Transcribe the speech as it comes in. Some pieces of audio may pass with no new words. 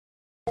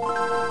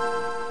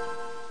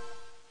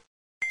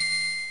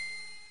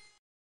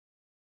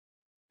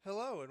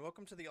and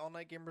welcome to the All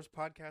Night Gamers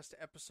Podcast,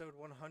 episode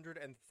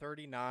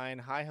 139.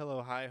 Hi,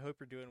 hello, hi. Hope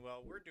you're doing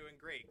well. We're doing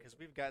great because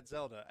we've got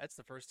Zelda. That's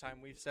the first time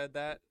we've said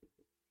that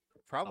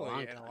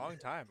probably in a long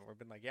time. We've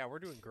been like, yeah, we're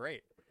doing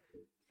great.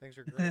 Things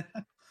are great.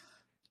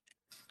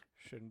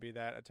 Shouldn't be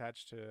that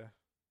attached to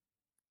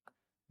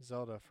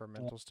Zelda for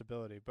mental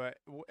stability, but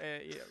what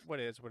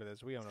it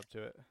is. We own up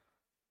to it.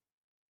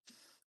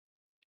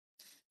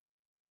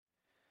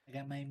 I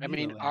got my I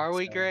mean, Amiibo in, are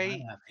we so great?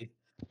 I'm happy.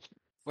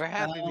 We're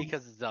happy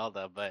because of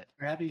Zelda, but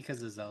We're happy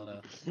because of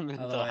Zelda.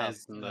 mental health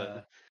Otherwise, in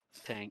the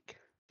tank.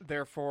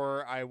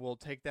 Therefore, I will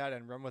take that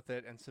and run with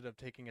it instead of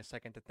taking a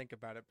second to think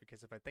about it,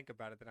 because if I think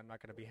about it, then I'm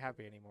not going to be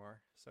happy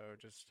anymore. So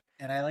just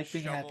and I like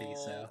being shovel happy,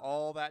 so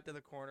all that to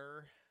the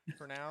corner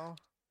for now.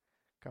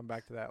 Come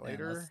back to that and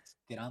later. let's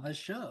get on the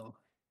show.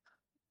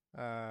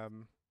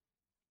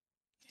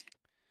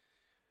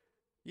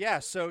 Yeah,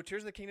 so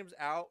Tears of the Kingdom's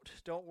out.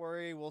 Don't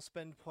worry, we'll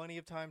spend plenty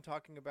of time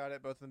talking about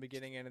it, both in the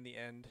beginning and in the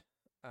end.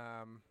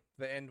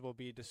 The end will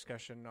be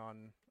discussion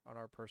on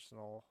our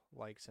personal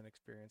likes and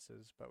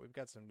experiences, but we've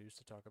got some news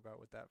to talk about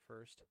with that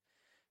first.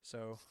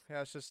 So yeah,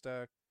 let's just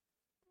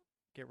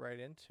get right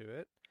into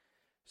it.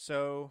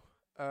 So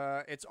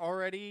it's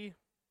already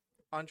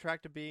on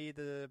track to be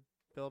the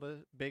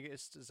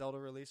biggest Zelda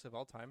release of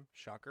all time.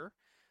 Shocker.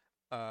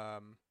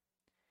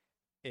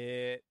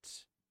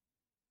 It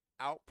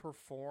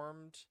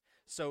outperformed.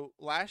 So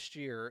last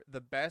year,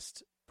 the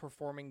best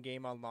performing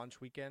game on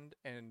launch weekend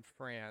in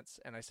France,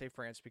 and I say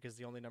France because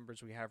the only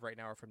numbers we have right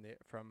now are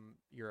from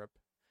Europe.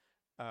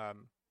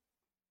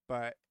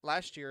 But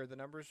last year, the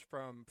numbers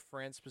from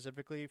France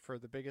specifically for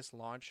the biggest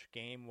launch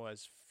game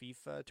was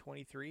FIFA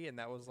 23, and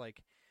that was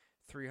like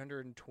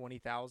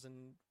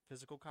 320,000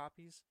 physical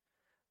copies.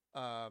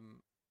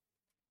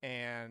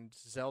 And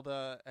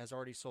Zelda has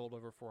already sold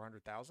over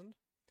 400,000.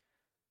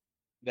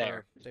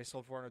 There. They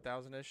sold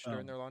 400,000 ish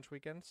during their launch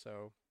weekend,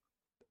 so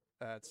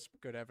that's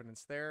good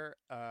evidence there.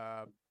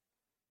 I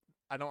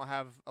don't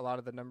have a lot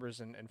of the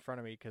numbers in front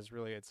of me because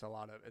really it's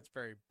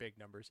very big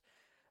numbers.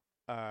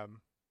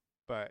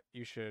 But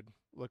you should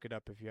look it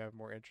up if you have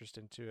more interest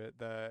into it.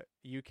 The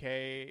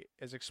UK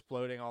is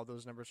exploding all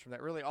those numbers from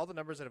that. Really, all the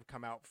numbers that have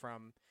come out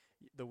from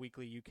the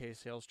weekly UK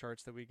sales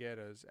charts that we get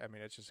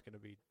it's just going to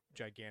be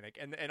gigantic.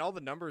 And all the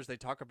numbers they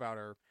talk about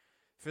are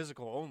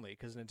physical only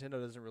because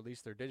Nintendo doesn't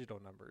release their digital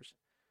numbers.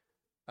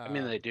 I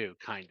mean, they do,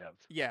 kind of.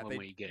 Yeah,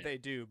 they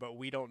do, but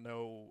we don't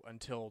know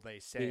until they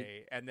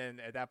say. And then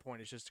at that point,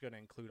 it's just going to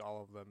include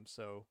all of them.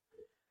 So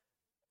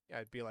yeah,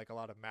 it'd be like a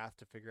lot of math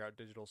to figure out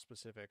digital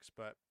specifics.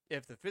 But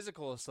if the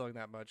physical is selling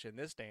that much in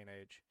this day and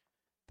age,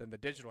 then the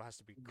digital has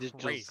to be crazy.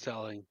 Digital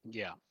selling,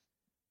 yeah.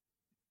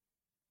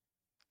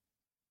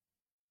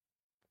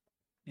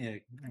 Yeah,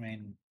 I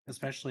mean,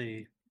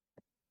 especially.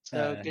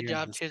 So good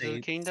job, Tears of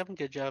the Kingdom.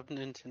 Good job,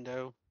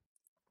 Nintendo.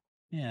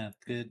 Yeah,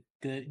 good.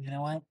 You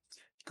know what?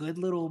 Good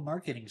little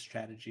marketing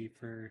strategy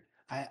for.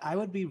 I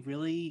would be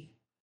really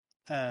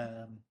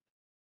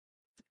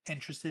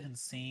interested in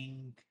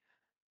seeing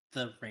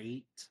the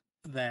rate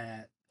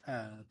that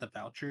the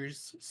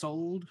vouchers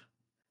sold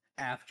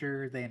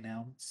after they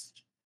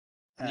announced.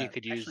 You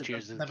could use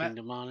Tears of the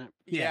Kingdom on it.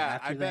 Yeah,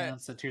 after they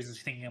announced that Tears of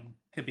the Kingdom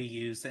could be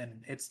used,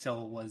 and it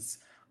still was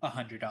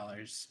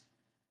 $100.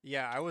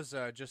 Yeah, I was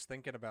just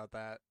thinking about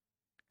that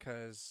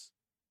because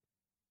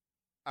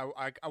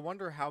I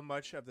wonder how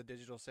much of the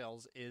digital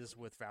sales is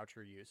with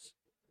voucher use.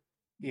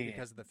 Yeah,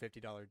 because of the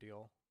 $50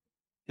 deal.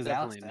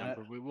 Definitely a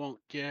number we won't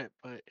get,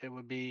 but it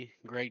would be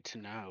great to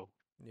know.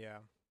 Yeah.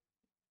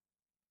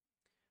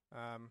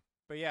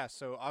 But yeah,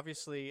 so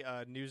obviously,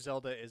 New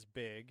Zelda is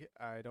big.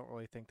 I don't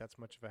really think that's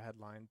much of a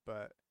headline,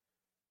 but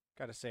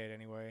gotta say it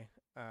anyway.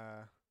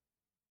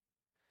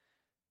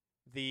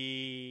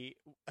 The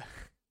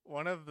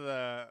one of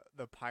the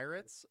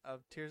pirates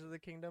of Tears of the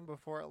Kingdom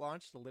before it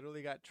launched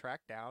literally got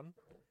tracked down.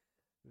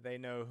 They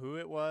know who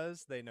it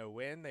was. They know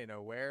when. They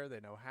know where. They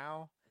know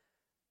how.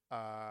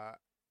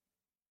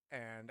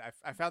 And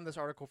I found this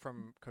article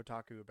from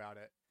Kotaku about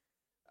it.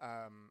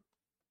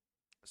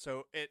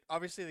 So it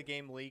obviously the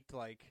game leaked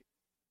like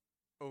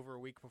over a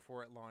week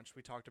before it launched.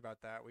 We talked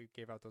about that. We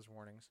gave out those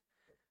warnings.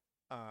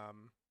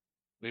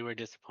 We were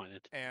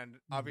disappointed. And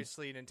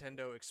obviously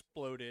Nintendo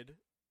exploded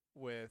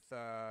with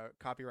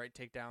copyright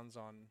takedowns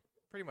on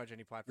pretty much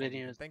any platform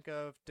you can think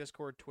of.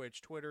 Discord,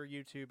 Twitch, Twitter,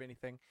 YouTube,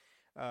 anything.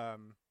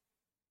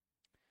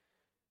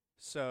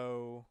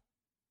 So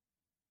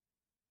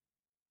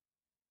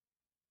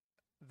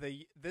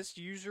this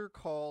user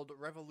called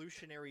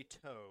Revolutionary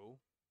Toe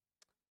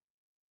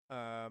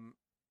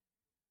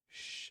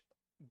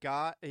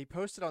he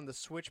posted on the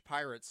Switch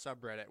Pirates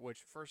subreddit, which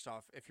first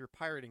off, if you're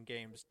pirating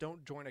games,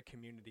 don't join a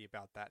community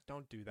about that.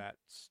 Don't do that,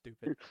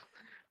 stupid.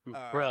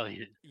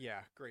 Brilliant. Yeah,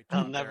 great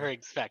job. I'll never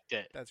expect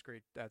it. That's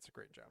great. That's a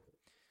great job.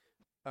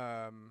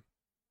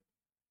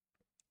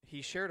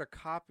 He shared a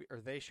copy,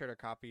 or they shared a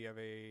copy of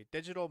a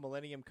Digital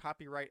Millennium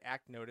Copyright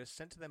Act notice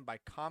sent to them by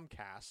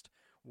Comcast,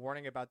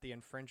 warning about the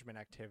infringement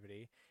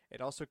activity.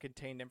 It also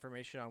contained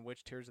information on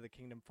which Tears of the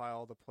Kingdom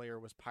file the player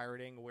was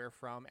pirating, where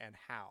from, and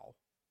how.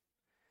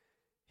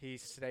 He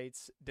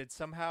states, did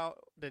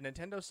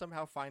Nintendo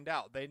somehow find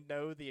out? They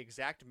know the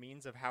exact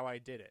means of how I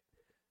did it.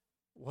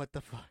 What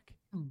the fuck?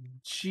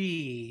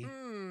 Gee,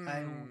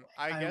 I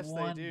I guess they do.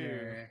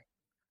 wonder.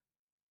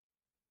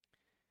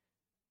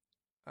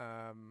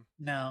 Um,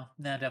 No,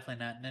 definitely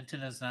not.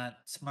 Nintendo's not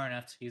smart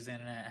enough to use the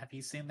internet. Have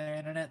you seen their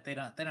internet? They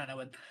don't know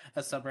what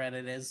a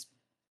subreddit is.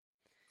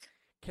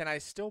 can I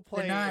still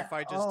They're play not. if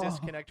I just Oh.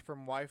 disconnect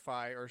from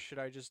Wi-Fi, or should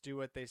I just do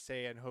what they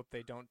say and hope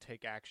they don't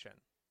take action?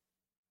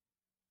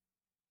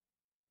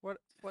 What?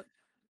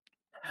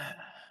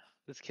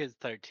 This kid's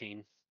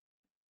 13.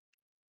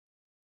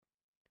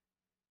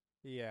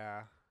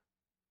 Yeah.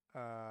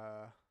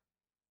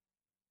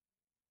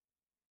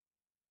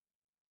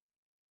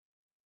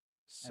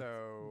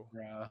 So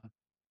Bruh,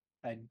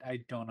 I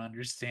don't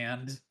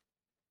understand.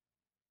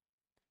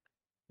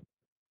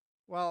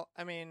 well,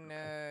 I mean,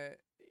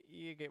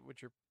 you get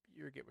what you're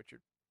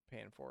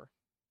paying for.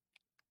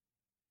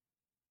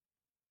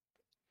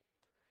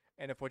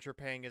 And if what you're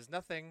paying is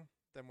nothing,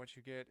 then what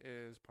you get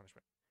is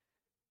punishment.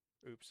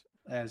 Oops.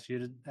 As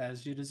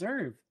you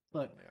deserve.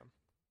 Look, Yeah.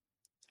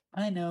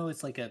 I know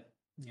it's like a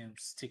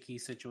sticky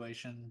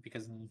situation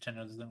because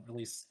Nintendo doesn't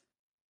release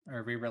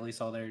or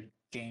re-release all their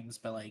games,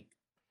 but like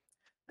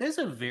there's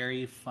a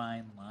very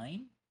fine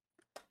line.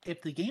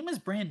 If the game is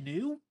brand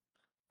new,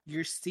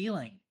 you're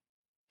stealing,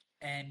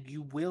 and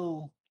you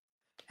will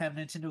have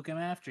Nintendo come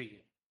after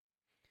you.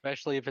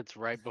 Especially if it's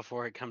right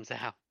before it comes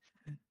out.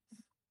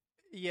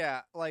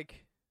 Yeah,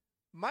 like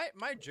my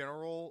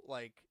general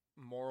like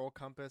moral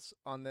compass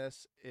on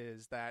this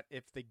is that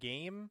if the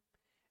game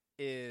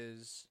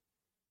is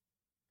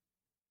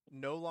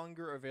no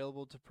longer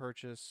available to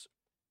purchase,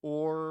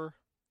 or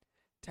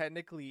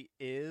technically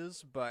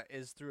is but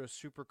is through a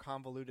super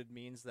convoluted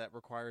means that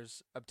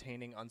requires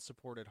obtaining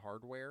unsupported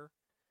hardware,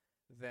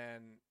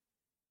 then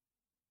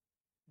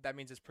that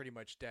means it's pretty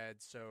much dead,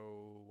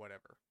 so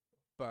whatever.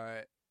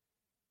 But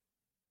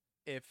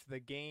if the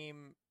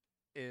game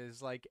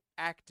is like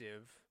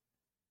active,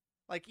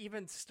 like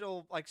even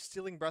still, like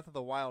stealing Breath of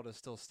the Wild is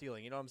still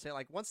stealing. You know what I'm saying?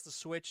 Like once the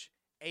Switch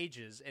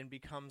ages and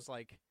becomes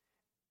like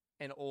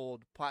an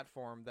old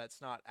platform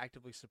that's not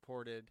actively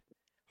supported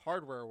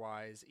hardware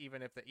wise,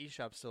 even if the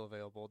eShop's still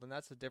available, then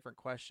that's a different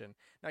question.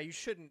 Now you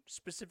shouldn't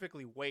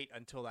specifically wait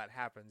until that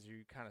happens.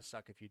 You kind of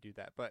suck if you do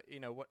that. But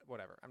you know what?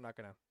 Whatever. I'm not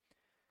here to.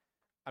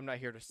 I'm not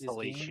here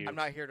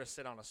to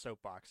sit on a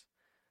soapbox.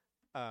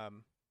 Yes,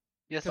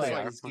 Because we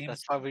like, are.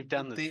 That's why we've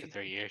done this for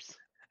 3 years.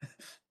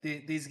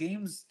 These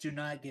games do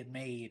not get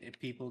made if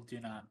people do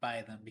not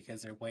buy them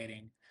because they're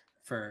waiting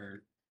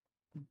for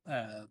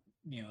to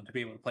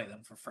be able to play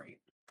them for free.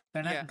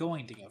 They're not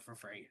going to go for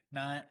free,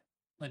 not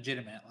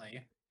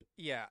legitimately.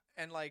 Yeah,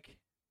 and like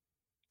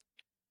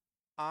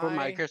Well,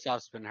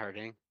 Microsoft's been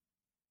hurting.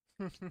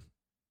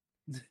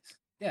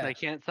 Yeah, they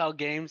can't sell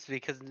games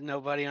because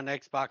nobody on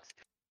Xbox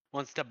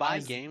wants to buy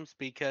games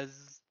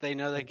because they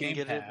know they can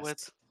get it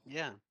with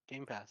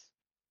Game Pass.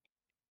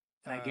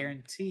 And I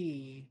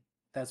guarantee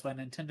that's why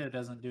Nintendo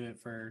doesn't do it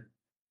for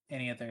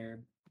any of their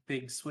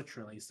big Switch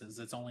releases.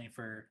 It's only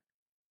for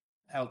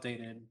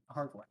outdated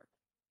hardware.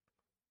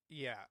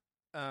 Yeah.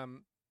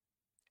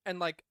 And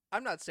like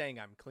I'm not saying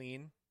I'm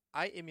clean.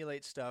 I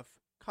emulate stuff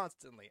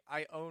constantly.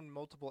 I own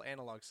multiple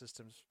analog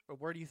systems.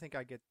 Where do you think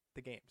I get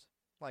the games?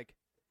 Like,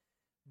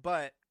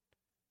 but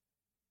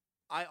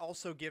I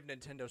also give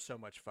Nintendo so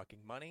much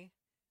fucking money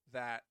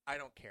that I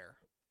don't care.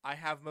 I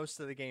have most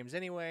of the games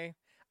anyway.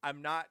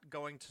 I'm not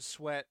going to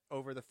sweat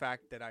over the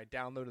fact that I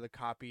downloaded a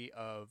copy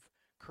of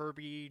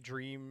Kirby's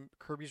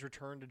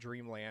Return to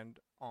Dreamland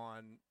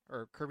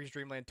or Kirby's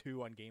Dream Land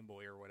 2 on Game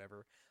Boy or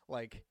whatever.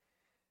 Like,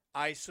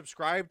 I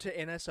subscribe to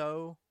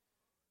NSO.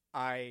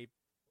 I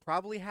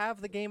probably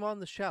have the game on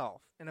the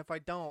shelf, and if I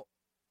don't,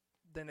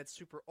 then it's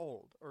super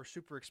old or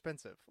super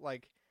expensive.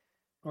 Like,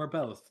 or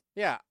both.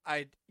 Yeah,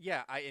 I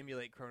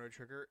emulate Chrono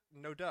Trigger.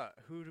 No duh.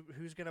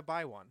 Who's gonna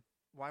buy one?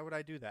 Why would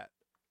I do that?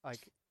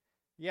 Like,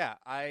 yeah,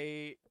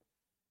 I've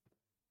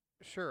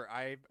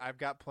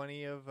got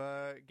plenty of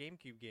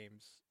GameCube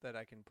games that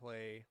I can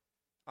play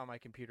on my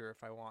computer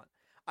if I want.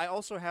 I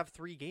also have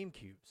 3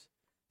 GameCubes,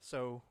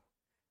 so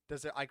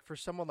does it, like, for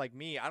someone like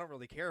me? I don't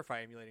really care if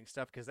I'm emulating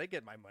stuff because they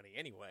get my money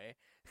anyway.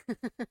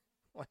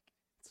 Like,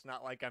 it's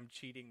not like I'm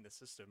cheating the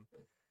system.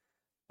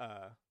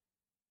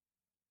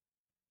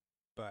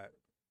 But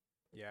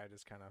yeah, I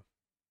just kind of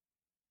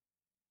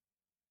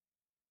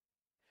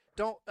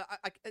don't.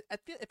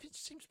 If it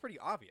seems pretty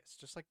obvious,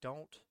 just like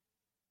don't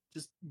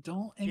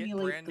emulate get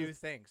brand new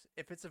things.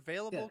 If it's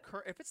available,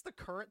 if it's the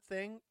current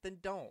thing, then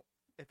don't.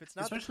 If it's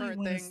not especially the current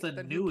when thing, it's the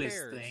then newest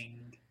who cares?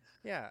 thing.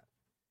 Yeah.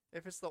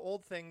 If it's the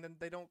old thing, then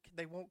they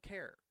won't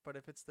care. But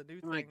if it's the new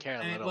thing, might care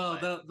a little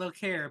bit. They'll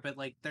care, but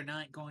like they're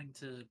not going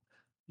to,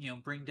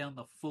 bring down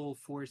the full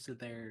force of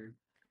their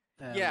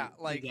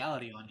like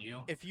legality on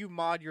you. If you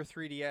mod your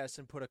 3DS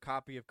and put a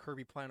copy of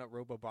Kirby Planet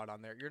Robobot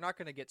on there, you're not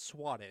going to get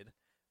swatted.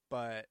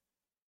 But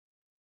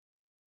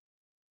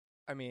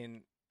I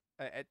mean,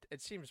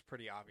 it seems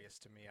pretty obvious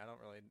to me. I don't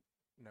really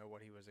know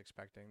what he was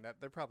expecting. That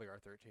there probably are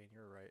 13.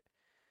 You're right.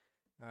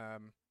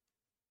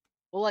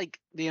 Well, like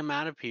the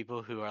amount of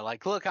people who are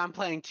like, "Look, I'm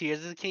playing Tears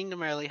of the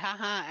Kingdom early,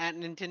 haha!" at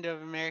Nintendo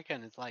of America,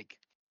 and it's like,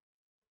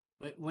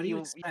 What do you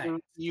expect?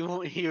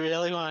 you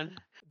really want?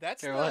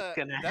 That's What's the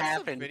gonna that's the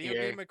happen video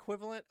here? game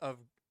equivalent of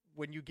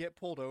when you get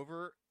pulled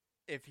over.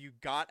 If you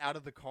got out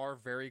of the car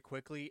very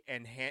quickly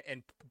and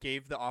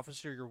gave the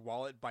officer your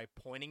wallet by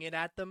pointing it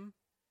at them,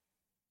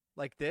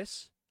 like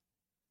this,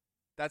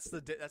 that's the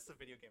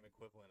video game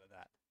equivalent of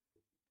that.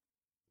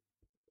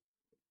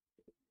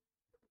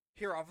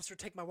 Here, officer,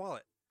 take my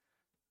wallet.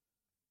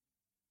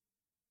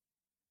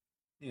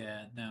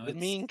 Yeah, no. The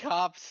mean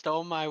cop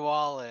stole my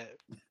wallet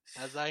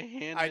as I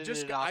handed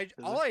it off.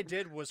 All I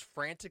did was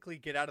frantically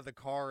get out of the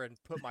car and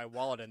put my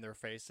wallet in their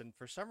face, and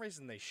for some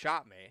reason they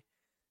shot me.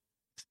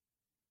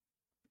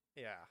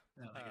 Yeah.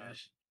 Oh my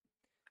gosh.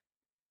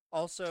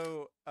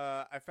 Also,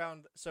 I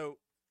found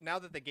now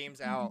that the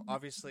game's out,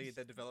 obviously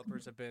the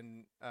developers have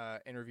been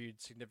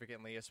interviewed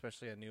significantly,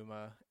 especially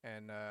Anuma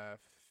and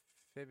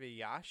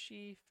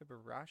Fibarashi.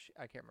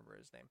 I can't remember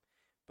his name,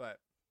 but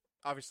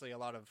obviously a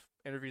lot of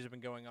interviews have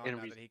been going on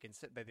now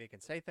that they can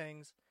say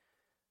things.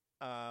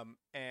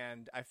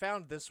 And I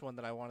found this one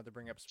that I wanted to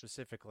bring up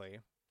specifically.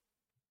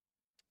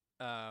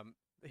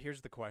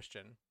 Here's the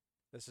question.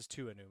 This is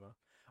to Anuma.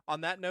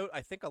 On that note,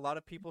 I think a lot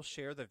of people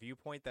share the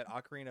viewpoint that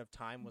Ocarina of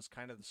Time was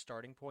kind of the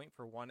starting point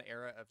for one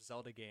era of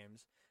Zelda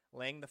games,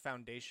 laying the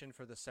foundation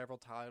for the several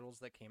titles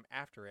that came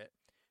after it.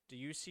 Do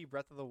you see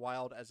Breath of the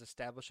Wild as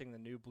establishing the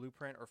new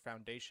blueprint or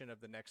foundation of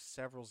the next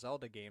several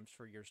Zelda games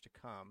for years to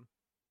come?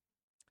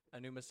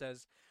 Anuma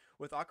says,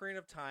 with Ocarina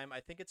of Time, I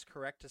think it's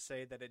correct to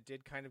say that it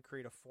did kind of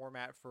create a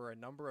format for a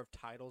number of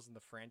titles in the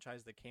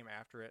franchise that came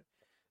after it,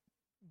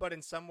 but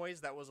in some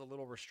ways that was a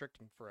little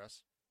restricting for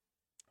us.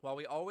 While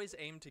we always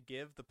aim to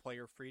give the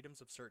player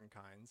freedoms of certain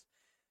kinds,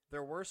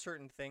 there were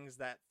certain things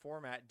that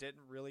format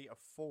didn't really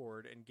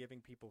afford in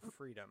giving people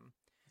freedom.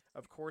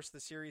 Of course, the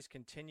series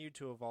continued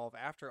to evolve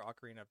after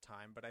Ocarina of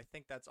Time, but I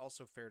think that's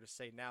also fair to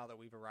say now that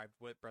we've arrived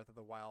with Breath of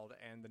the Wild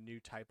and the new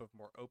type of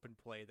more open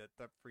play that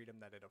the freedom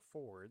that it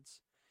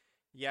affords.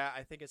 Yeah,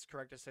 I think it's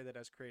correct to say that it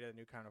has created a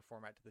new kind of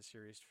format to the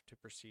series to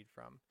proceed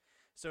from.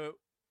 So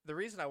the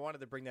reason I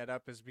wanted to bring that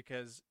up is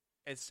because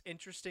it's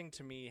interesting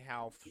to me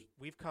how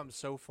we've come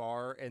so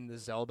far in the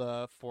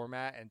Zelda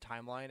format and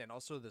timeline, and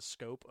also the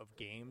scope of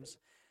games,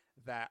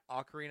 that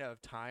Ocarina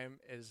of Time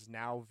is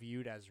now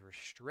viewed as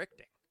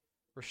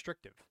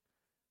restrictive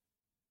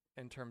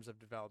in terms of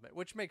development,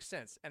 which makes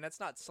sense. And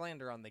that's not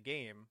slander on the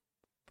game,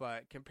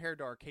 but compared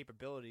to our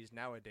capabilities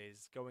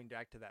nowadays, going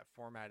back to that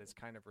format is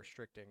kind of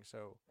restricting.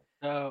 So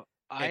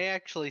I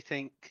actually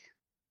think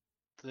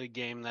the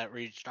game that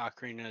reached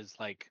Ocarina's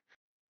like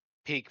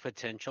peak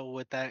potential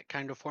with that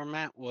kind of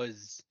format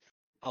was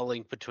A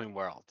Link Between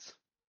Worlds.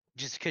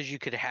 Just because you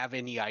could have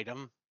any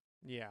item.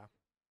 Yeah.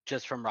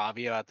 Just from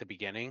Ravio at the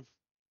beginning.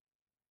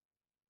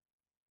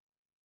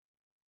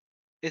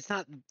 It's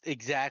not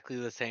exactly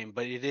the same,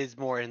 but it is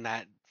more in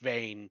that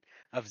vein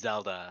of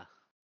Zelda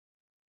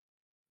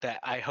that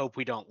I hope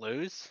we don't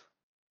lose.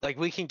 Like,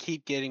 we can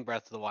keep getting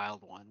Breath of the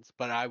Wild ones,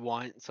 but I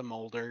want some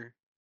older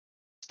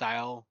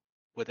style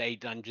with 8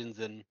 dungeons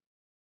and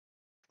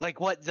like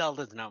what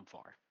Zelda's known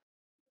for.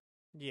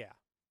 Yeah.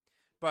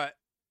 But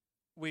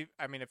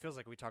it feels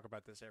like we talk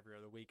about this every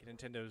other week.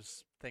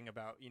 Nintendo's thing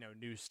about,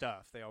 new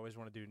stuff. They always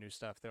want to do new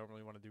stuff. They don't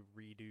really want to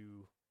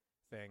redo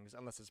things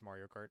unless it's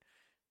Mario Kart.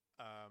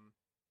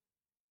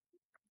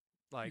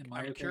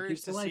 I'm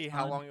curious to see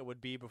how long it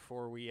would be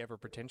before we ever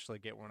potentially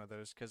get one of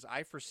those, because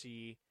I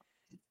foresee,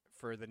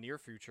 for the near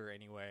future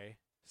anyway,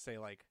 say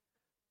like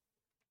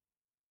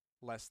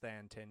less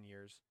than 10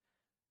 years,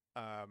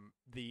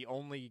 the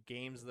only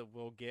games that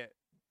we'll get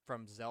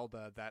from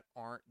Zelda that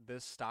aren't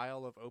this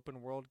style of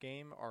open world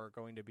game are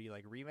going to be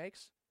like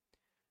remakes,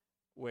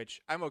 which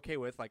I'm okay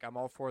with. Like, I'm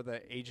all for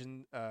the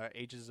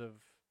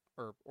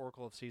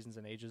Oracle of Seasons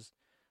and Ages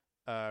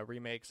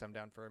remakes. I'm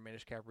down for a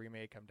Minish Cap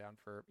remake. I'm down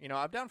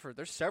for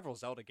there's several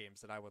Zelda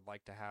games that I would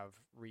like to have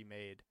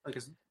remade. Like,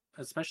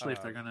 especially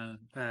if they're gonna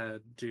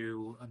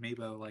do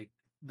Amiibo like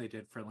they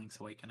did for Link's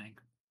Awakening.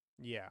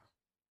 Yeah.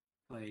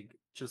 Like,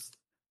 just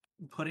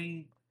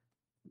putting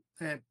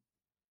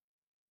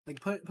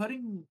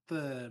putting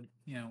the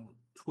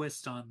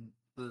twist on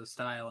the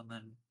style and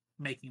then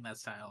making that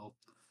style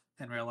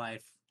in real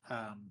life.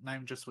 Not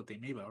even just with the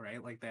Amiibo,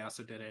 right? Like, they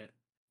also did it.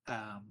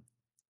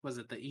 Was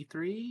it the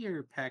E3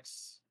 or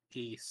PAX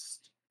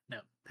East? No,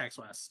 PAX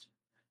West,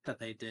 that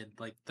they did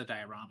like the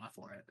diorama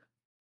for it.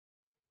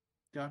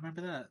 Do I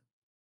remember that?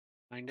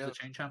 I know. The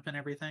chain jump and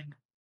everything.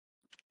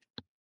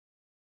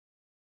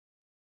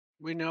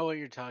 We know what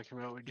you're talking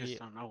about. We just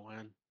don't know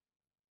when.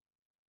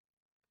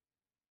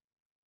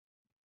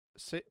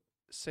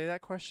 Say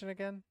that question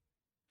again.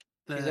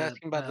 He's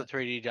asking about the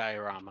 3D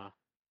diorama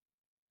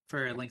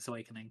for Link's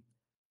Awakening.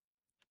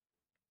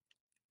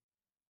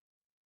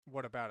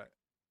 What about it?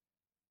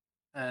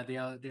 Do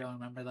y'all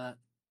remember that?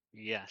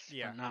 Yes,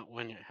 but not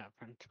when it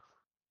happened.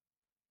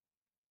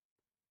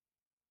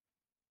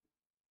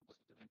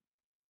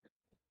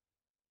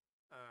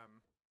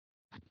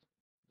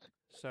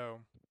 So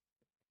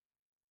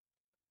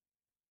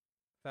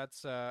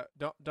That's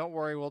don't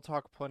worry, we'll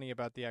talk plenty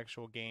about the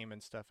actual game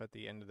and stuff at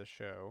the end of the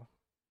show.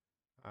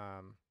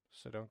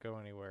 So don't go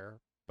anywhere,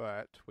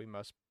 but we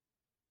must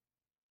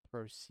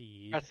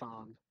proceed. Press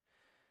on.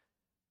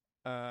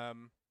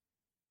 Um,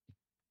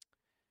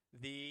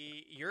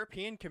 the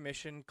European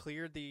Commission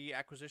cleared the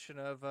acquisition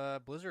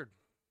of Blizzard.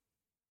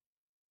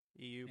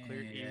 EU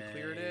cleared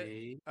it.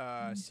 Yay.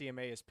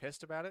 CMA is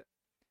pissed about it.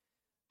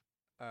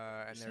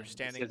 And they're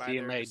standing Because by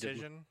their CMA didn't-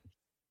 decision.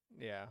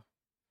 Yeah.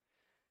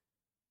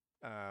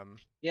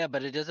 Yeah,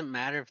 but it doesn't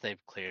matter if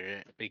they've cleared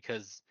it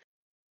because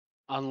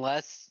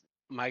unless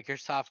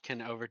Microsoft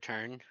can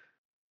overturn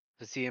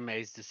the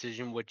CMA's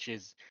decision, which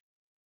is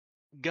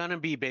gonna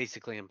be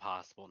basically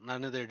impossible.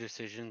 None of their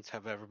decisions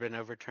have ever been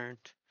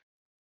overturned.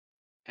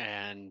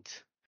 And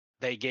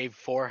they gave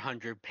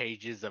 400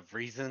 pages of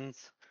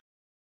reasons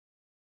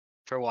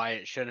for why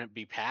it shouldn't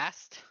be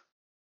passed.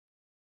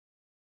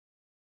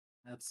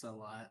 That's a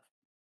lot.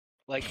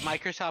 Like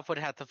Microsoft would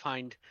have to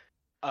find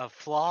a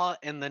flaw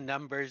in the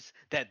numbers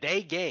that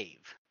they gave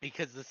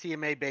because the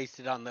CMA based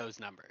it on those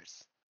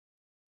numbers.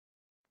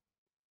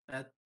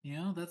 That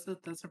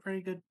that's a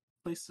pretty good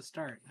place to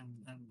start.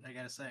 I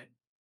gotta say.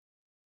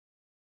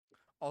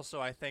 Also,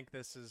 I think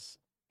this is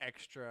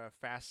extra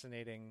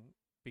fascinating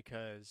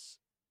because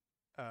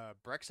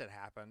Brexit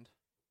happened.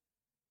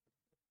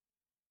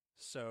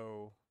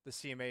 So the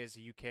CMA is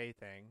a UK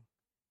thing.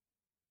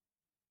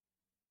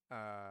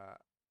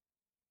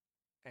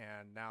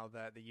 And now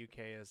that the UK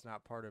is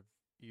not part of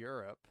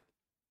Europe,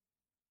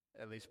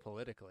 at least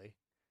politically,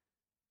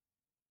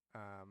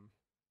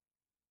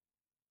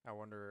 I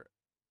wonder.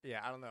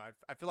 Yeah, I don't know.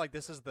 I feel like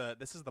this is the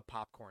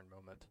popcorn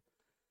moment.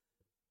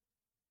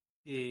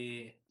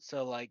 Yeah.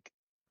 So like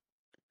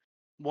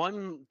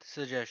one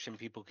suggestion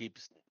people keep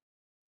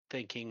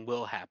thinking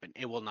will happen,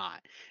 it will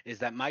not, is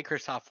that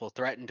Microsoft will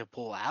threaten to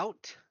pull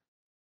out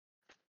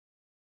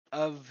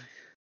of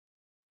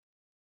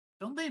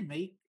Don't they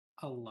make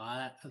a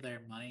lot of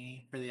their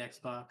money for the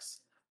Xbox?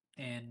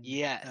 And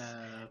Yes.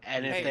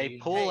 And if Hey, they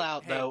pull hey,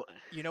 out hey. though,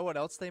 You know what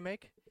else they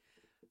make?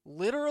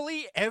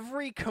 Literally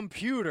every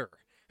computer.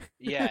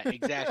 yeah,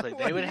 exactly. What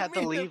They do would you have to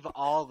mean leave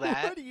all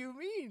that. What do you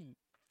mean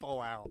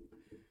pull out?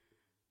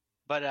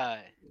 But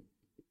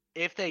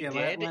if they yeah,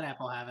 did, let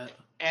Apple have it.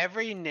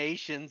 every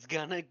nation's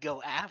gonna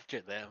go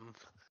after them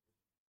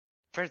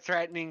for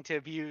threatening to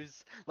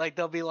abuse. Like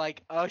they'll be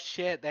like, "Oh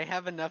shit, they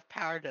have enough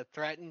power to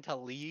threaten to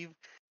leave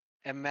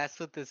and mess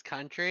with this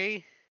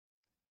country.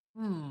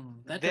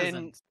 That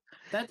Then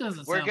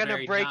doesn't. We're sound gonna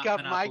very break not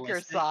up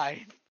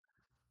monopolistic.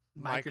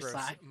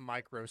 Microside."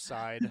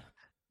 Microside.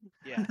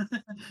 Yeah.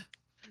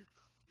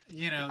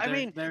 I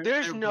mean,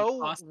 there's their no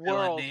boss villain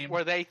world name.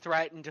 where they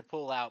threaten to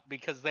pull out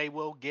because they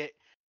will get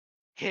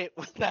hit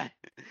with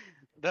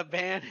the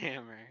ban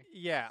hammer.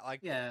 Yeah,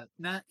 like Yeah,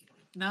 not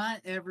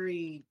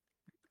every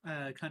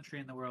country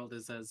in the world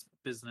is as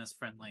business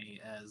friendly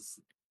as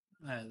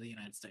the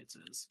United States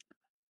is.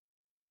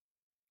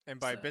 and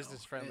by so,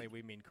 business friendly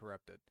we mean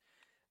corrupted.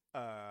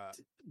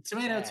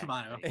 Tomato, Yeah.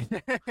 tomato.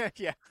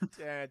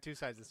 Yeah, two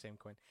sides of the same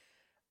coin.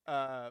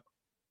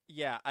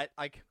 Yeah, I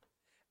like,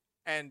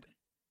 and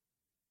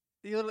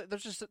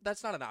there's just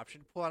that's not an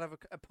option. Pull out of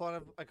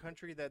a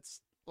country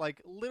that's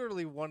like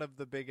literally one of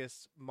the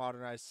biggest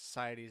modernized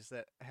societies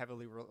that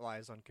heavily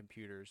relies on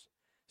computers.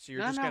 So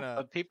you're just gonna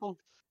But people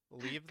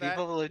leave that,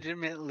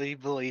 legitimately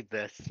believe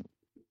this.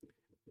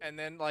 and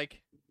then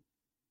like,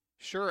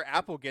 sure,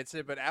 Apple gets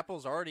it, but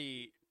Apple's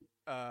already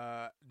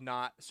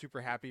not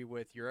super happy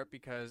with Europe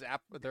because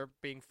they're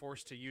being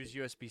forced to use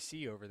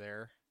USB-C over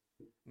there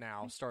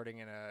now, starting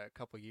in a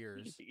couple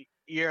years.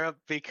 Europe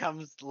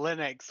becomes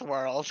Linux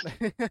world.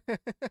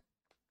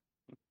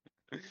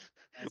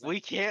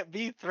 We can't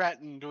be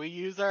threatened. We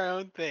use our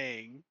own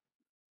thing.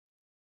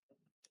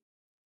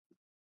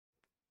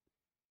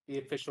 The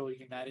official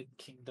United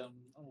Kingdom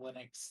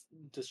Linux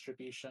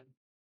distribution.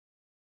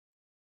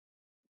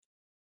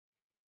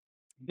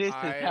 This is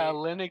how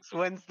Linux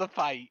wins the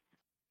fight.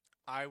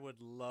 I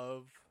would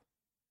love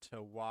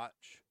to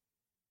watch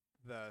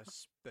the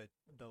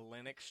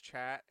Linux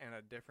chat in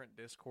a different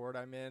Discord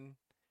I'm in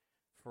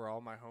for all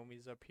my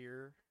homies up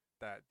here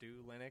that do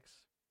Linux,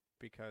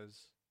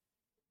 because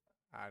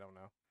I don't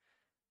know.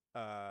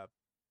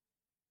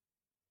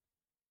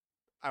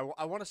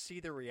 I want to see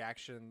the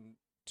reaction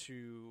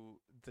to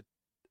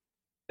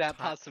that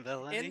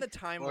possibility in the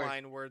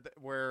timeline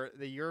where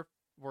the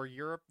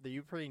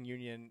European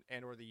Union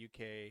and or the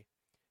UK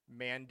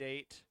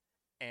mandate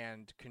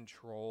and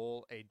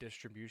control a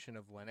distribution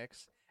of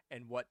Linux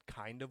and what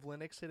kind of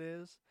Linux it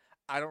is.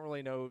 I don't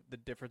really know the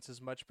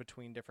differences much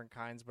between different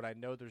kinds, but I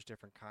know there's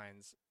different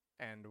kinds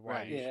and why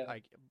Right. you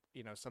like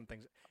some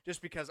things,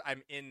 just because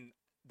I'm in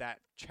that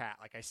chat,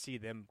 like I see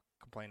them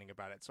complaining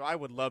about it. So I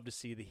would love to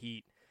see the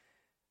heat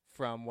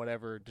from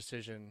whatever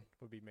decision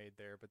would be made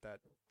there, but that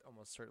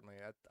almost certainly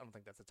I don't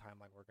think that's a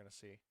timeline we're going to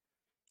see.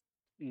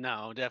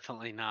 No,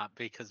 definitely not,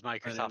 because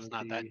Microsoft's would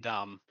not be- that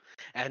dumb.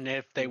 And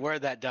if they were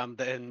that dumb,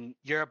 then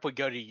Europe would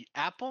go to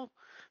Apple.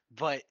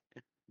 But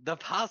the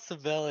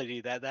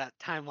possibility that that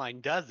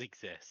timeline does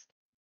exist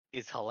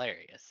is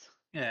hilarious.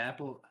 Yeah,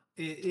 Apple.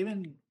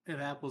 Even if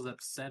Apple's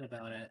upset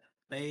about it,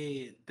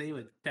 they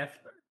would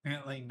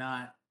definitely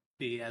not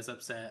be as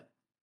upset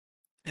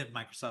if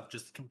Microsoft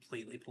just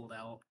completely pulled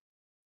out.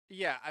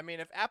 Yeah, I mean,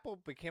 if Apple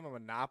became a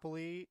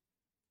monopoly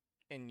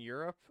in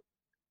Europe,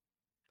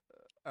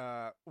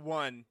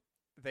 one,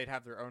 they'd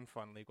have their own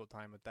fun legal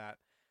time with that.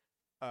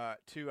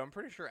 Two, I'm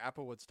pretty sure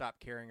Apple would stop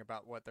caring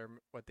about what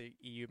the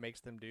EU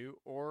makes them do,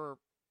 or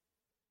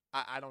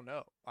I don't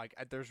know. Like,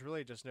 there's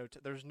really just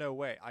there's no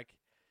way. Like,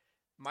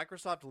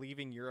 Microsoft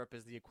leaving Europe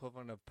is the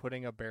equivalent of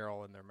putting a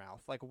barrel in their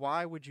mouth. Like,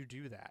 why would you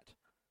do that?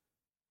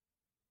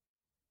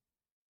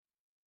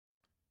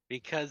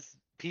 Because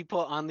people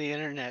on the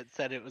internet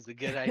said it was a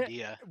good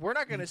idea. We're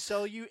not going to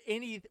sell you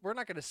We're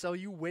not going to sell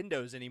you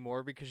Windows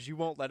anymore because you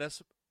won't let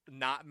us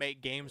not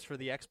make games for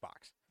the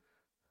Xbox.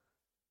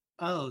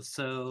 Oh,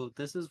 so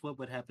this is what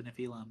would happen if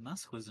Elon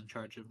Musk was in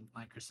charge of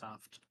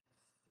Microsoft.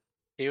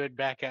 He would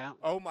back out.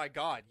 Oh my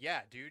god,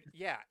 yeah, dude.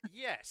 Yeah,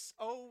 yes.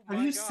 Oh my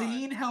Have you god.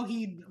 seen how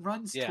he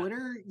runs Yeah.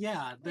 Twitter?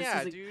 Yeah, this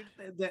Yeah, is dude.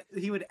 that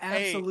he would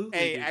absolutely.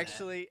 Hey,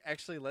 do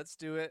actually, let's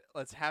do it.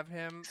 Let's have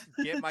him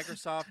get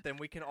Microsoft, then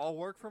we can all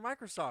work for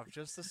Microsoft,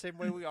 just the same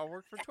way we all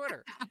work for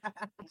Twitter.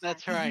 that.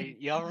 That's right.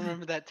 Y'all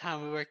remember that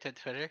time we worked at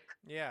Twitter?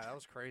 Yeah, that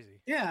was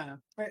crazy. Yeah,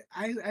 but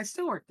I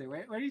still work there.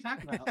 What are you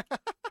talking about?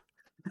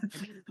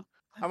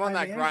 I'm on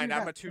My that grind.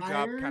 manager I'm a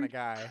got 2-job kind fired. of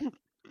guy.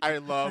 I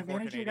love My working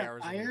manager 8 got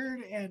hours a week. fired,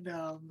 and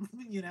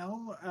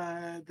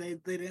they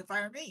didn't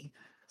fire me,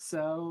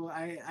 so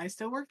I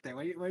still work there.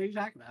 What are you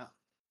talking about?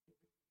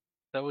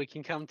 So we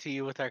can come to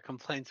you with our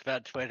complaints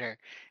about Twitter.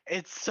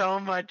 It's so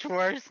much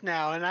worse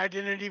now, and I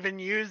didn't even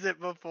use it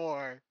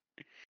before.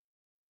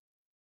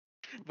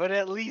 But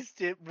at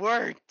least it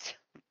worked.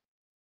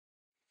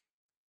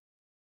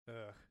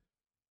 Ugh.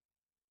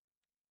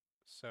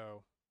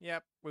 So,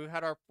 yep,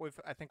 I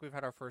think we've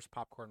had our first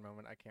popcorn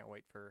moment. I can't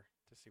wait to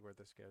see where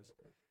this goes.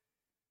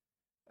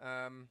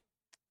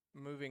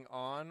 Moving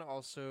on,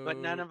 also. But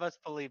none of us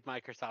believe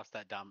Microsoft's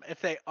that dumb. If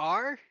they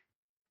are,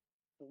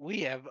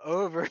 we have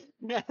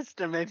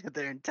overestimated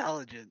their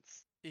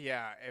intelligence.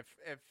 Yeah,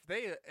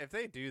 if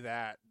they do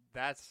that,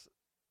 that's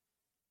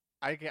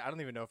I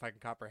don't even know if I can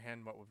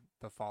comprehend what would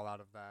the fallout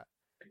of that.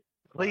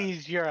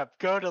 Please, Europe,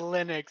 go to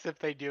Linux if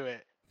they do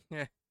it.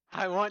 Yeah.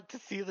 I want to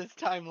see this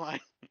timeline.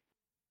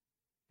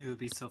 It would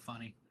be so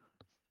funny.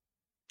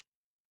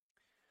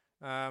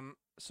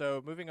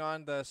 So moving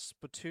on, the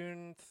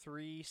Splatoon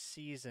 3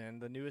 season,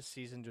 the newest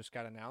season just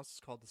got announced. It's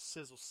called the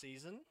Sizzle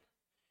Season.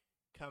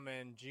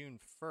 Coming June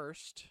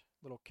 1st.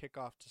 Little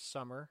kickoff to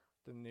summer,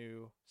 the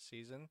new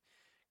season.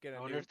 I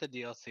wonder if the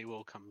DLC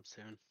will come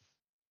soon.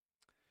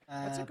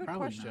 That's a good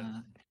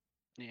question.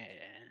 Not.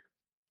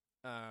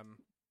 Yeah.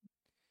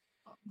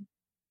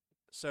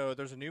 So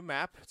there's a new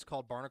map. It's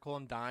called Barnacle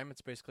and Dime.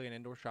 It's basically an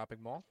indoor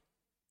shopping mall.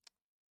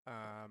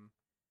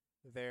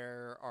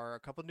 There are a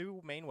couple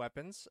new main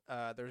weapons.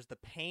 There's the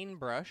Pain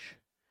Brush,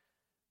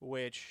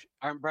 which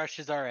aren't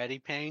brushes already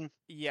pain?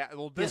 Yeah,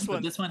 well, this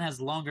one has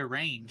longer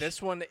range.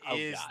 This one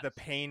is God. the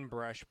Pain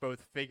Brush,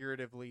 both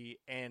figuratively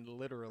and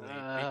literally,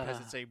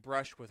 because it's a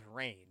brush with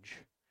range.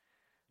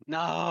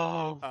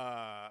 No.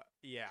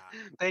 Yeah.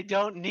 They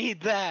don't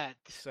need that.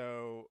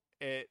 So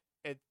it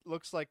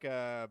looks like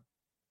the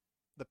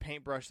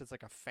paintbrush that's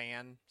like a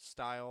fan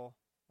style,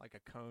 like a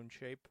cone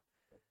shape.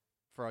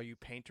 For all you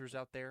painters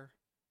out there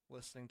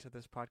listening to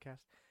this podcast,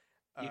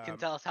 you can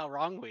tell us how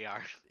wrong we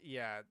are.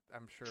 Yeah,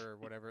 I'm sure.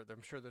 Whatever.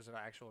 I'm sure there's an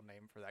actual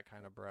name for that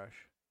kind of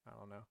brush. I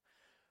don't know.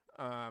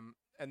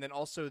 And then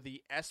also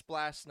the S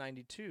Blast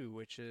 92,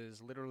 which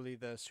is literally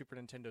the Super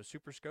Nintendo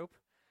Super Scope.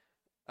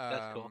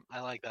 That's cool.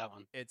 I like that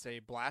one. It's a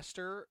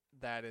blaster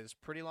that is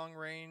pretty long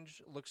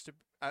range. It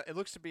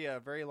looks to be a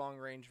very long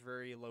range,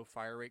 very low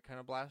fire rate kind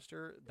of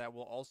blaster that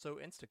will also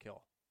insta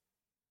kill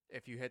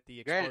if you hit the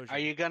explosion. Grant, are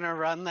you gonna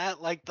run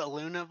that like the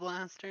Luna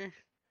blaster?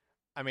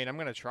 I mean, I'm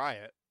gonna try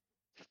it.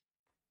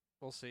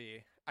 We'll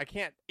see. I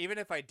can't, even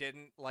if I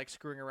didn't like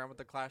screwing around with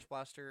the Clash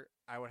Blaster,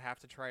 I would have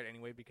to try it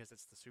anyway because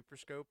it's the Super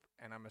Scope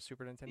and I'm a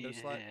Super Nintendo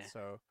slut,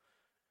 so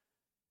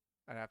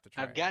I'd have to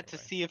try it. I've got to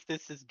see if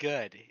this is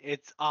good.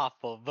 It's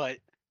awful, but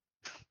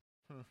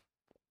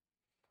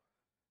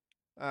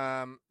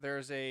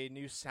there's a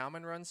new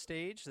Salmon Run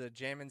stage, the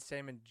Jammin'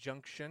 Salmon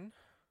Junction.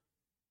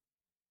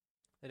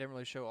 They didn't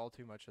really show all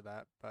too much of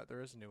that, but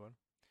there is a new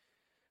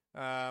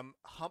one.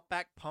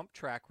 Humpback Pump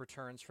Track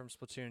returns from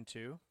Splatoon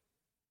 2.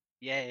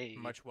 Yay.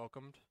 Much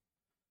welcomed.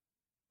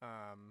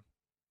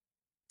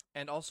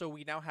 And also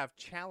we now have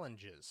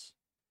challenges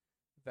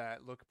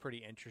that look pretty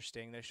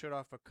interesting. They showed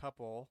off a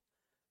couple.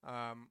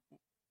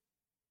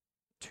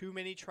 Too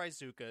Many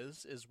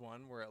Trizookas is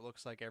one where it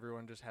looks like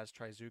everyone just has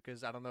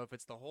Trizookas. I don't know if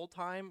it's the whole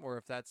time or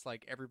if that's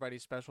like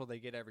everybody's special they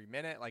get every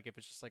minute. Like if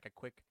it's just like a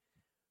quick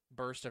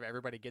burst of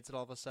everybody gets it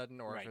all of a sudden,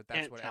 or if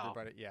that's what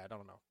everybody. Yeah, I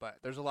don't know. But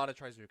there's a lot of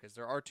Trizookas.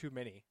 There are too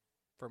many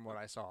from what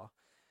I saw.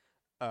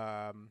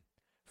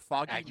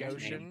 Foggy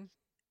Notion,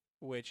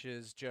 which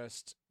is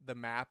just the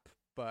map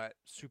but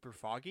super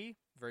foggy,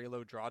 very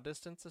low draw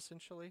distance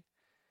essentially.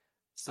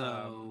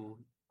 So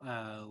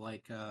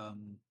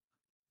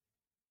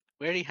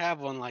We already have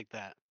one like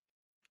that.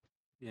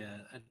 Yeah,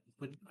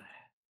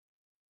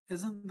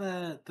 isn't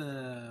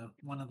the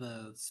one of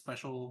the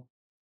special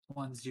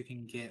ones you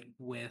can get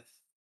with?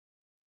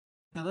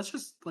 No, that's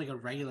just like a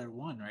regular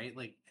one, right?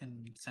 Like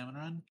in Salmon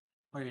Run,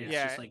 where it's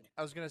Yeah, just like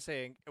I was gonna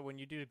say when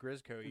you do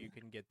Grisco, you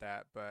can get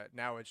that, but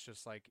now it's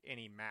just like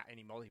any map,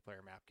 any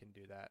multiplayer map can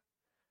do that.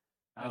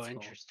 Oh, that's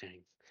cool.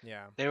 interesting.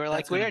 Yeah. They were That's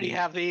like, we gonna already be-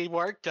 have the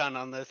work done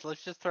on this.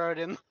 Let's just throw it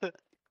in.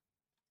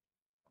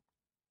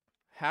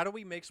 How do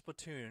we make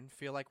Splatoon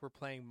feel like we're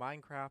playing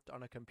Minecraft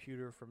on a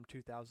computer from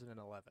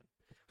 2011?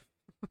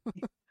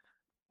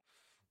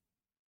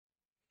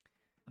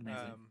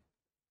 Amazing.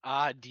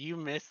 Do you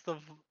miss the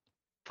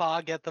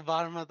fog at the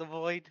bottom of the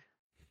void?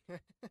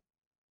 It's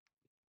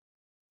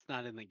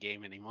not in the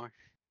game anymore.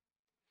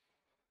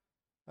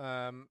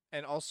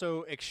 And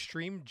also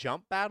Extreme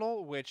Jump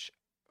Battle, which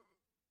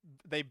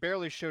they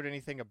barely showed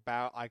anything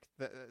about. Like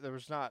there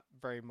was not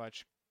very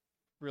much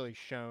really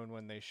shown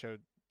when they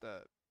showed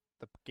the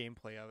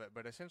gameplay of it,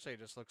 but essentially it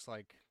just looks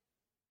like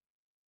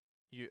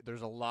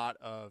there's a lot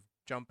of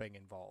jumping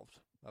involved,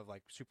 of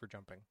like super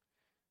jumping.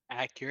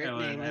 Accurate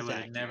name is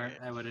accurate.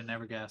 I would have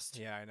never guessed.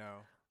 Yeah, I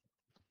know.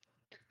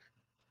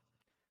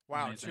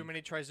 Wow, Amazing. too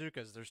many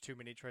Trizukas. There's too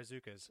many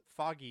Trizukas.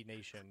 Foggy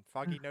Nation,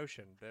 Foggy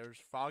Notion. There's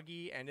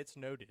Foggy and it's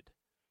noted.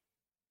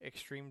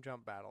 Extreme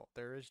Jump Battle.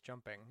 There is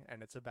jumping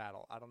and it's a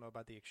battle. I don't know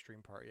about the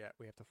extreme part yet.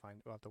 We'll have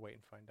to wait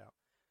and find out.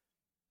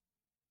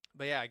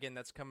 But yeah, again,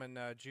 that's coming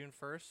June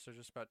 1st, so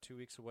just about 2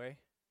 weeks away.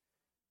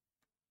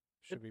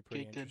 Should be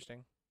pretty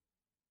interesting.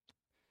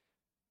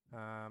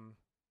 All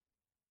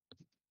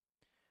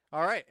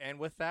right, and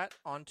with that,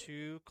 on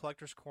to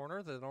Collector's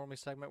Corner, the normally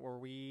segment where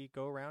we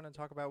go around and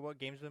talk about what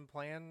games been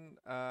playing.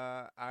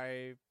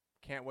 I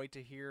can't wait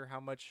to hear how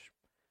much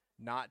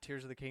not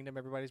Tears of the Kingdom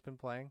everybody's been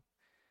playing.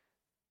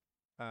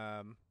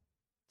 Let's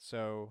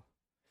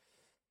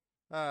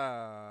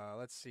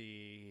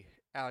see.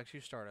 Alex, you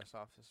start us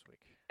off this week.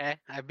 Okay,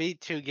 I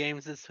beat 2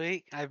 games this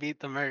week. I beat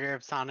The Murder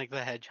of Sonic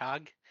the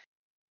Hedgehog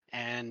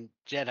and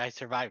Jedi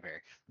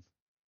Survivor.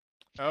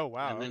 Oh,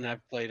 wow. And then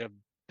I've played a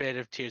bit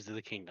of Tears of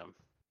the Kingdom.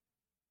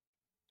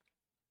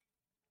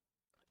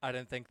 I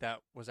didn't think that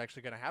was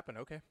actually going to happen.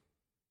 Okay.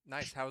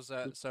 Nice. How's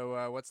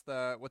so what's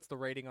the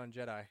rating on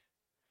Jedi?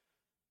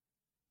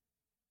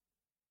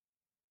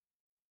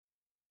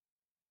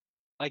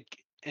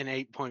 Like an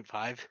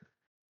 8.5.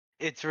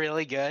 It's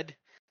really good.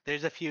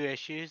 There's a few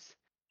issues,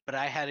 but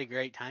I had a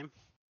great time.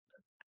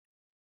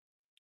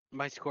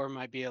 My score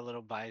might be a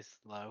little biased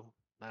low,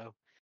 though,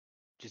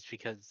 just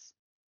because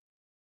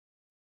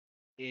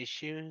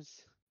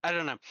issues. I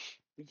don't know.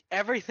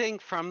 Everything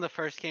from the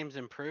first game's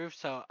improved,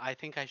 so I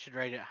think I should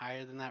rate it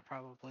higher than that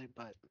probably,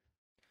 but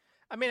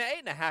I mean,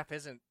 8.5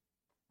 isn't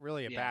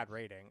really a Yeah. bad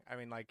rating. I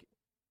mean, like,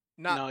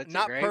 No, it's a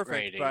not great perfect,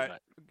 rating,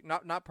 but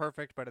not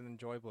perfect, but an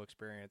enjoyable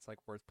experience, like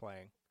worth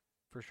playing,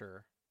 for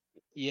sure.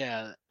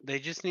 yeah, they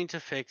just need to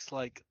fix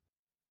like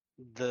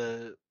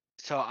the.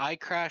 So I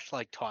crashed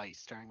like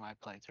twice during my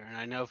playthrough, and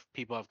I know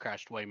people have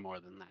crashed way more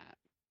than that.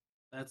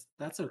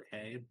 That's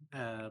okay.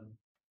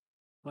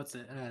 What's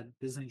it?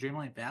 Disney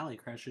Dreamlight Valley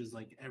crashes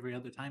like every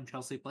other time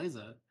Chelsea plays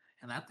it,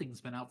 and that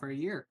thing's been out for a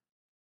year.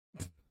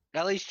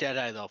 At least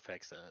Jedi, they'll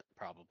fix it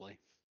probably.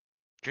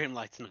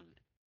 Dreamlight's not.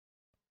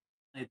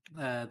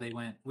 They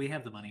went. We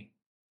have the money,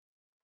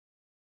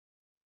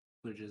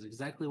 which is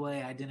exactly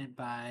why I didn't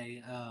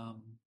buy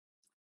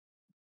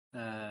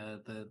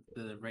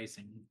the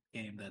racing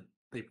game that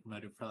they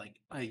promoted for like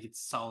a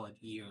solid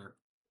year.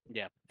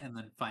 Yeah. And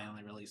then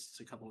finally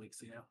released a couple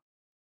weeks ago.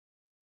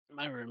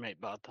 My roommate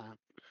bought that.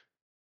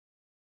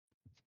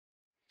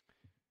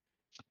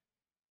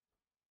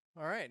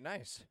 All right,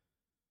 nice.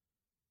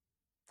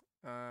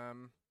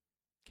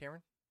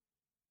 Cameron?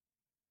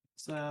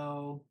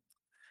 So,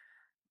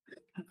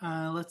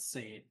 let's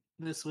see.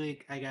 This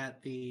week I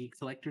got the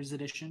collector's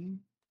edition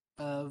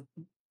of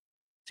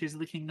Tears of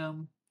the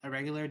Kingdom, a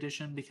regular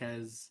edition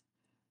because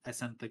I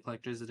sent the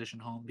collector's edition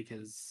home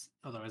because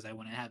otherwise I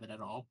wouldn't have it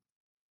at all.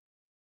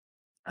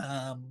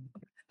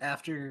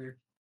 After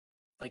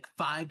like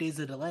 5 days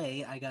of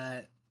delay, I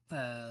got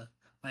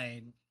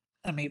my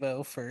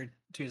amiibo for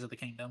Tears of the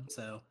Kingdom,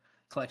 so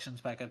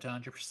collection's back up to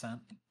 100%.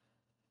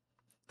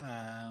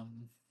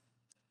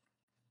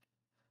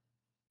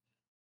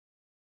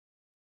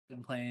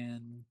 Been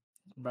playing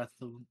Breath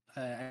of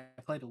the.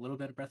 I played a little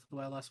bit of Breath of the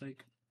Wild last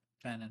week,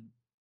 trying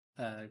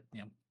to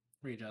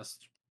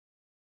readjust.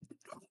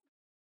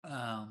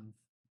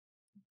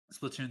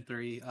 Splatoon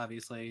 3,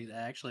 obviously.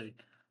 I actually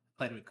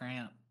played with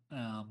Grant.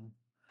 A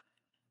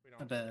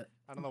bit.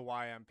 I don't know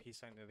why I'm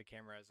peacing to the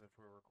camera as if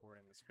we're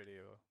recording this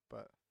video,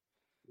 but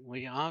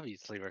we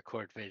obviously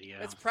record video.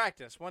 It's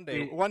practice. One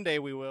day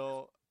we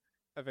will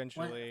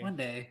eventually. One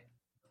day.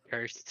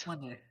 Cursed.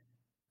 One day.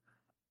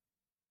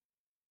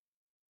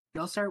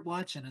 Y'all start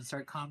watching and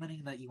start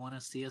commenting that you want to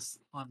see us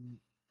on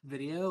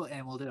video,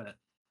 and we'll do it.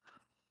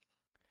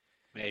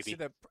 Maybe. See,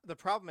 the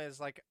problem is,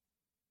 like,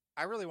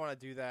 I really want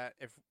to do that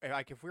if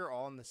we're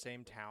all in the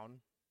same town,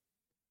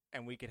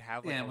 and we could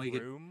have like Yeah, and we a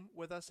could- room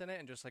with us in it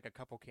and just like a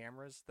couple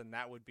cameras, then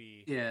that would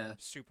be Yeah,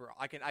 super.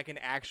 I can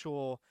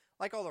actual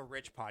like all the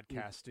rich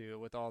podcasts do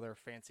with all their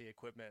fancy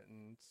equipment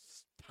and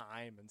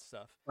time and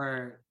stuff.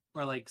 or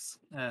like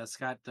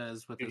Scott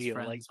does with his Studio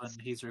friends lights. when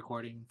he's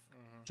recording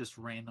just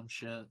random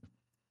shit.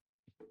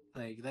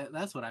 Like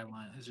that's what I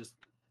want, is just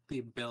the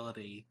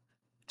ability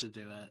to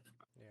do it.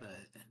 Yeah.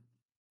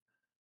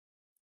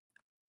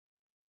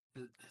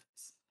 But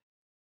it's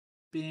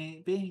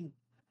being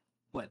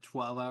what,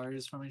 12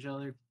 hours from each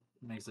other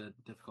makes it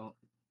difficult.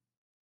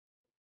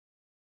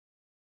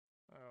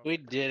 Oh, We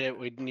did it.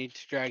 We'd need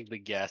to drag the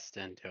guest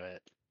into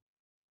it.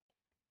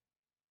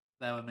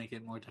 That would make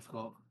it more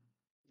difficult.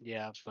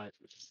 Yeah, but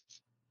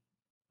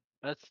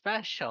that's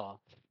special.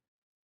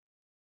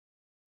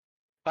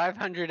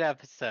 500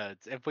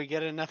 episodes. If we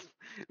get enough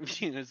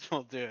views,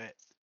 we'll do it.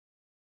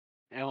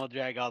 And we'll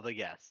drag all the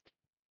guests.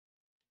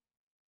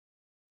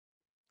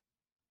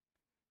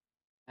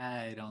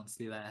 I don't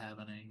see that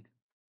happening.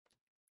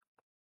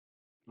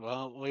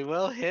 Well, we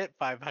will hit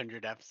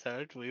 500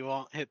 episodes. We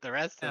won't hit the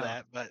rest of No.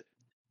 that, but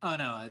Oh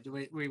no,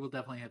 we will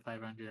definitely hit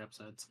 500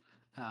 episodes.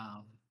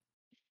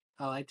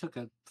 I took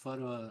a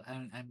photo.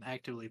 I'm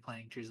actively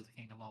playing Tears of the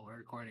Kingdom while we're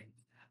recording.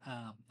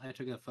 I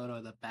took a photo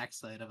of the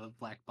backside of a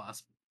Black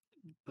Boss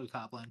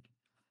Bokoblin.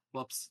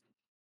 Whoops.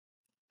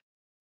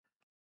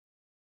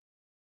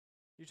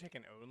 You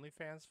taking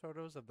OnlyFans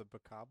photos of the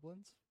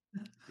Bokoblins?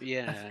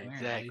 yeah, Apparently.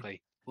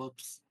 exactly.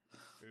 Whoops.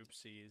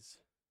 Oopsies.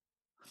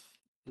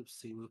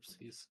 Oopsie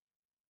whoopsies.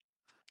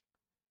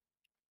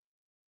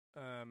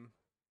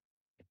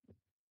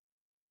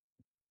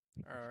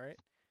 All right.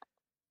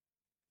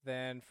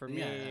 Then for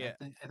Yeah, me,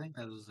 I think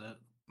that was it.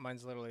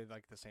 mine's literally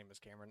like the same as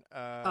Cameron.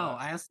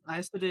 I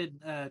also did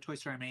Toy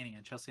Story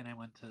Mania. Chelsea and I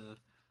went to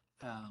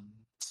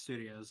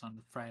studios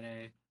on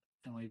Friday,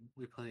 and we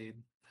played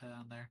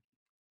on there.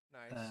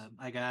 Nice.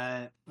 I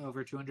got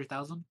over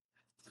 200,000.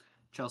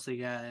 Chelsea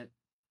got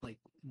like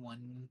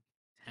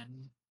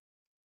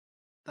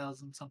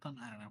 110,000 something.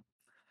 I don't know.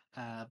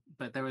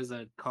 But there was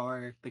the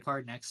car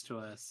next to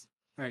us.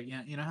 All right,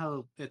 you know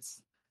how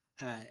it's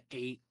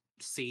 8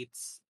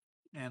 seats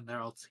and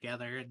they're all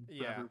together and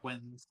whoever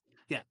wins.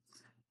 Yeah.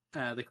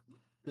 The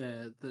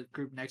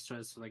group next to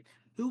us was like,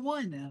 who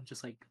won? And I'm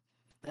just like,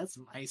 that's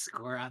my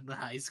score on the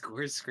high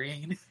score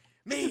screen.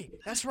 Me.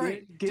 That's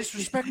right.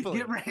 Disrespectfully.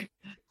 Get wrecked.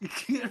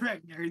 Get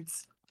wrecked,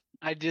 nerds.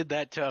 I did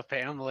that to a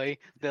family.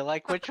 They're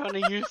like, which one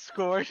of you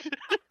scored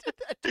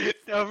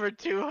over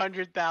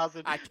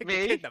 200,000? I kicked the Me?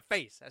 kid in the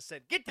face. I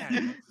said, "Get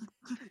down."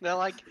 They're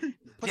like,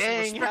 Put some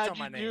dang, respect how'd on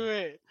my you do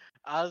it?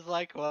 I was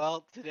like,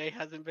 well, today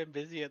hasn't been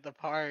busy at the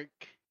park.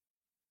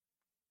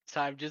 So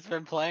I've just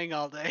been playing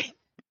all day.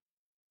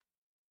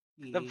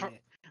 Yeah.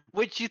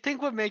 Which you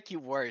think would make you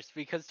worse,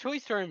 because Toy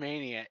Story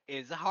Mania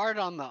is hard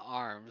on the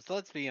arms,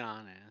 let's be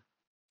honest.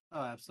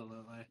 Oh,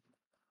 absolutely.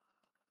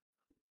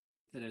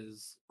 It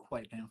is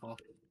quite painful.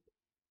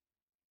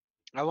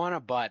 I want a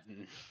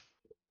button.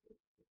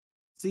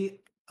 See,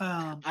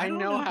 I don't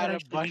know if how that to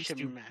actually bush makes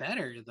you him.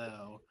 better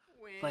though.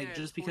 Like,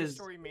 just Toy because-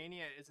 Story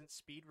Mania isn't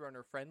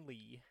speedrunner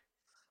friendly.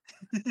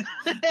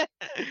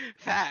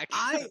 Facts.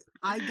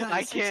 I got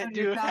I can't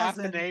do half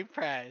an 600,000. A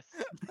press.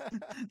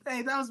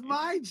 Hey, that was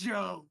my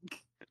joke.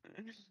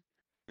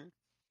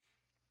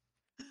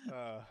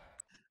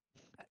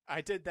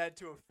 I did that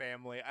to a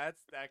family.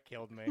 That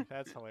killed me.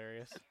 That's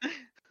hilarious.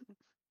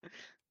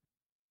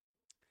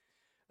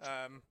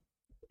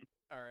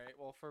 All right.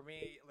 Well, for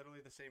me,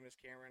 literally the same as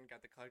Cameron.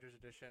 Got the collector's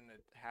edition.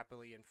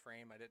 Happily in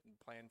frame. I didn't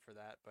plan for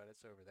that, but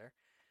it's over there.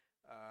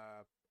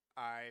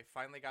 I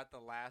finally got the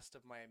last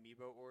of my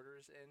amiibo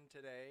orders in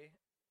today.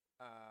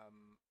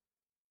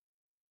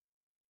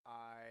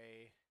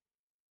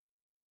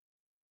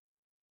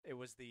 It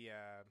was the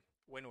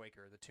Wind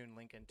Waker, the Toon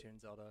Link and Toon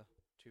Zelda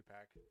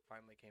 2-pack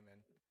finally came in.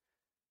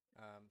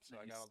 So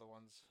I got all the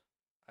ones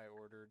I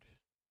ordered.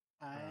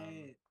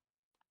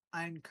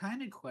 I'm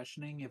kind of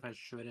questioning if I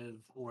should have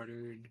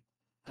ordered,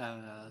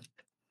 some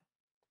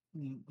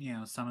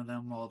of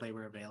them while they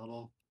were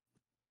available.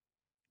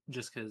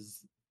 Just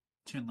because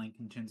Toon Link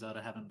and Toon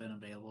Zelda haven't been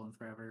available in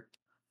forever.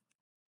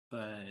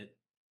 But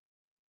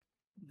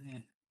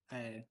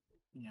I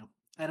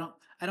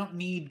don't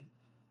need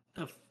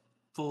a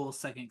full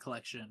second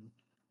collection,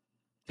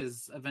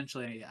 because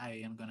eventually I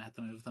am going to have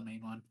to move the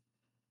main one.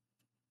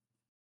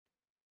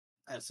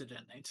 I also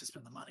didn't need to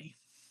spend the money.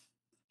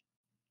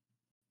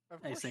 Of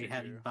I course say you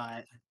having do.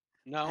 bought.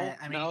 No,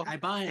 I mean, no. I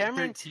bought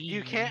Cameron, 13.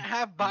 you can't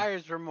have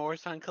buyer's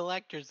remorse on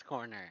Collector's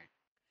Corner.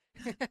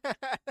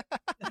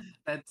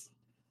 That's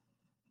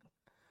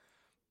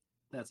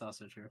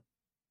also true.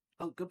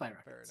 Oh, goodbye,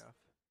 Rockets.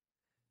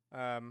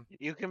 Fair enough.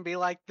 You can be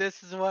like,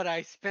 this is what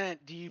I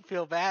spent. Do you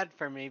feel bad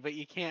for me? But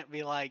you can't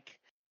be like,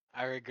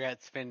 I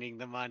regret spending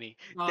the money.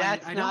 Well,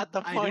 That's I not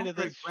the don't- I point don't of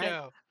this regret-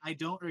 show. I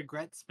don't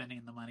regret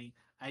spending the money.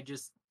 I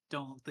just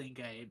don't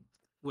think I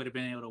would have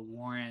been able to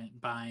warrant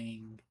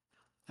buying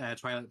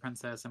Twilight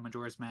Princess and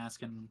Majora's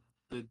Mask and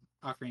the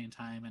Ocarina of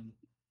Time and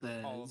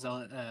the All of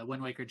Zelda,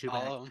 Wind Waker 2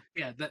 All of 'em.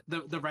 Yeah,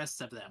 the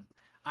rest of them.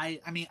 I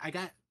mean, I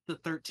got the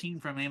 13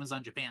 from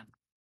Amazon Japan.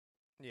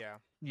 Yeah.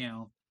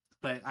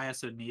 But I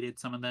also needed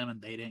some of them,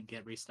 and they didn't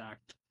get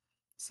restocked.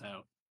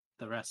 So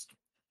the rest,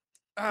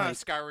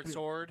 Skyward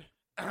Sword.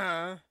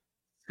 Sky.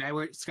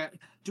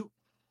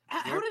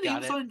 How Yep, did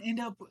got it. Amazon end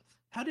up?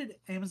 How did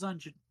Amazon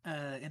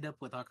end up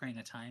with Ocarina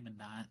of Time and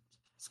not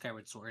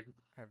Skyward Sword?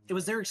 It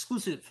was their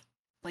exclusive.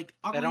 Like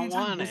They Ocarina don't of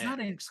Time want was it. not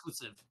an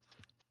exclusive.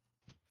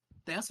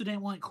 They also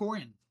didn't want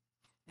Corrin,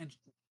 and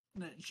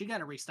she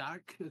got a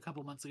restock a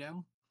couple months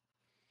ago.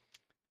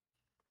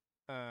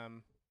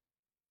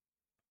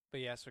 But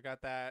yeah, so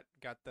got that.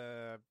 Got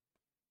the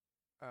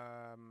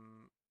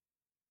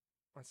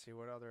let's see,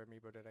 what other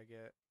amiibo did I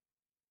get?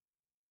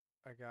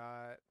 I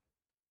got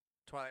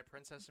Twilight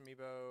Princess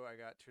amiibo. I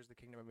got Tears of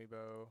the Kingdom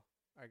amiibo.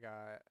 I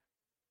got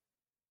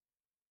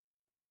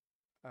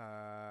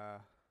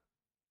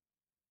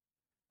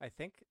I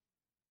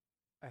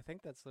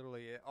think that's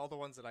literally it. All the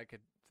ones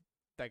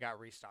that got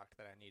restocked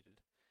that I needed.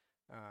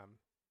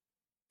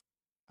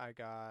 I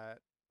got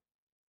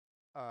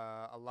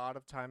a lot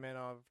of time in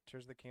of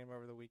Tears of the Kingdom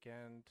over the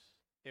weekend.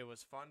 It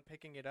was fun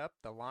picking it up.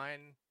 The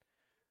line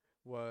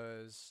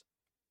was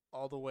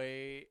all the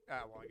way.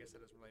 Well, I guess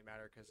it doesn't really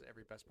matter because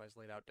every Best Buy is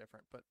laid out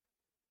different. But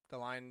the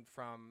line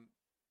from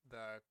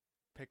the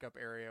pickup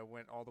area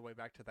went all the way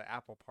back to the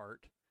Apple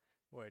part,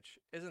 which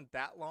isn't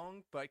that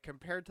long, but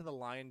compared to the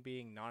line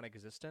being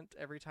non-existent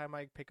every time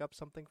I pick up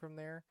something from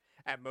there,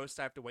 at most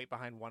I have to wait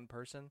behind one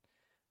person.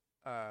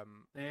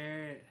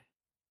 There,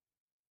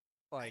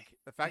 Like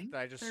the fact think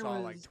that I just there saw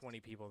like was- 20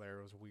 people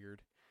there was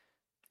weird.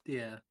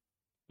 yeah.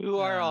 Who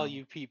are all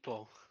you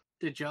people?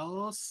 Did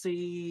y'all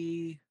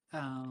see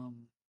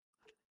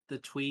the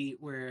tweet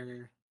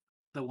where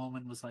the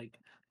woman was like,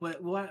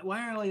 why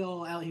are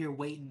y'all out here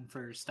waiting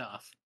for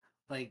stuff?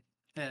 Like,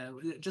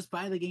 just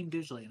buy the game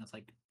digitally." And it's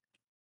like,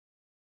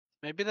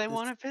 Maybe they This-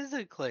 want it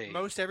physically.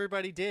 Most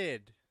everybody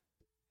did.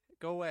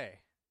 Go away.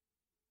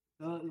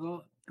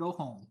 go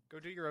home. Go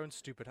do your own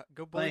stupid.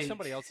 Go bully Like-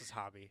 somebody else's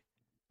hobby,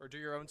 or do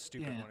your own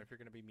stupid Yeah. one if you're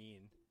gonna be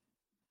mean.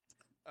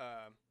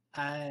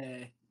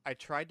 I I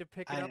tried to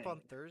pick it up I-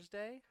 on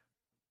Thursday.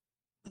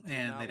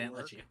 and not they didn't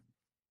work. let you.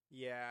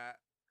 Yeah,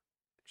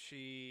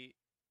 she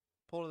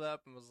pulled it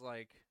up and was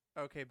like,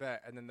 "Okay,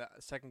 bet." And then the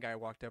second guy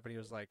walked up and he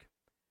was like,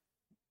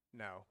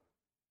 "No."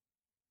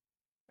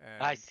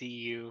 And I see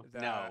you.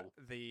 No.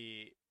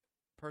 The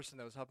person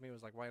that was helping me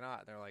was like, "Why not?"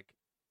 And they're like,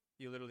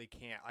 "You literally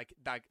can't.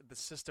 Like the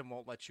system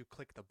won't let you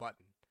click the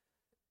button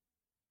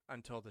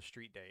until the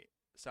street date."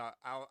 So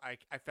I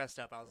fessed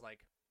up. I was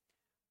like,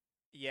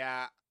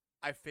 "Yeah,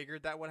 I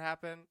figured that would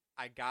happen.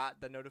 I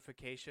got the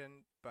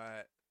notification,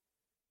 but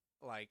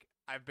like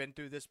I've been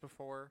through this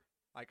before.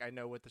 Like I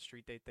know what the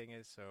street date thing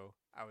is, so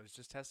I was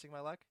just testing my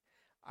luck.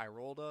 I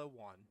rolled a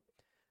 1.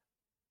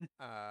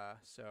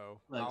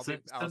 So Look, I was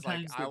like,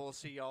 sometimes I will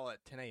see y'all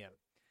at 10 a.m.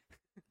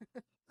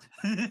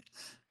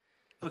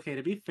 Okay,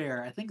 to be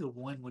fair, I think a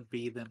one would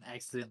be them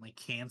accidentally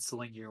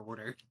canceling your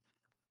order.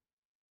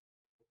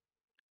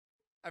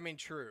 I mean,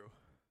 true,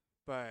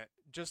 but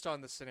just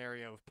on the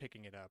scenario of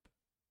picking it up,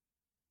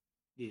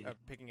 Yeah.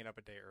 picking it up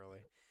a day early.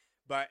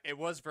 But it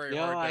was very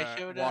Yo, I hard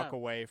to showed walk up.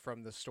 away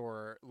from the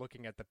store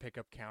looking at the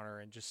pickup counter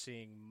and just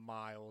seeing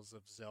miles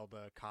of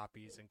Zelda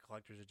copies and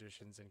collector's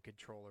editions and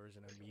controllers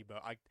and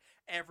amiibo. Like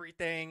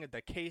everything,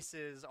 the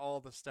cases,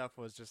 all the stuff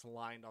was just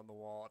lined on the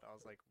wall. And I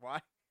was like,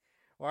 why?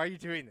 Why are you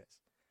doing this?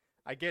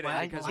 I get it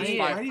Why- because why- it's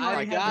why five. do you I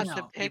already have got them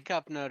the out?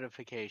 pickup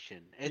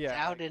notification. It's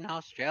Yeah, out in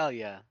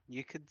Australia.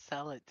 You could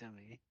sell it to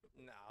me.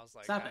 No, I was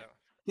like, Stop I it. don't.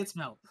 Get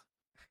some help.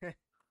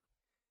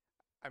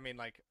 I mean,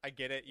 like, I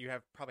get it. You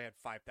have probably had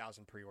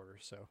 5,000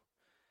 pre-orders, so.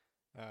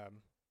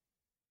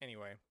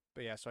 Anyway,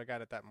 but yeah, so I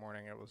got it that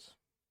morning. That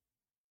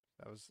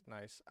was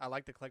nice. I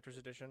like the collector's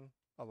edition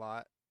a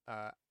lot.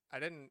 I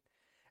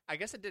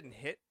guess it didn't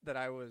hit that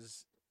I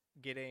was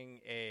getting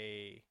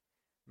a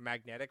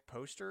magnetic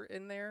poster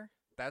in there.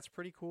 That's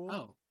pretty cool.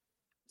 Oh,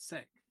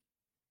 sick.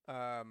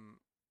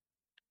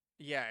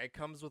 Yeah, it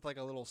comes with like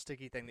a little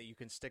sticky thing that you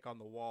can stick on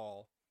the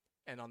wall,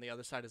 and on the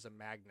other side is a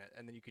magnet,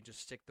 and then you can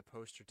just stick the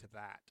poster to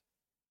that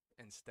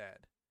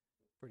instead.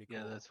 Pretty cool.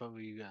 Yeah, that's what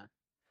we got.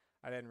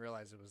 I didn't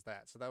realize it was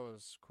that, so that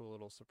was a cool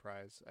little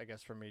surprise. I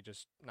guess for me,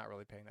 just not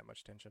really paying that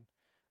much attention.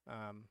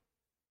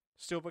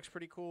 Steelbook's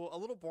pretty cool. A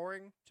little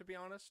boring, to be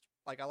honest.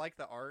 Like I like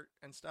the art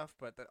and stuff,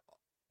 but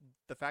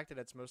the fact that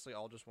it's mostly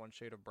all just one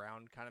shade of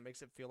brown kind of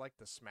makes it feel like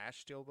the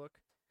Smash Steelbook.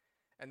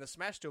 And the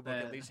Smash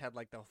Steelbook at least had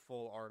like the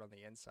full art on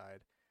the inside.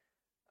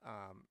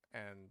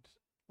 And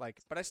like,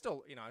 but I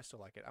still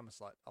like it. I'm a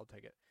slut. I'll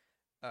take it.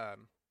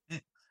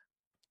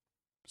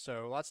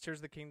 So lots of Tears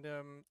of the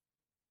Kingdom,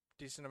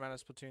 decent amount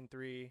of Splatoon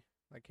 3,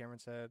 like Cameron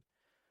said.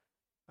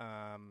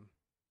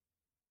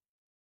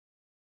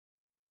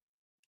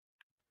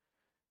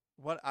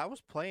 What I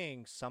was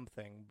playing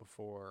something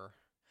before.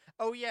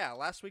 Oh yeah,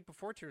 last week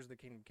before Tears of the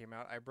Kingdom came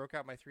out, I broke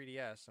out my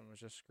 3DS and was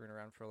just screwing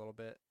around for a little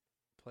bit.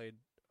 Played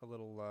a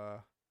little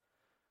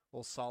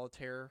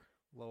solitaire,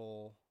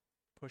 little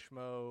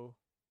Pushmo,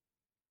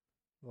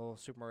 little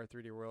Super Mario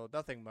 3D World.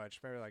 Nothing much,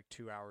 maybe like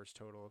 2 hours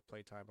total of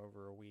playtime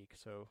over a week.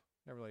 So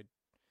never really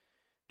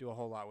do a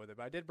whole lot with it.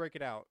 But I did break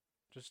it out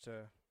just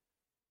to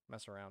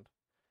mess around.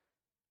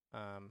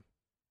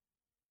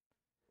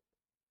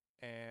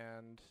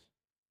 And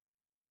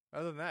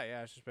other than that,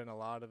 yeah, it's just been a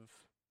lot of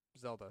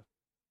Zelda.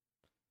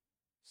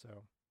 So,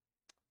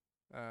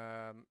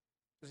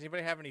 does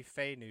anybody have any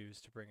Faye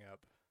news to bring up?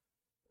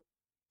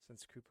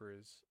 Since Cooper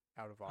is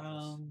out of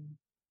office.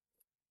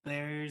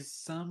 There's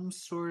some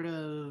sort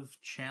of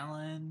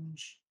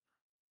challenge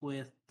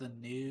with the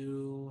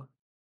new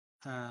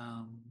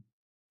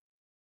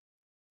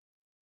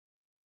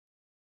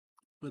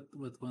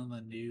with one of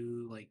the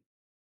new like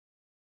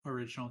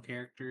original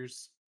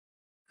characters.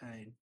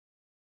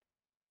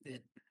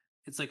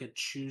 It's like a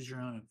choose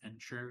your own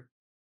adventure,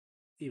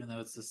 even though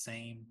it's the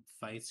same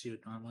fights you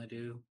would normally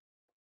do.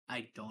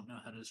 I don't know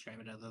how to describe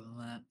it other than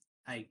that.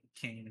 I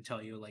can't even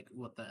tell you like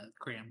what the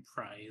grand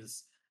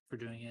prize for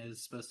doing it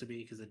is supposed to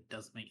be because it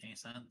doesn't make any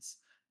sense.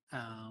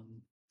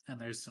 And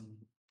there's some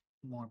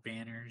more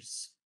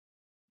banners.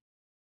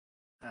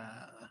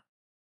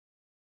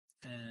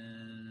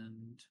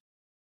 And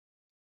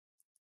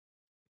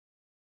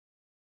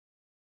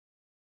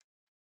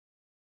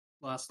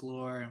Lost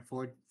Lore and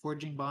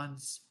Forging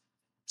Bonds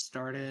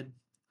started.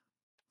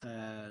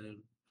 Bell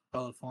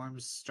of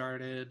Forms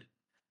started.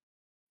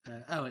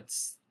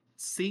 It's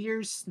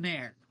Seer's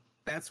Snare.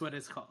 That's what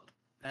it's called.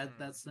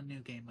 That's the new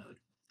game mode.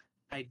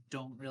 I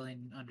don't really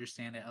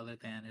understand it other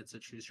than it's a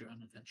choose your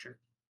own adventure.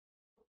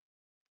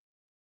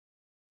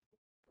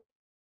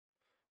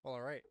 Well,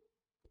 all right.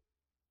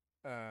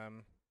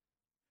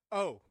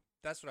 Oh,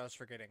 that's what I was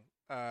forgetting.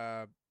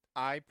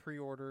 I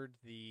pre-ordered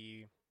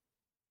the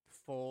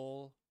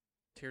full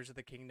Tears of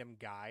the Kingdom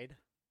guide,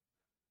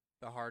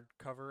 the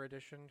hardcover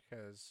edition,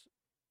 because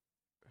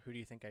who do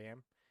you think I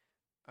am?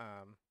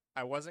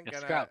 I wasn't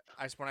gonna.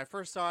 When I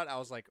first saw it, I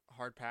was like,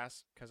 hard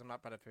pass, because I'm not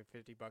about to pay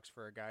 $50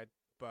 for a guide.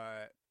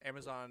 But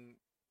Amazon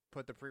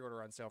put the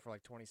pre-order on sale for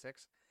like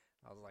 $26.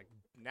 I was like,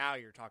 now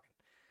you're talking.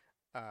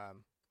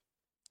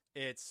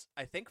 It's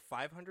I think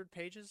 500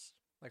 pages,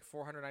 like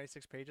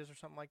 496 pages or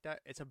something like that.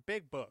 It's a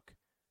big book.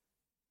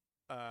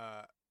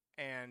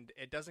 And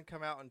it doesn't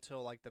come out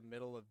until like the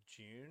middle of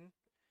June.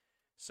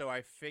 So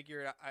I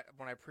figured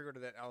when I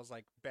pre-ordered it, I was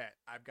like, bet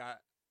I've got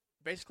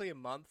basically a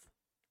month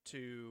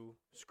to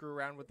screw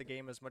around with the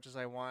game as much as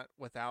I want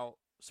without,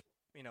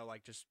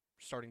 like just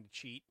starting to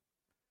cheat.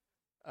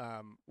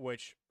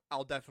 Which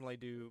I'll definitely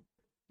do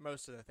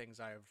most of the things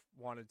I've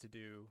wanted to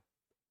do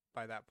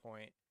by that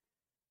point.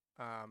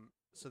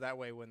 So that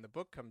way when the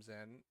book comes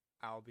in,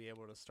 I'll be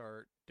able to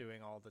start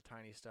doing all the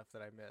tiny stuff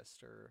that I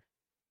missed, or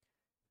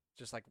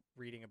just like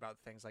reading about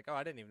things like, oh,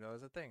 I didn't even know there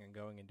was a thing, and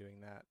going and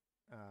doing that,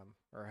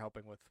 or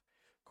helping with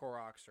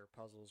Koroks or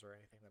puzzles or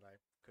anything that I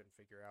couldn't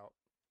figure out.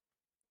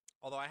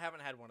 Although I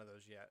haven't had one of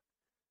those yet.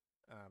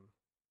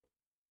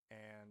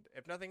 And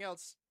if nothing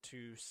else,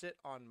 to sit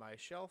on my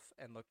shelf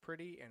and look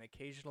pretty and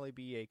occasionally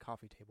be a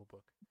coffee table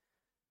book.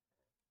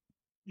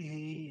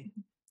 Yeah.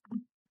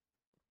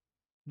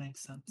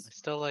 Makes sense. I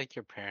still like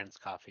your parents'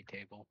 coffee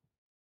table.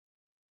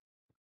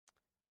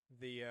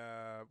 The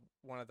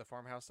one at the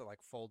farmhouse that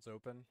like folds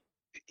open.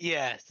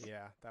 Yes.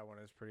 Yeah, that one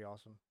is pretty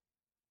awesome.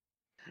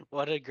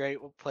 What a great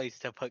place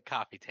to put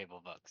coffee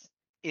table books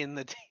in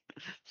the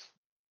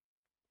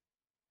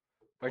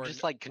or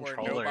just like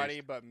controllers. Where nobody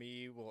but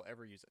me will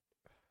ever use it.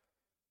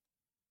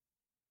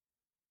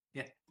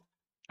 Yeah.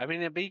 I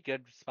mean, it'd be a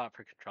good spot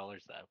for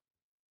controllers, though.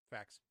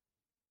 Facts.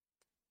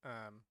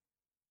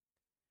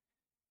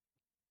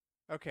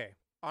 Okay,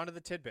 on to the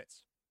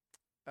tidbits.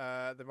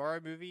 The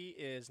Mario movie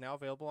is now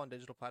available on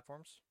digital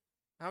platforms.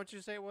 How much did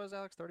you say it was,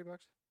 Alex? $30?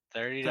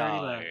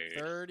 $30.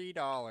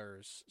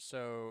 $30.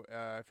 So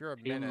if you're a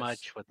Too menace,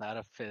 much without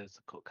a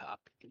physical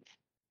copy.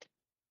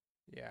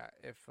 Yeah,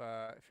 if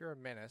you're a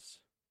menace,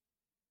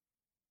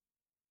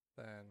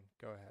 then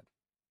go ahead.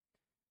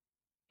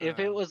 If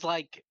it was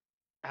like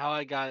how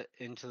I got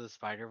into the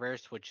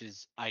Spider-Verse, which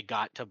is I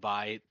got to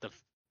buy the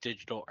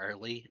digital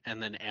early,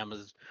 and then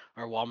Amazon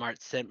or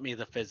Walmart sent me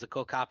the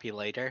physical copy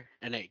later,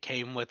 and it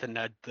came with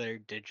another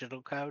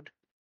digital code,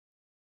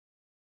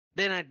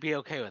 then I'd be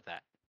okay with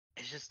that.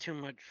 It's just too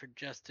much for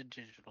just a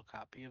digital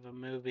copy of a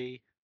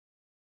movie.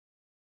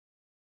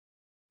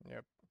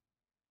 Yep.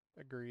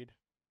 Agreed.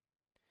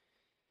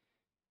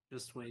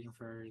 Just waiting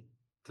for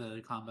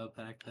the combo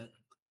pack that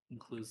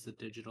includes the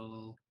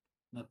digital,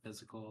 the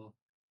physical.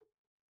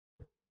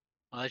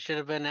 Well, it should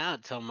have been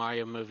out till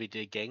Mario movie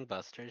did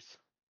gangbusters.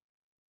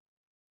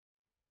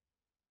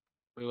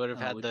 We would have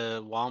had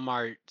the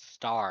Walmart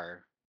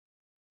Star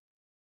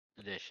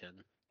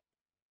edition.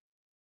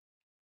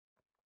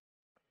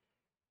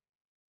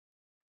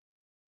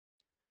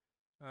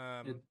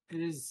 It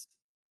is.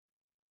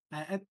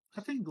 I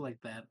think like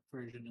that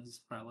version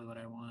is probably what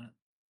I want.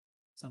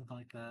 Something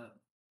like that,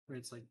 where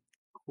it's like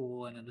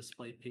cool and a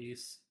display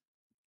piece.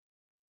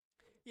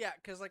 Yeah,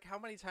 because like how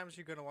many times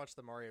are you going to watch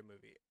the Mario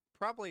movie?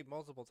 Probably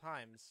multiple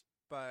times,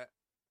 but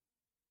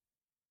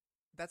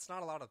that's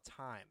not a lot of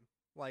time.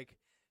 Like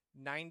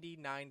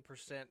 99%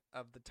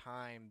 of the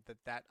time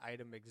that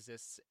item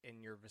exists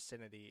in your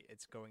vicinity,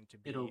 it's going to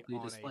be on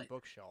displayed. a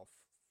bookshelf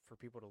for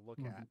people to look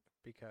Mhm. at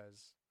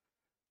because,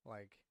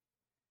 like,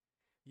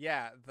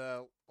 yeah,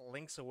 the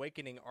Link's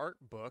Awakening art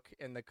book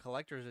in the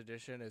collector's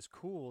edition is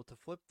cool to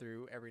flip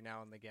through every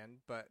now and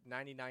again, but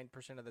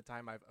 99% of the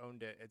time I've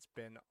owned it, it's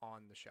been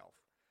on the shelf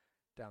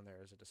down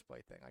there as a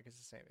display thing. Like, it's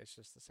the same. It's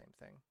just the same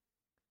thing.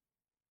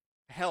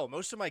 Hell,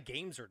 most of my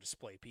games are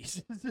display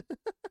pieces.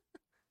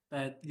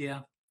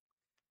 Yeah,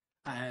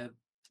 I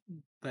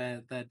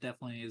that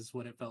definitely is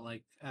what it felt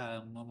like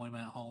when we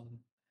went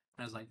home.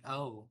 I was like,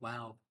 oh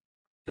wow,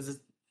 because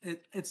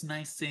it's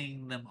nice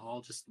seeing them all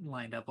just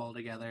lined up all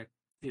together,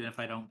 even if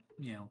I don't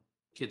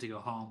get to go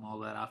home all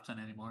that often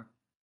anymore.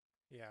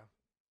 Yeah.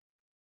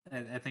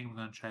 I think I'm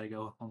gonna try to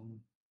go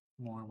home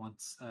more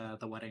once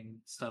the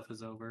wedding stuff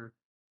is over,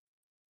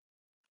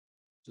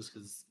 just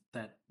because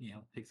that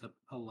takes up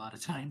a lot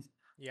of time.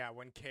 Yeah,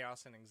 when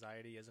chaos and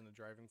anxiety isn't a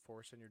driving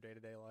force in your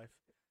day-to-day life.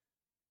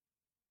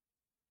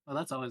 Well,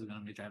 that's always going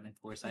to be a driving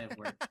force. I have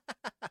work.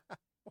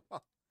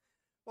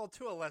 well,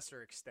 to a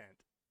lesser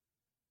extent.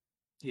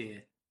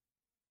 Yeah.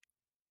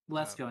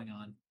 Less Um, going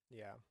on.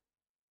 Yeah.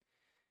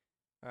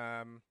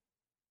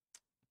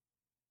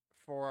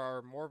 For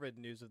our morbid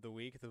news of the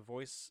week, the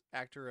voice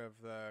actor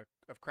of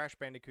Crash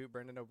Bandicoot,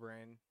 Brendan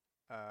O'Brien.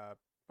 It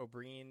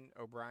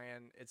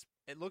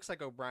looks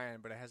like O'Brien,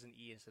 but it has an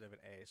E instead of an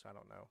A, so I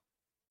don't know.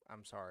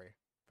 I'm sorry,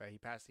 but he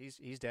passed.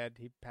 He's dead.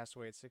 He passed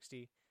away at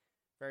 60.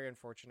 Very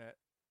unfortunate.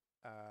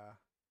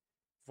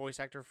 Voice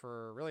actor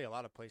for really a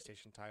lot of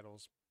PlayStation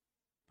titles,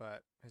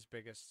 but his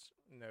biggest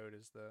note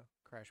is the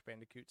Crash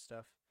Bandicoot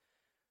stuff.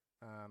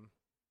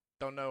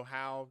 Don't know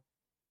how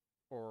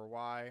or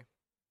why,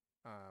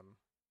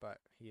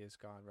 but he is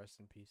gone. Rest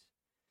in peace.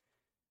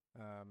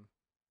 All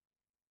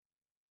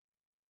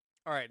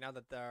right, now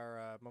that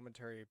our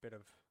momentary bit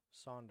of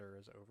Sonder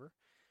is over,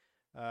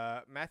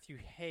 Matthew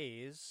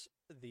Hayes,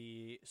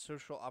 the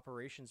social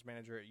operations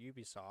manager at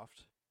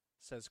Ubisoft,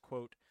 says,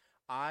 quote,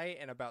 I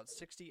and about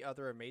 60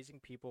 other amazing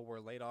people were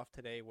laid off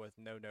today with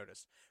no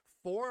notice.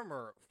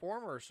 Former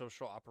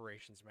social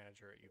operations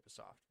manager at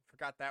Ubisoft.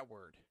 Forgot that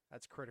word.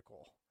 That's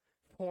critical.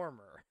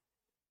 Former.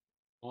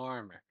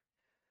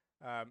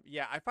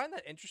 Yeah, I find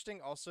that interesting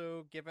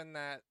also, given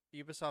that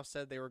Ubisoft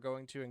said they were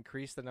going to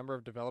increase the number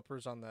of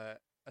developers on the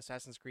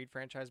Assassin's Creed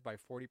franchise by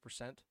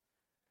 40%.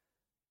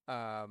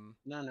 No,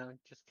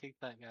 just kick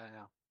that guy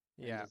out.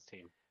 Yeah. His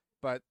team.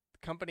 But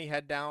company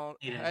head count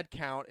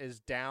is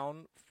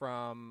down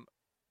from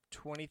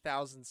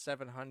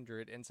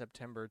 20,700 in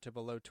September to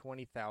below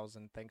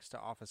 20,000 thanks to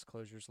office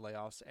closures,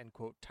 layoffs, and,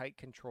 quote, tight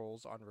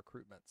controls on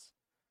recruitments.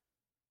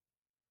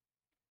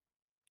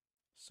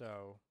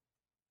 So,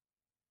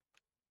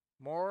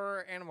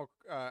 more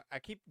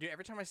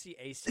every time I see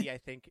AC, I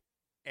think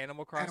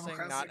Animal Crossing,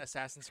 not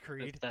Assassin's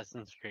Creed.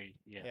 Assassin's Creed,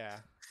 yeah.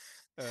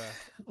 Yeah.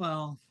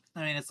 Well,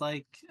 I mean, it's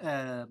like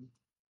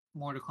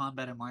Mortal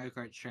Kombat and Mario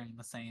Kart sharing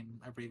the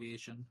same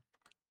abbreviation.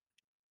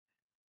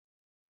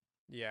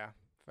 Yeah,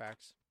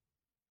 facts.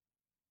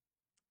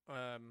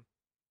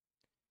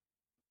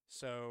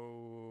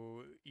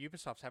 So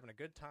Ubisoft's having a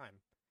good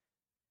time.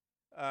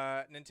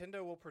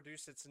 Nintendo will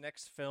produce its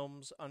next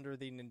films under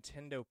the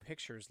Nintendo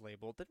Pictures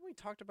label. Didn't we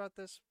talk about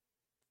this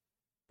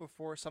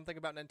before? Something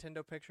about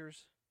Nintendo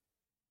Pictures?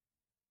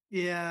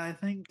 Yeah, I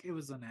think it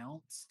was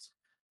announced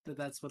that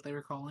that's what they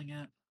were calling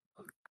it.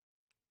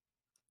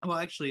 Well,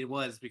 actually, it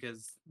was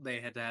because they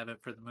had to have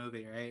it for the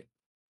movie, right?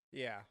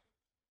 Yeah.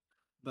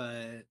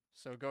 But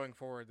so going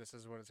forward, this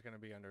is what it's going to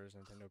be under, is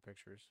Nintendo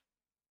Pictures.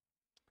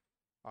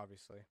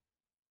 Obviously.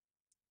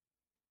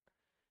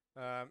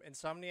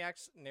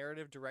 Insomniac's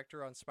narrative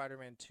director on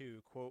Spider-Man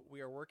 2, quote,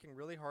 we are working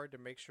really hard to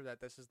make sure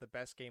that this is the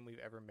best game we've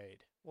ever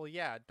made. Well,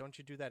 yeah, don't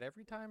you do that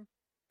every time?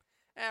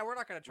 We're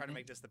not going to try to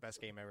make this the best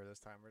game ever this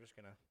time. We're just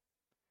going to...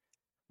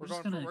 We're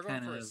going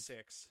for a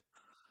 6.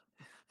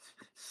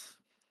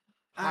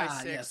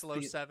 High 6, yes,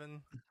 low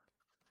 7.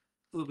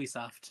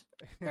 Ubisoft.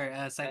 Or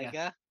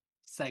Sega.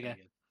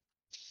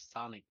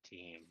 Sonic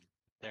Team.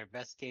 Their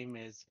best game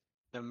is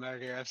The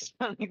Murder of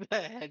Sonic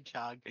the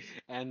Hedgehog,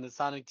 and the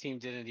Sonic Team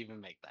didn't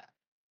even make that.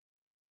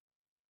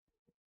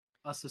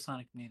 Also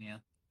Sonic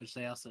Mania, which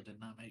they also did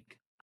not make.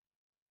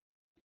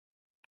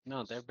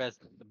 No, the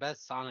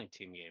best Sonic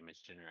Team game is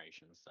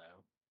Generations,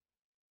 though.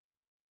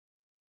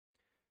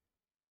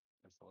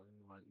 That's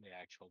the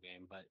actual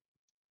game, but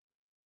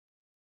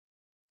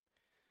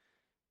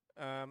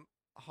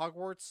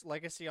Hogwarts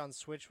Legacy on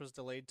Switch was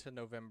delayed to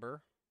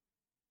November.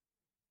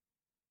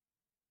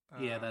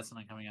 Yeah, that's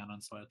not coming out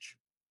on Switch.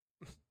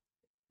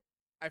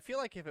 I feel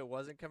like if it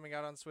wasn't coming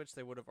out on Switch,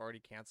 they would have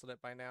already canceled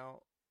it by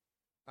now.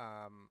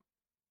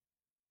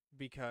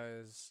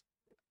 Because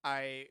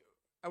I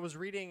was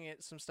reading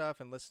some stuff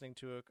and listening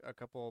to a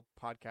couple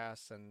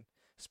podcasts, and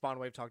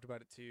Spawnwave talked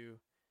about it too.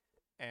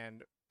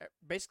 And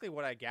basically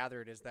what I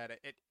gathered is that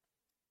it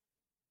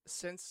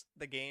since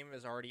the game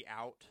is already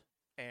out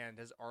and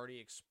is already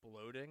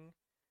exploding,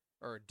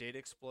 or did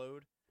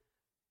explode,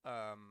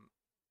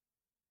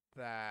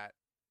 that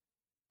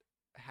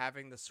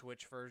having the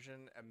Switch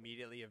version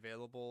immediately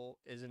available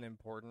isn't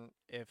important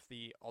if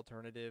the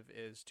alternative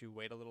is to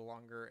wait a little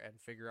longer and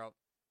figure out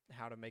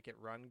how to make it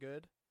run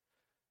good.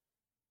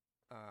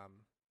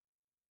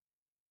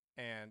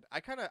 And I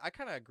kind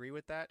of agree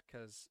with that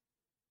because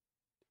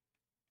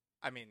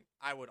I mean,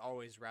 I would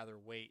always rather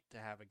wait to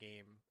have a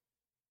game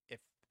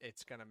if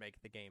it's gonna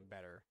make the game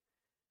better.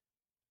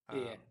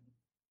 Yeah.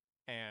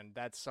 And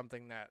that's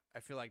something that I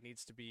feel like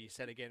needs to be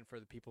said again for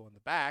the people in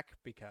the back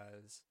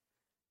because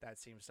that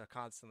seems to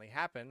constantly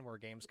happen where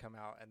games come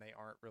out and they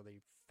aren't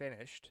really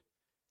finished.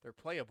 They're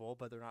playable,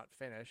 but they're not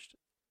finished.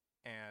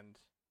 And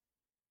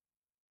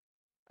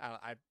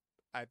I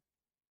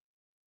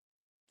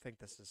think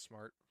this is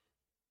smart.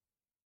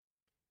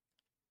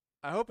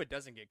 I hope it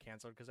doesn't get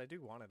canceled because I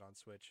do want it on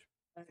Switch.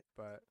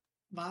 But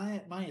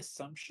My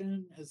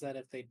assumption is that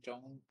if they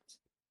don't,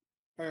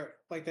 or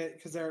like that,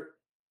 because they're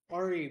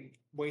already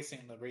wasting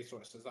the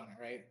resources on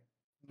it, right?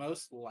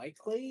 Most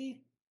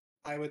likely,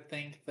 I would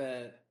think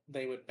that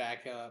they would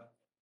back up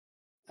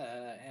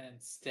and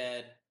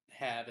instead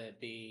have it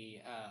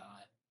be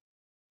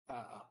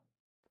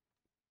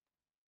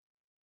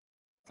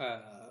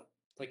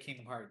like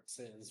Kingdom Hearts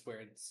is, where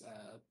it's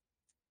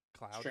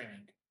cloud.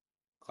 streaming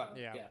cloud.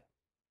 Yeah. Yeah,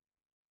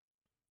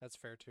 That's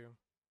fair too.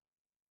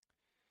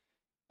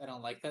 I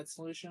don't like that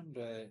solution,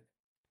 but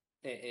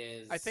it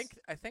is. I think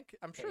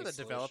I'm sure a the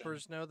solution.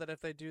 developers know that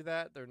if they do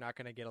that, they're not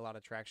going to get a lot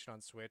of traction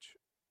on Switch.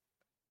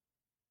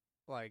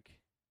 Like,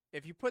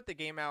 if you put the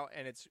game out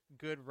and it's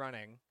good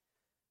running,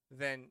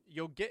 then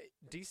you'll get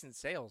decent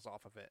sales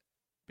off of it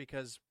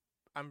because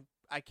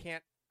I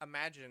can't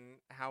imagine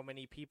how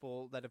many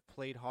people that have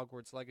played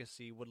Hogwarts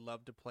Legacy would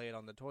love to play it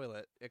on the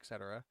toilet,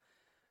 etc.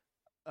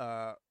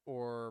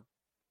 Or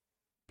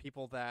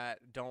people that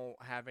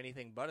don't have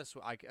anything but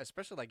like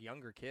especially like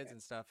younger kids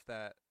and stuff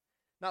that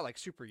not like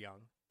super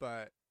young,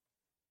 but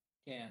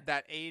Yeah.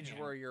 that age Yeah.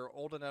 where you're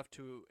old enough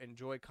to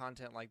enjoy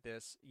content like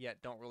this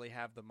yet don't really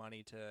have the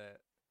money to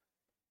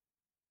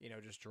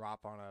just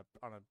drop on a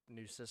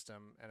new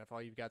system. And if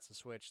all you've got's a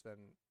Switch,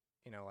 then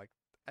like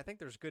I think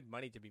there's good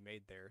money to be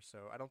made there,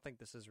 so I don't think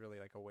this is really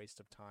like a waste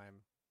of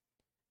time.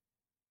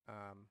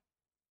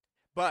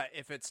 But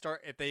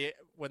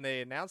when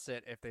they announce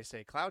it, if they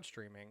say cloud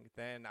streaming,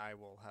 then I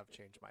will have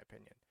changed my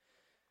opinion.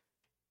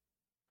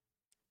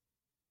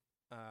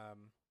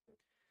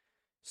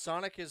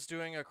 Sonic is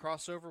doing a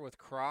crossover with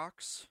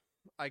Crocs,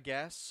 I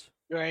guess.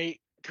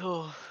 Right.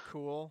 Cool.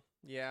 Cool.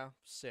 Yeah,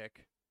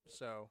 sick.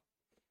 So,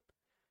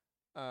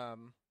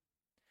 do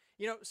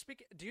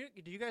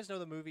you guys know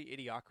the movie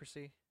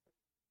Idiocracy?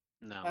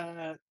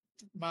 No.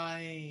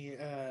 My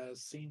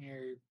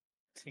senior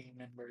team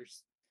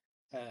members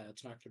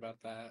talked about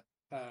that.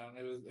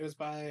 It was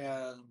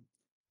by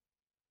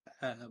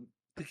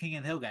the King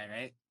and Hill guy,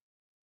 right?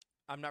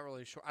 I'm not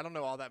really sure. I don't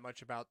know all that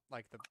much about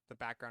like the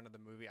background of the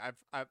movie.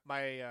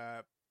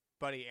 My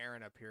buddy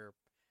Aaron up here,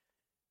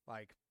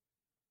 like,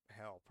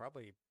 hell,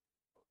 probably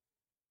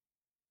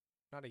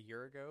not a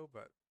year ago,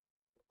 but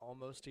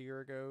almost a year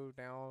ago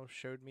now,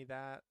 showed me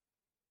that.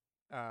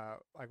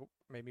 Like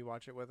made me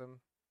watch it with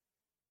him.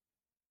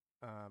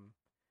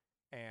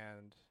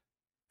 And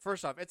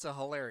first off, it's a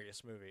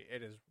hilarious movie.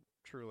 It is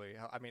truly.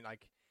 I mean,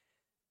 like,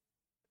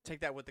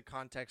 take that with the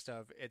context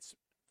of it's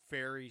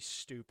very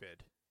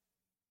stupid.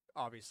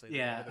 Obviously, the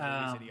name of the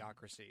movie's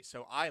Idiocracy.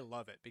 So I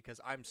love it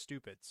because I'm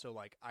stupid. So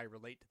like, I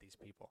relate to these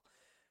people.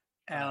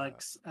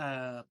 Alex,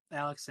 and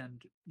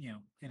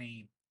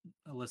any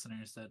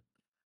listeners that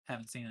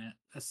haven't seen it,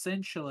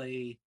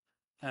 essentially,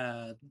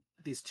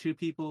 these two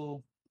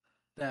people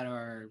that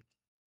are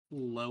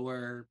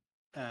lower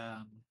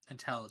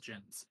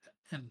intelligence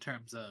in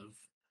terms of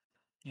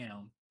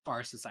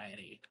our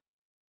society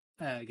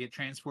get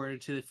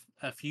transported to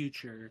a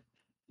future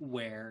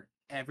where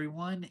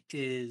everyone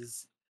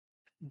is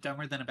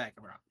dumber than a bag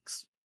of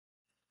rocks.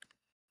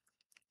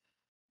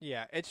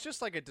 Yeah, it's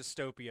just like a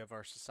dystopia of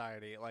our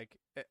society, like,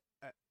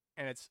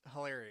 and it's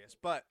hilarious.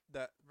 But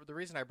the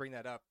reason I bring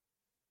that up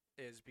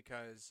is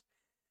because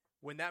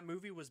when that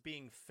movie was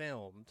being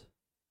filmed,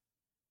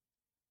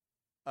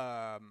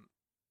 a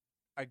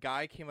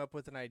guy came up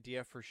with an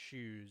idea for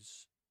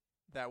shoes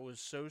that was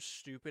so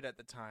stupid at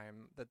the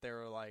time that they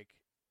were like,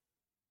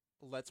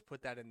 let's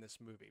put that in this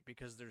movie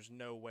because there's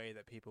no way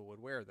that people would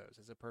wear those.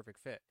 It's a perfect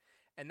fit.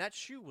 And that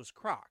shoe was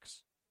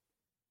Crocs.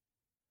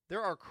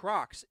 There are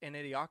Crocs in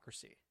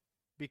Idiocracy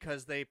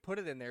because they put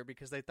it in there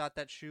because they thought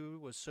that shoe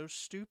was so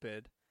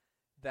stupid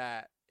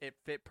that it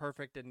fit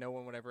perfect and no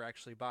one would ever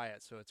actually buy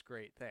it. So it's a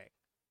great thing.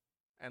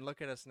 And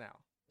look at us now.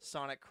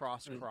 Sonic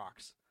Crocs.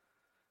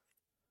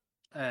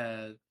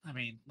 I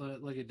mean,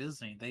 look at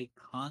Disney. They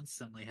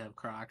constantly have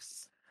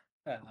Crocs.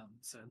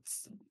 So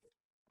it's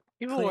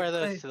People wear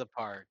those to the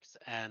parks,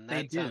 and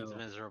that sounds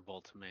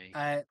miserable to me.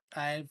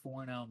 I've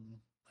worn them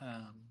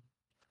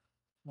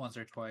once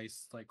or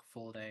twice, like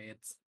full day.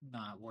 It's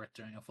not worth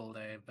doing a full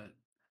day, but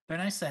they're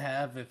nice to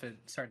have if it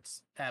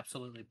starts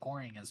absolutely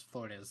pouring, as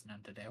Florida is known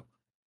to do.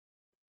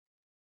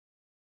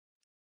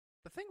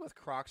 The thing with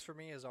Crocs for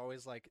me is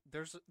always like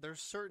there's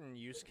certain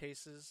use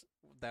cases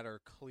that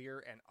are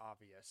clear and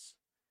obvious,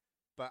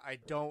 but I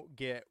don't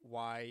get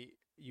why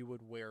you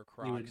would wear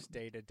You would- Crocs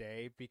day to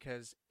day,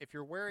 because if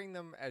you're wearing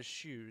them as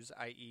shoes,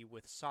 i.e.,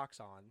 with socks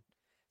on,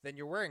 then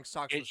you're wearing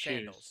socks It with shoes.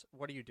 sandals.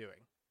 What are you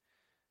doing?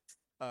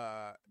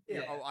 Yeah,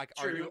 like,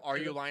 true, are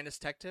you true. Linus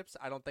Tech Tips?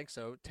 I don't think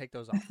so. Take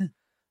those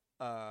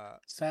off.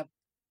 Stop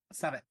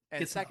it. And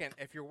Get some help. second,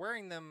 if you're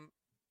wearing them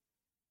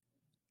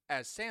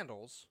as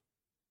sandals,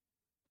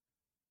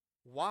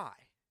 why?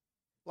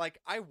 Like,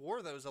 I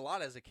wore those a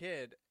lot as a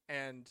kid,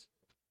 and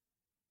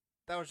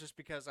that was just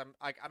because I'm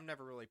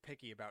never really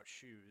picky about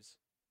shoes.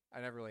 I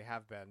never really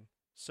have been.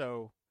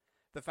 So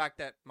the fact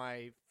that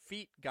my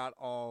feet got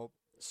all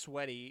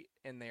sweaty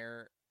in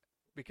there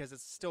because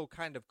it's still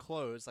kind of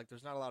closed, like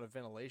there's not a lot of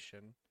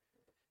ventilation,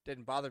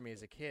 didn't bother me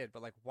as a kid.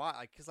 But like, why?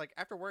 Like, because like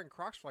after wearing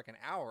Crocs for like an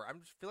hour, I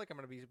just feel like I'm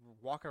gonna be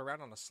walking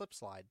around on a slip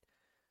slide.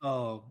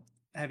 Oh,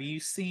 have you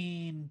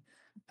seen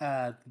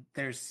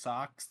there's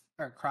socks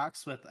or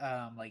Crocs with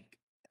like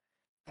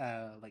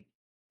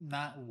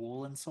not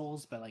woolen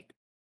soles but like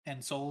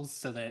insoles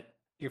so that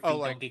your feet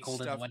like don't get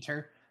cold in the stuff-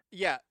 winter?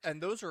 Yeah,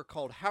 and those are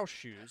called house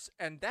shoes,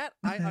 and that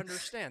I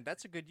understand.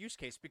 That's a good use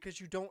case because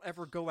you don't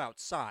ever go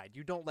outside.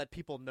 You don't let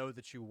people know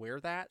that you wear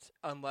that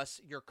unless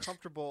you're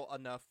comfortable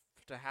enough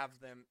to have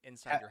them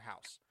inside your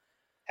house.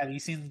 Have you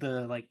seen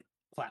the like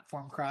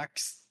platform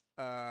Crocs?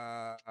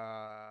 No,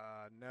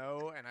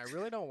 and I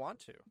really don't want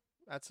to.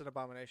 That's an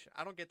abomination.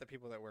 I don't get the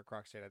people that wear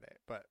Crocs day to day,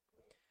 but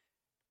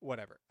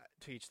whatever.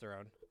 To each their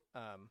own.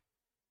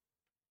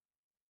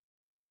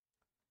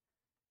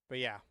 But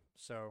yeah,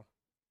 so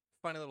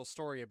funny little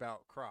story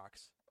about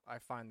Crocs. I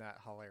find that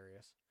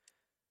hilarious.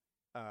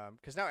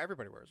 Because now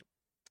everybody wears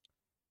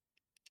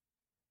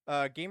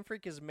them. Game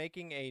Freak is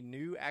making a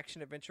new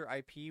action adventure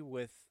IP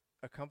with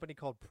a company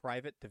called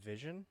Private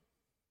Division,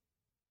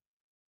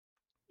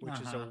 which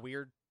is a Uh-huh.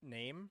 weird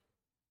name.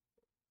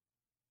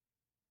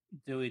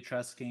 Do we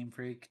trust Game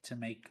Freak to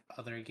make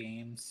other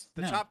games?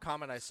 The No. top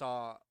comment I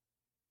saw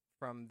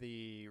from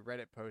the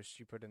Reddit post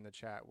you put in the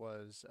chat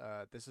was,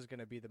 "This is going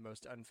to be the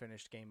most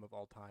unfinished game of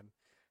all time."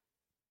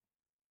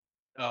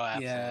 Oh,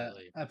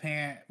 absolutely.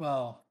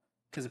 Yeah,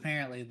 because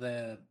apparently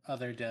the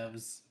other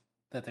devs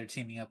that they're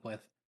teaming up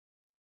with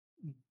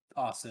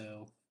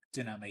also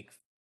do not make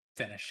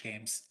finished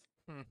games.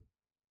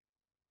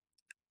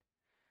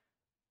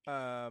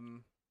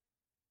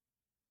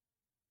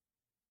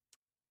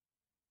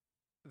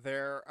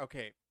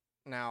 Okay.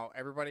 Now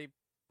everybody,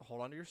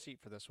 hold on to your seat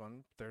for this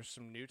one. There's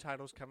some new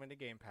titles coming to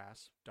Game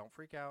Pass. Don't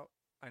freak out.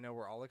 I know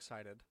we're all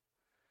excited.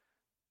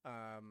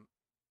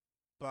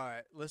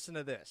 But listen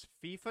to this: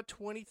 FIFA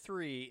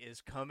 23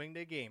 is coming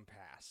to Game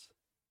Pass.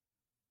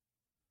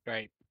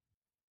 Right.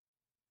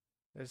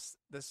 This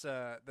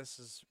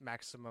is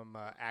maximum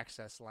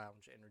access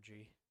lounge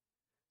energy.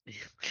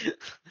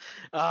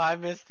 Oh, I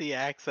missed the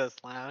Access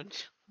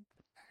Lounge.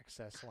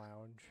 Access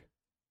lounge.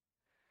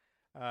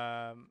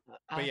 I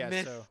yeah,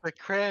 miss so- the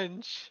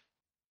cringe.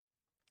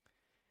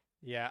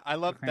 Yeah, I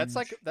love that's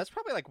cringe.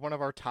 probably like one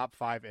of our top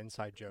 5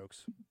 inside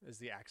jokes is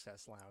the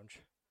access lounge.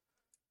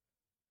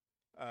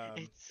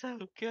 It's so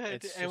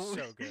good. It's just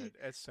so good.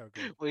 It's so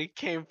good. We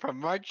came from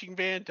marching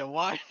band to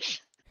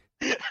watch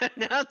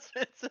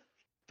announcements of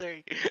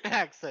the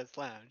Access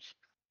Lounge.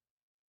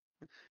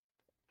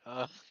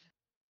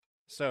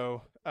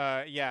 So,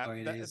 yeah, Oh,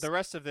 it is. the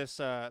rest of this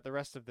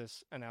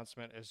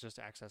announcement is just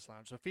access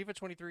lounge. So FIFA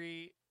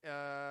 23,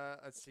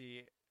 let's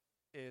see,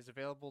 is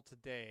available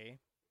today.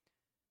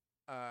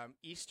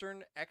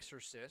 Eastern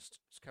Exorcist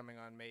is coming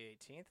on May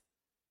 18th,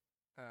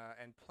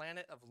 and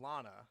Planet of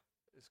Lana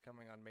is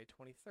coming on May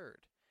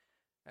 23rd,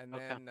 and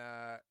Okay. then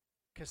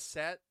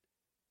Cassette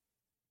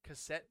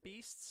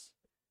Beasts,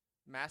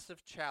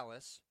 Massive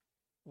Chalice.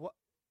 What?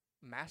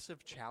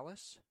 Massive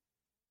Chalice?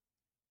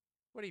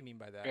 What do you mean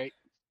by that? Great.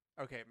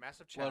 Okay,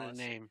 Massive Chalice. What a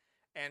name.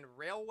 And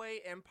Railway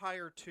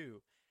Empire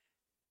 2.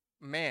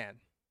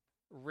 Man,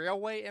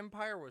 Railway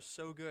Empire was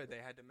so good they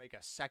had to make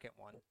a second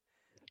one.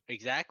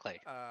 Exactly.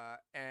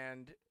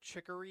 And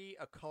Chicory,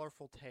 A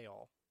Colorful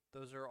Tale.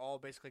 Those are all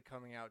basically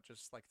coming out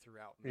just like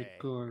throughout May.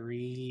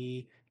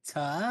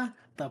 Chikorita,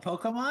 the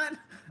Pokemon?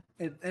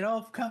 It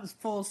all comes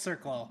full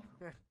circle.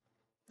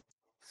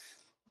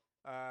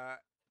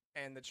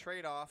 And the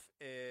trade-off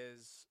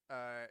is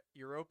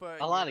Europa.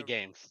 A lot of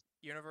games.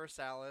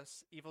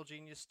 Universalis, Evil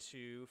Genius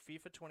 2,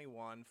 FIFA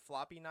 21,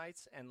 Floppy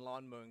Nights, and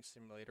Lawn Mowing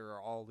Simulator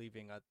are all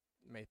leaving on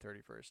May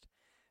 31st.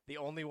 The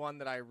only one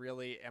that I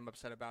really am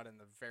upset about in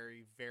the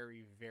very,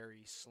 very,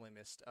 very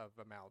slimmest of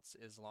amounts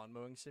is Lawn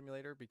Mowing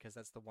Simulator, because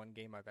that's the one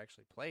game I've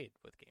actually played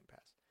with Game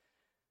Pass.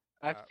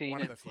 I've seen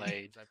one it of the few played.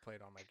 games I've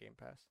played on my Game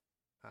Pass.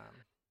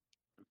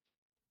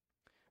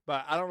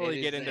 But I don't really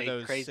It get is into a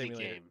those crazy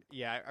simulator. game.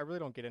 Yeah, I really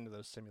don't get into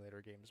those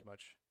simulator games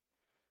much.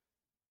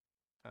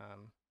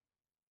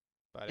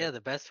 But Yeah,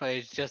 the best way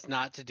is just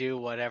not to do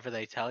whatever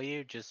they tell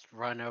you. Just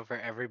run over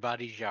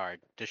everybody's yard.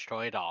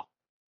 Destroy it all.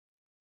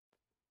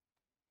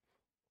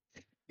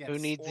 Yes. Who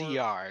needs a Or-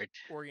 yard?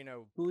 or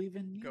Who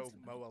even needs go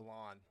them? mow a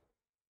lawn.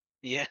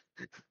 Yeah.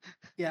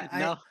 Yeah,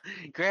 No,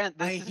 Grant,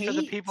 this I is for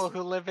the people hate-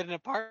 who live in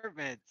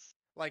apartments.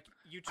 Like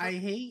you took I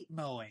hate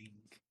mowing.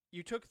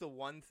 you took the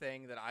one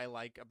thing that I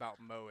like about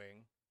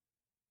mowing,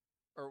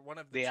 or one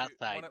of The two,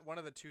 outside. one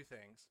of the two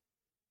things.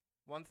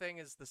 One thing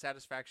is the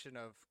satisfaction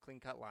of clean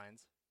cut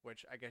lines,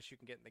 which I guess you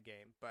can get in the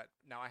game, but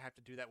now I have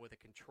to do that with a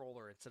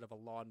controller instead of a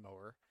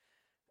lawnmower.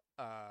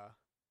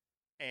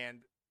 And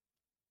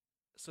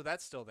so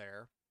that's still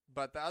there.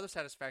 But the other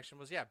satisfaction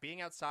was,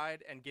 being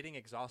outside and getting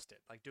exhausted,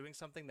 like doing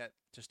something that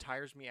just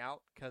tires me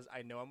out because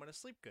I know I'm going to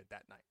sleep good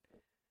that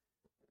night.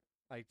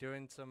 Like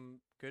doing some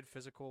good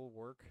physical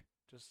work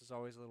just is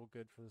always a little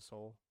good for the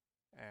soul.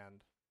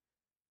 And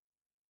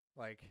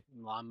like,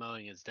 Lawn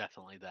mowing is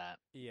definitely that.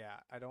 yeah,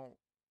 I don't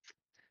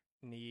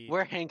need.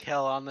 We're Hank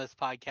Hill on this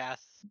podcast.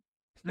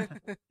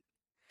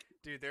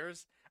 Dude, there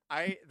was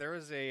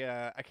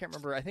a I can't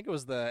remember. I think it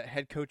was the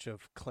head coach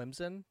of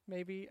Clemson.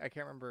 Maybe I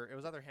can't remember. It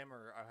was either him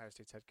or Ohio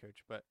State's head coach.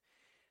 But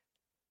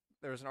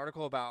there was an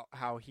article about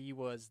how he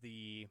was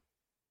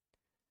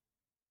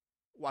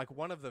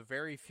one of the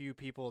very few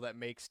people that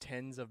makes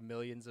tens of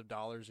millions of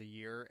dollars a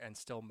year and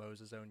still mows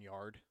his own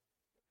yard.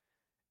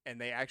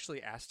 And they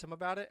actually asked him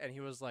about it, and he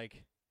was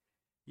like,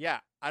 "Yeah,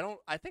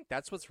 I think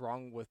that's what's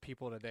wrong with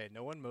people today.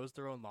 No one mows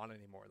their own lawn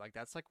anymore. Like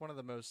that's like one of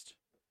the most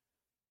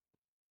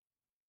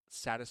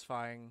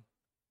satisfying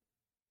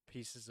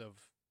pieces of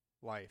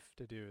life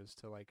to do is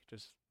to like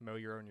just mow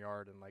your own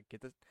yard and like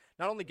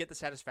not only get the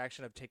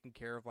satisfaction of taking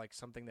care of like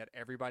something that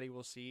everybody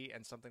will see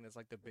and something that's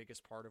like the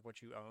biggest part of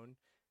what you own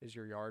is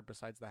your yard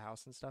besides the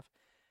house and stuff,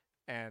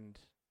 and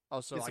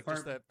also It's like the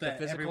just part the that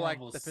physical everyone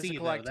will see,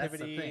 physical though, that's the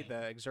activity, thing.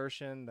 the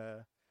exertion,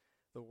 the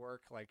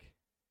work. Like,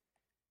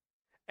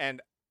 and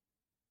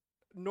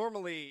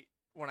normally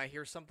when I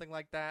hear something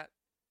like that,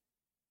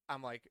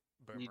 I'm like,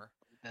 boomer.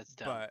 That's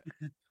dumb.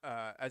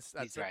 But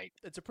He's right.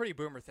 it's a pretty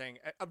boomer thing.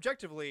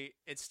 Objectively,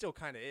 it still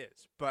kind of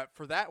is. But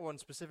for that one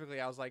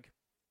specifically, I was like,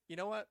 you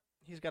know what?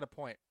 He's got a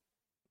point.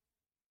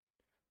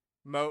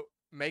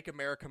 Make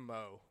America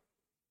mow.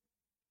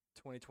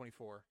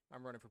 2024.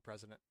 I'm running for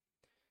president.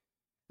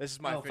 This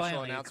is my official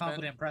finally, announcement.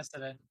 Confident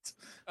precedent.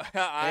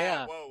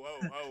 Yeah.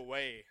 Whoa,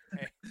 wait.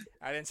 Hey,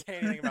 I didn't say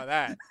anything about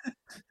that.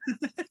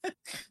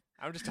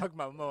 I'm just talking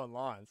about mowing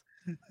lawns.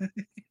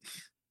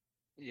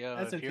 Yo,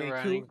 That's if okay. you're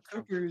running for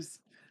Cooper's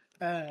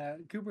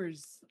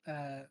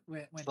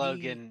when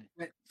slogan,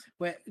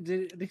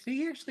 did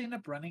he actually end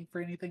up running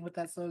for anything with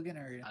that slogan,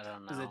 or I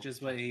don't was know. it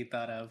just what he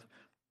thought of?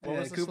 What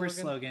was the Cooper's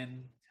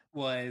slogan?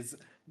 was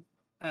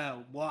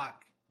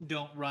walk,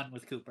 don't run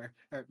with Cooper,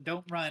 or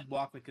don't run,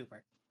 walk with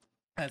Cooper.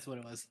 That's what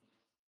it was.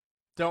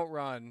 Don't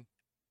run.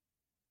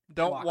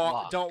 Don't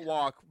walk. Don't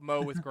walk.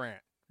 Mow with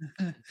Grant.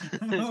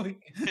 Don't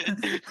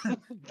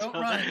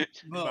run,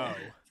 mow.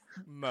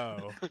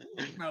 Mow.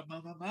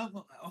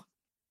 Mow.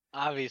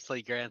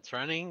 Obviously, Grant's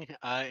running.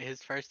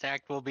 His first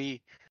act will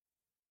be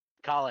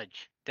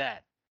college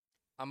debt.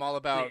 I'm all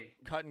about Wait.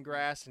 cutting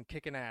grass and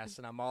kicking ass,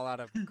 and I'm all out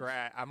of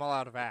I'm all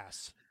out of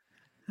ass.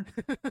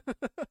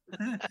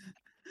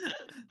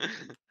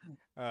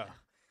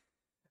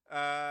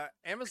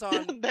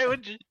 Amazon. They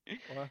would.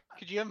 What?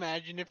 Could you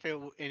imagine if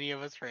any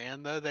of us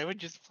ran though? They would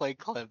just play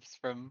clips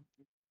from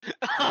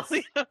all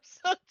the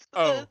episodes.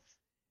 Oh.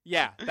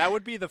 Yeah, that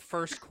would be the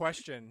first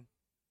question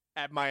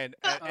at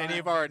any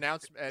of our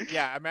announcement.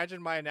 Yeah,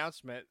 imagine my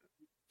announcement.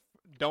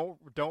 Don't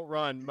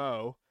run,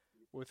 mow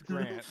with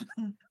Grant.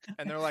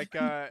 And they're like,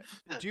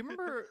 do you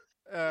remember?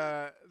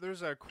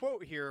 There's a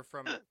quote here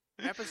from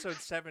episode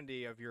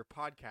 70 of your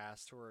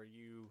podcast where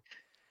you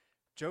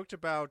joked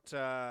about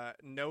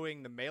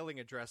knowing the mailing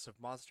address of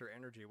Monster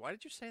Energy. Why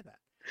did you say that?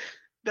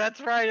 That's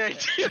right, I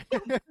do.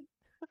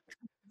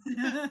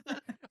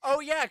 Oh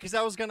yeah, because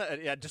I was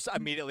gonna just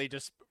immediately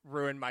just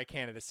ruin my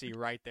candidacy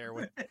right there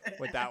with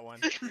that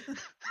one.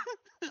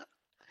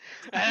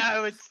 And I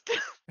would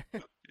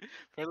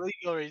for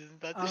legal reasons.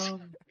 That's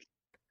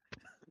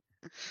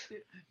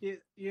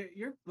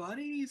your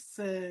buddy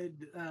said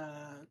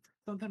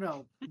something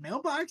about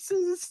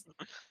mailboxes.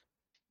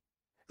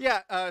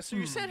 Yeah. So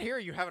you said here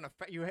you have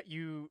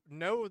you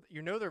know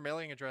their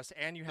mailing address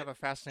and you have a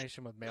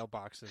fascination with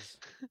mailboxes.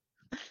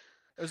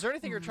 Is there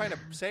anything you're trying to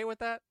say with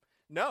that?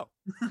 No.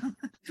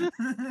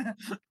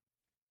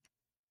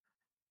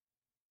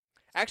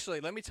 Actually,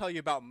 let me tell you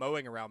about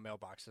mowing around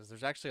mailboxes.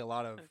 There's actually a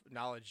lot of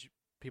knowledge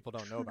people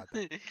don't know about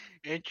that.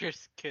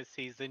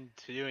 intricacies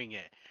into doing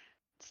it.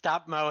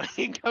 Stop mowing.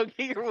 Go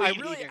get your weed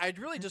eater. I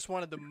really just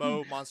wanted to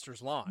mow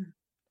Monster's lawn.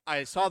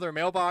 I saw their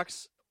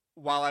mailbox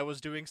while I was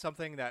doing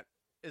something that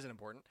isn't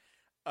important,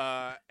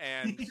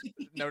 and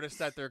noticed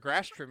that their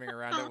grass trimming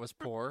around it was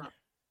poor.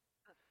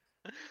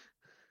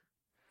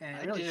 And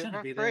I it really did it shouldn't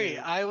for be free.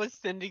 there. I was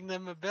sending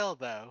them a bill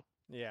though.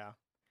 Yeah.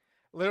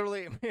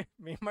 Literally,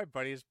 me and my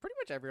buddies, pretty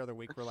much every other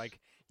week, we're like,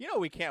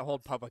 we can't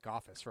hold public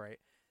office, right?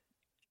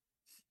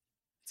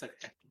 It's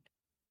okay.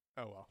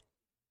 Oh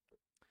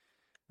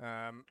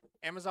well.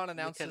 Amazon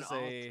announces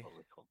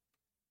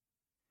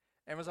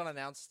Amazon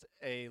announced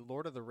a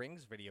Lord of the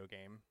Rings video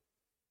game.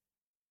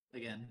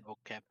 Again.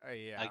 Okay.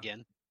 Yeah.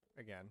 Again.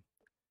 Again.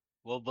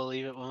 We'll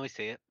believe it when we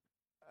see it.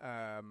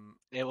 Um.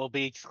 It will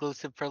be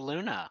exclusive for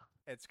Luna.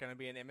 It's going to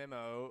be an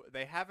MMO.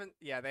 They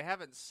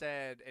haven't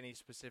said any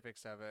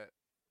specifics of it.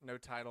 No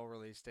title,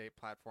 release date,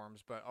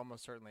 platforms, but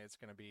almost certainly it's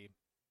going to be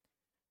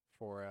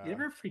for You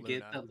ever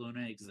forget Luna. that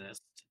Luna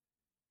exists?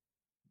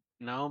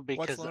 No, What's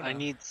because I Luna?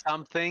 need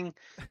something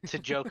to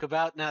joke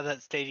about now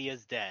that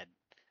Stadia's dead.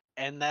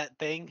 And that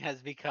thing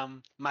has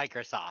become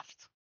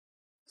Microsoft.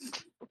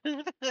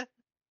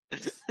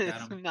 it's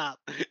 'em. not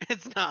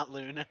it's not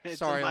Luna. It's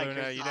Sorry, a Luna,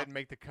 you Microsoft. didn't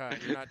make the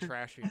cut. You're not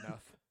trashy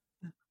enough.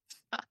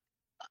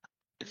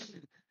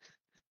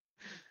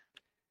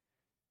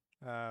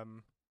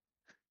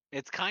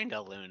 It's kind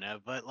of Luna,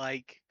 but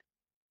like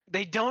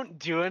they don't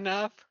do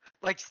enough.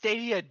 Like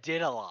Stadia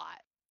did a lot.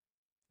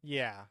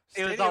 Yeah,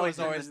 It was Stadia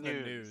always in the in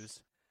the news.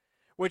 news.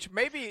 Which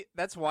maybe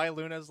that's why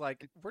Luna's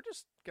like, we're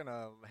just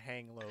gonna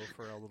hang low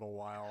for a little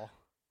while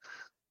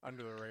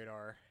under the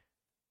radar.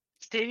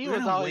 Stadia We're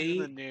was gonna always in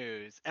the wait.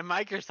 news, and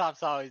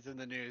Microsoft's always in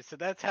the news, so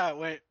that's how it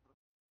went.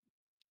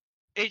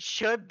 It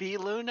should be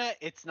Luna.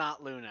 It's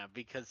not Luna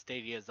because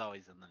Stadia is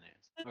always in the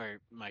news, or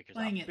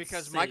Playing Microsoft. it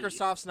Because safe.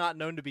 Microsoft's not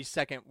known to be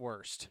second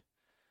worst.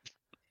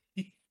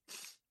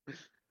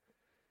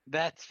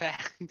 That's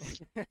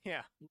facts.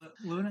 Yeah.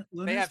 Luna's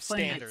have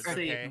playing standards, it safe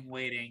okay? and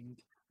waiting.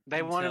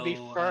 They want to be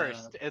until,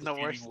 first in the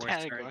streaming worst wars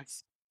category.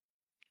 starts.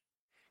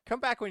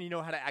 Come back when you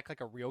know how to act like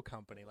a real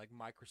company, like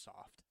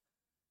Microsoft.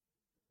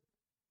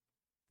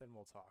 Then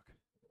we'll talk.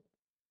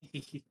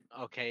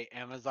 Okay,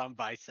 Amazon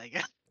buy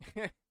Sega.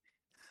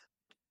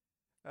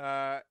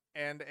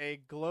 And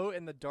a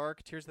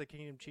glow-in-the-dark Tears of the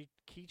Kingdom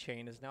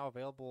keychain is now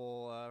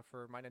available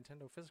for My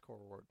Nintendo Physical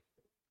Reward.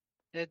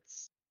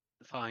 It's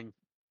fine.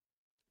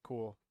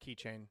 Cool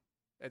keychain.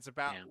 It's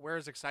about we're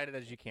as excited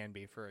as you can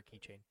be for a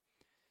keychain.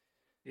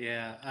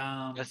 Yeah,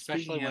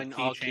 Especially speaking of when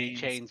all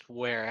keychains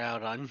wear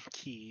out on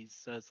keys,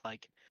 so it's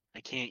like I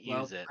can't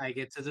use it. I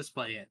get to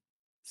display it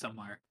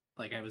somewhere,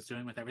 like I was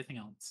doing with everything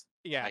else.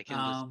 Yeah, I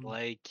can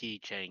display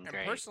keychain. and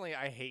Great. personally,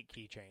 I hate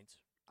keychains.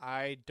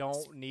 I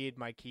don't need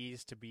my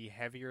keys to be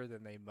heavier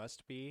than they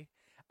must be.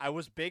 I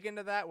was big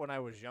into that when I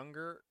was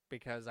younger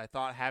because I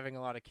thought having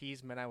a lot of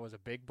keys meant I was a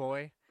big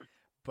boy,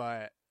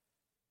 but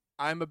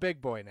I'm a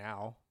big boy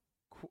now,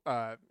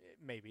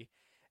 maybe.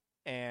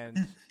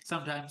 And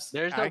Sometimes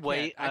There's I a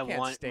weight I can't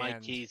want my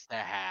stand- keys to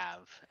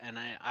have, and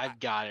I've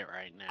got it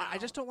right now. I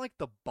just don't like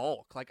the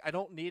bulk. Like, I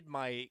don't need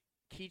my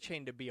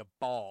keychain to be a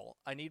ball.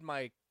 I need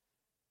my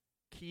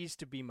keys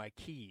to be my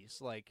keys.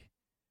 Like,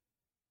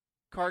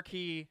 car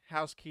key,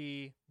 house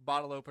key,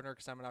 bottle opener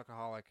because I'm an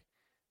alcoholic,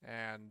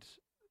 and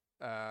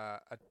a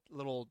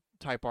little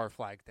Type R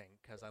flag thing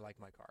because I like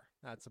my car.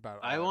 That's about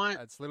it.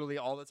 That's literally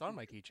all that's on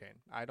my keychain.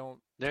 I don't.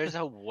 There's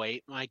a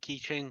weight my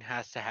keychain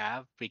has to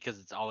have because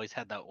it's always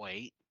had that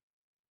weight.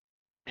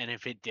 And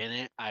if it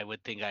didn't, I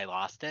would think I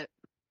lost it.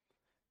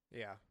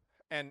 Yeah.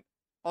 And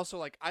also,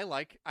 like, I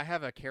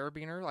have a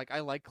carabiner. Like,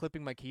 I like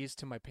clipping my keys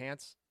to my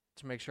pants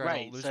to make sure I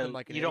don't lose them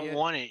like an you idiot. don't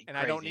want it, And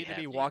I don't need to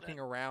be walking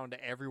around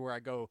everywhere I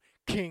go.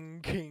 King,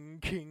 king,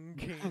 king,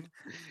 king.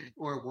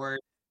 or worse,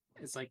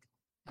 it's like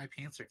my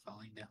pants are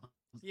falling down.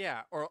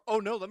 Yeah, or oh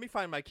no, let me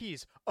find my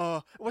keys.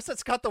 What's that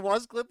Scott the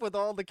Woz clip with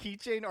all the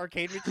keychain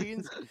arcade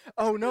machines?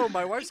 Oh no,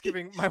 my wife's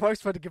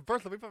about to give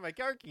birth. Let me find my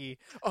car key.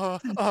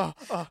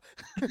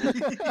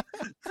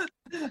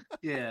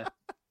 Yeah.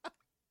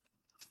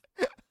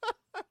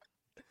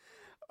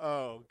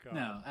 Oh god.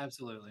 No,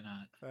 absolutely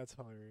not. That's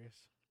hilarious.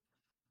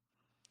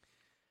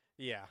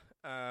 Yeah.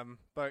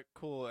 But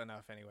cool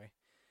enough anyway.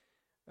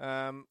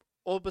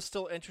 Old but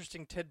still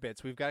interesting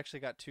tidbits. We've actually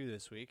got two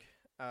this week.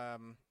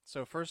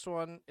 So first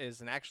one is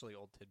an actually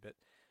old tidbit.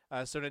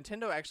 So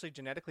Nintendo actually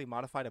genetically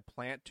modified a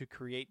plant to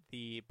create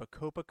the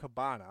Bacopa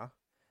cabana,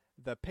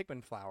 the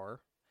Pikmin flower,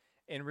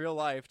 in real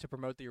life to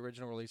promote the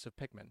original release of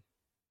Pikmin.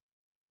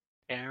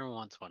 Aaron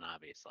wants one,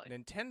 obviously.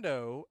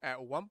 Nintendo,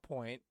 at one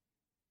point,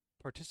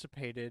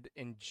 participated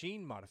in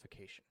gene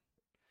modification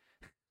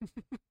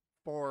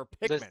for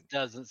Pikmin. This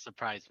doesn't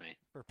surprise me.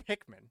 For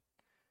Pikmin.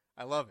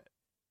 I love it.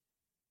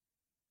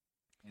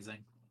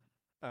 Amazing.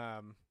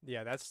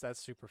 Yeah, that's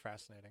super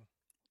fascinating.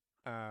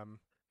 And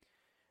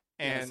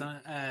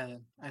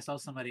I saw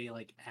somebody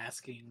like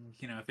asking,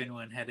 if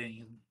anyone had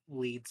any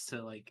leads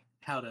to like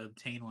how to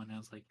obtain one. I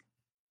was like,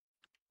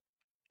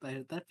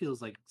 that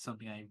feels like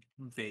something I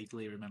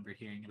vaguely remember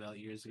hearing about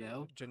years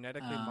ago.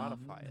 Genetically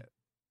modify it.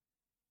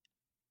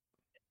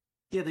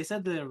 Yeah, they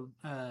said the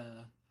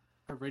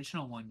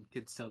original one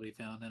could still be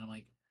found, and I'm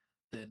like,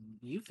 then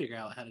you figure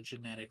out how to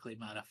genetically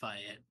modify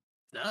it.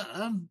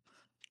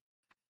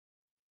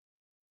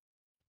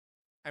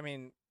 I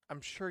mean,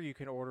 I'm sure you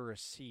can order a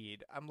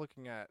seed. I'm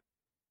looking at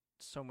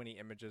so many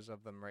images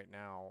of them right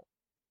now.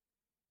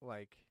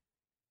 Like,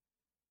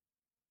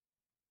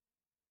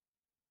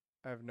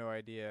 I have no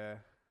idea.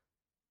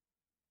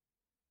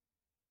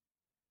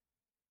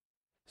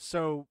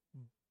 So,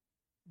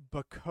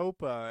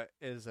 Bacopa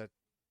is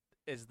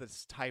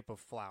this type of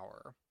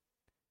flower.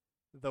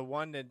 The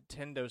one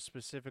Nintendo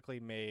specifically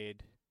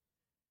made,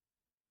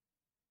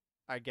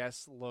 I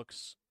guess,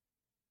 looks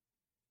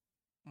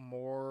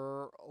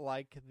more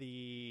like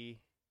the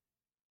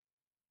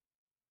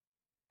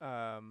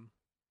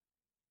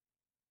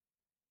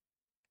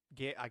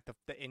get like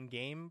the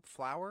in-game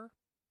flower,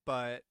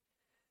 but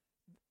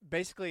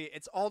basically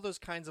it's all those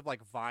kinds of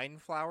like vine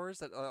flowers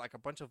that are like a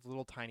bunch of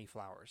little tiny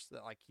flowers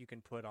that like you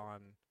can put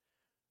on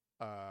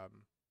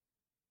um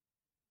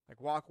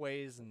like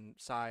walkways and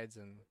sides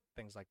and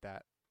things like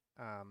that.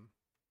 Um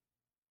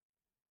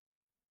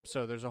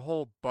so there's a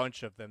whole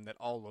bunch of them that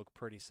all look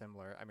pretty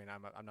similar. I mean,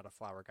 I'm not a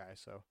flower guy,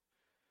 so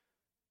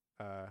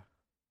uh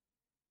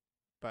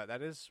but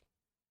that is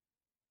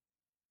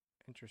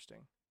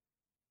interesting.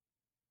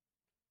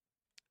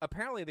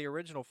 Apparently the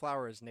original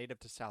flower is native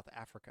to South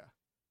Africa.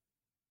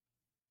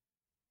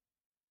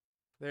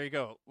 There you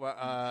go.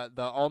 Well,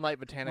 the All Night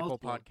Botanical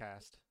Multiple.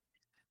 podcast.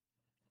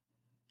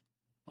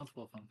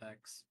 Multiple fun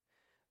facts.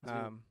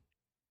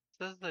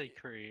 Says they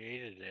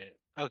created it.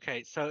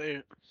 Okay,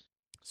 so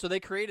So they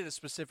created a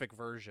specific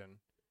version,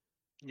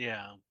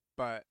 yeah.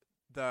 but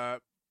the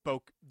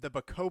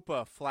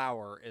Bacopa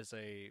flower is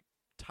a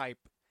type,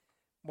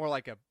 more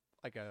like a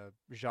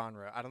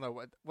genre. I don't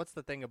know what's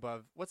the thing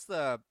above. What's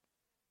the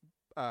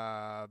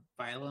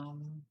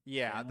Phylum.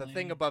 yeah, the thing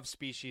family? above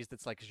species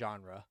that's like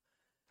genre.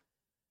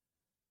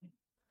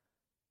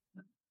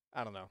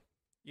 I don't know.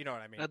 You know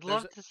what I mean? I'd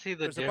love to see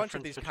the There's a difference bunch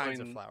of these between kinds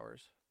of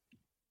flowers.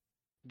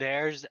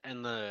 theirs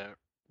and the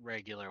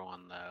regular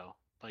one, though.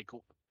 Like,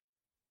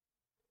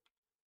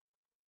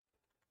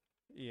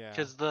 Yeah.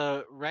 because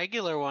the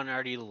regular one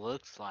already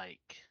looks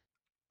like.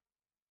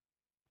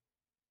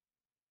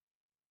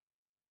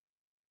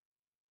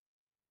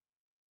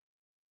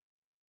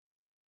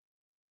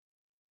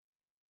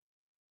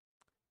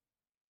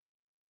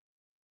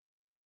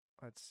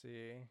 Let's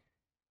see.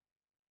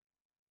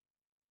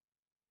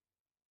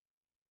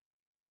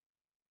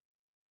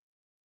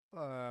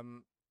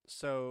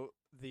 So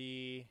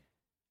the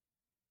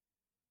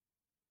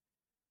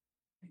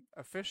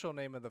official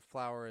name of the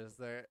flower is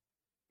the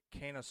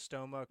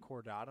Canastoma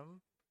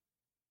cordatum.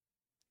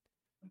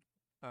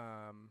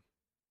 I'm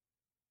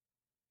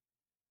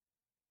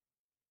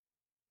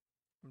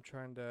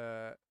trying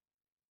to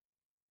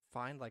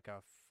find like They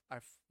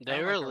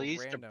found like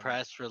released a random,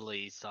 press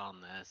release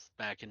on this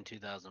back in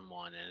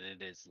 2001,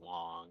 and it is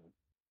long.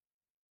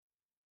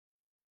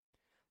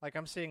 like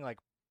I'm seeing like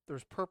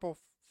there's purple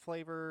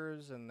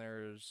flavors and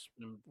there's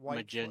white,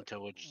 Magenta,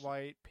 which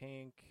white,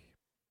 pink,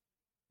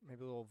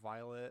 maybe a little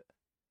violet.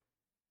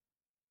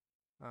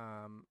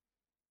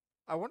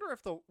 I wonder if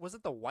was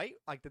it the white?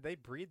 Like, did they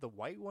breed the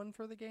white one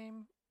for the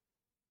game?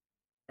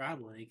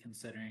 Probably,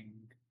 considering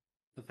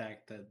the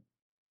fact that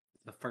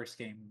the first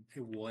game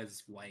it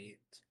was white.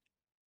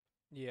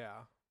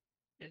 Yeah,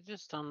 I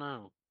just don't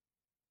know.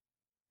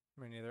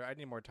 me neither. I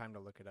need more time to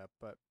look it up,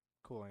 but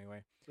cool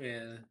anyway.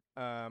 Yeah.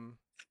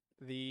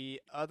 The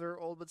other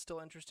old but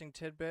still interesting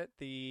tidbit: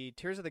 the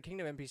Tears of the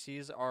Kingdom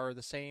NPCs are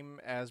the same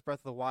as Breath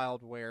of the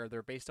Wild, where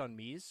they're based on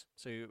Mii's.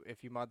 So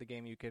if you mod the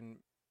game, you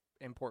can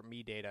import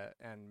Mii data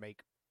and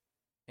make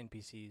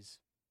NPCs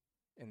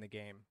in the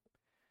game.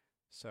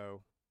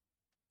 So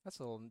that's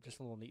just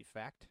a little neat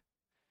fact.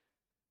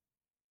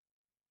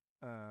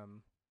 All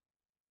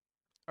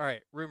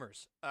right,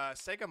 rumors.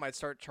 Sega might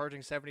start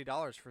charging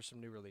 $70 for some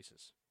new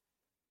releases.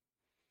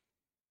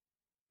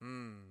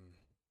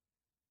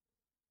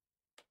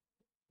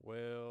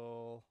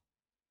 Well,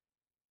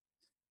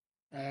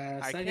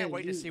 I can't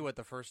wait to see what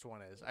the first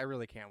one is. I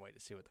really can't wait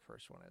to see what the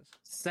first one is.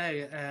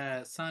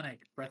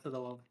 Sonic Breath of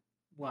the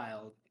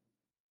Wild.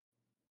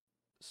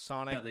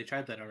 Sonic. No, they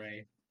tried that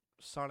already.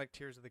 Sonic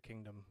Tears of the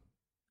Kingdom,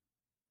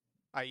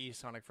 i.e.,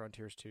 Sonic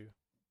Frontiers 2.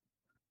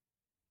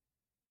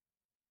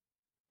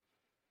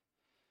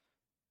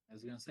 I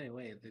was gonna say,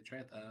 wait, they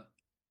tried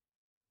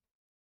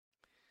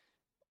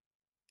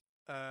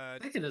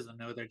that. Sega doesn't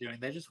know what they're doing.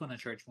 They just want to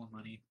charge more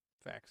money.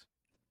 Facts.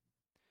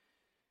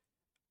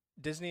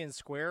 Disney and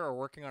Square are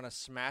working on a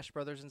Smash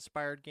Brothers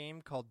inspired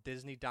game called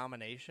Disney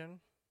Domination.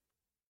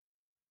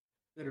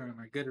 Good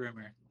rumor. Good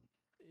rumor.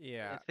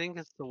 Yeah. I think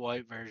it's the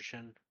white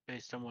version,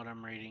 based on what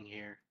I'm reading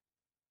here.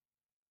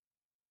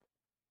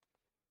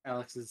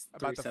 Alex is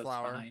About 3 the steps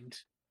flower. behind.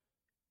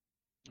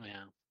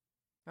 Yeah.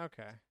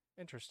 Okay.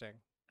 Interesting.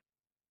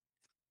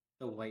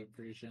 The white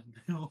version.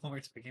 We're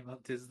talking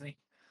about Disney.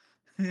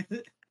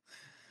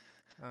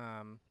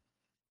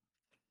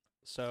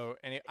 So,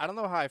 I don't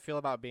know how I feel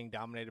about being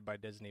dominated by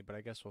Disney, but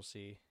I guess we'll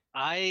see.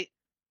 I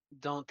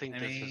don't think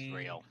this is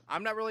real.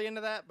 I'm not really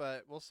into that,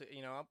 but we'll see.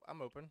 You know,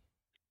 I'm open.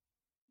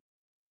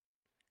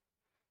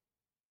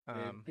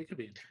 It could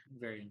be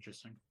very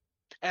interesting.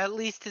 At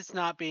least it's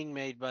not being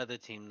made by the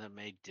team that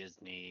made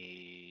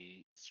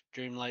Disney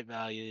Dreamlight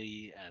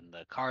Valley and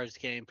the Cars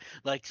game.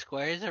 Like,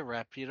 Square is a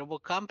reputable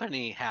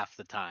company half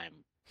the time.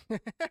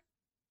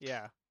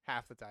 Yeah,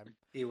 half the time.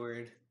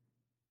 Keyword.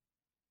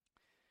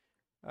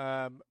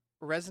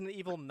 Resident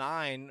Evil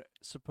 9,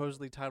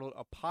 supposedly titled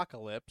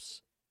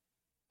Apocalypse.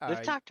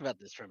 We've talked about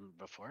this from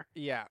before.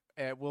 Yeah,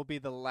 it will be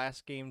the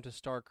last game to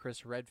star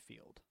Chris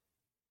Redfield.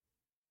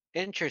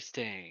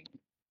 Interesting.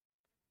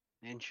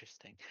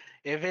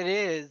 If it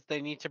is,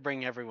 they need to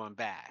bring everyone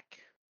back.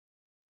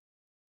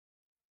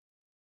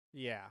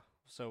 Yeah,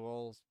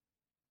 so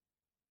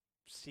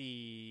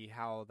see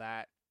how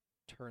that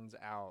turns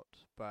out,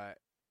 but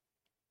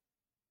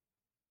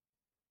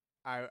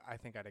I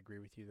think I'd agree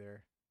with you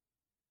there.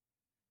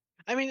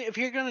 I mean, if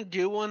you're gonna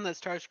do one that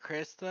stars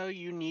Chris, though,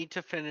 you need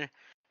to finish.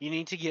 You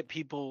need to get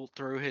people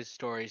through his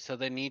story, so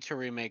they need to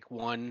remake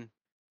 1,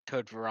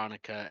 Code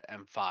Veronica,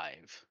 and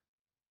 5.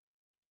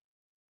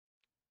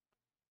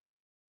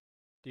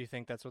 Do you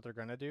think that's what they're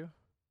gonna do?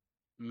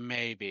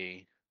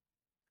 Maybe.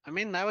 I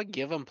mean, that would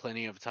give them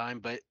plenty of time,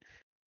 but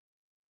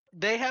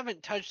they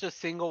haven't touched a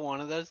single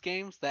one of those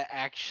games that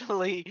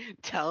actually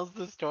tells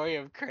the story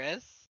of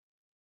Chris.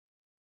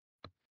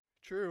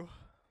 True.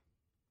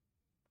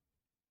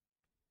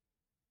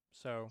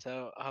 So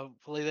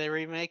hopefully they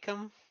remake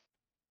them.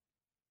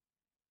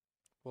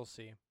 we'll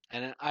see.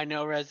 And I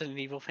know Resident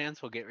Evil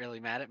fans will get really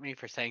mad at me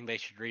for saying they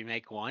should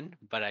remake 1,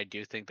 but I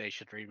do think they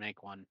should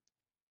remake 1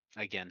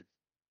 again.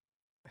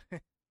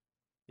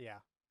 Yeah.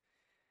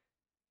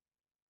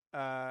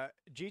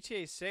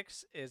 GTA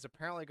 6 is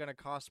apparently going to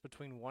cost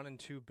between $1 and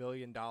 $2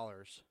 billion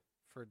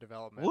for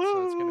development,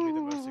 so it's going to be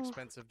the most Woo!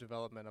 expensive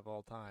development of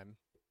all time.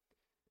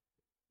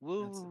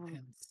 That's Woo!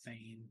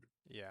 insane.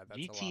 Yeah, that's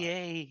a lot.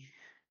 GTA $1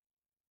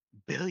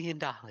 billion,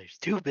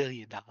 $2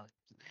 billion.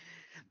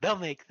 They'll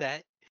make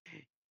that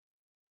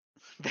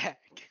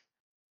back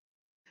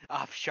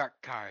off shark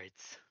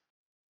cards.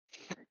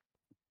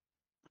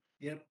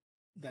 Yep,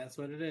 that's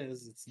what it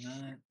is. It's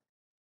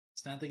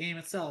not the game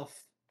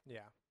itself.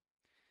 Yeah.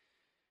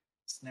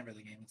 It's never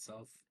the game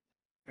itself.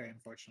 Very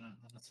unfortunate,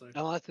 honestly.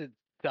 Unless it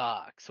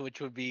sucks,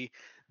 which would be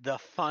the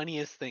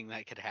funniest thing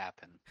that could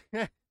happen.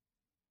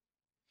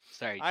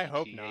 Sorry, I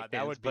hope GTA not. fans,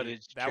 That would be. but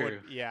it's that true.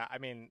 would. Yeah. I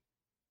mean,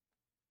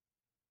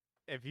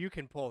 if you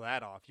can pull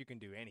that off, you can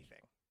do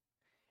anything.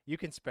 You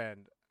can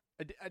spend.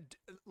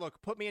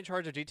 Look, put me in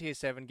charge of GTA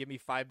 7. Give me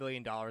 $5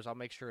 billion. I'll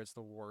make sure it's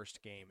the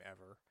worst game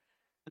ever.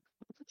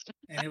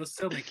 And it will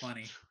still make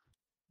money.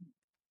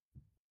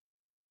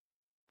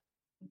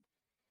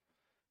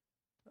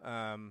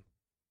 And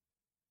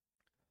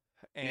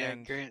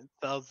Grant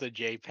sells the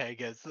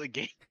JPEG as the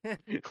game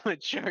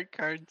with shark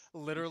cards.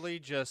 literally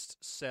just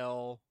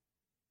sell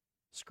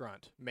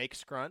Scrunt. Make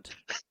Scrunt.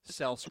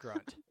 Sell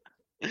Scrunt.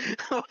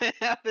 What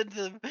happened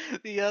to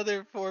the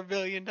other $4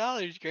 billion,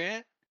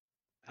 Grant?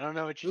 I don't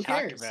know what you're Who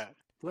talking cares? about.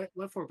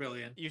 What 4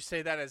 billion? You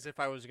say that as if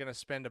I was going to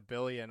spend $1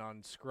 billion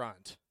on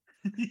Scrunt.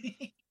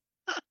 You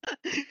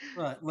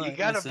gotta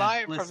listen, buy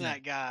it from listen.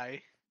 that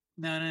guy.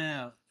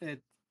 No.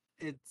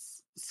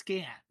 It's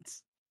scant.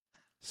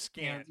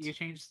 Scant. You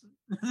change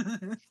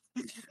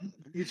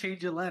you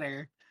change a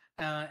letter,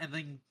 and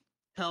then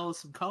tell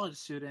some college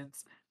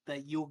students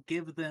that you'll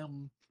give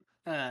them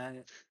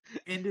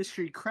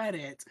industry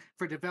credit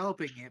for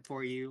developing it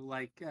for you,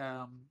 like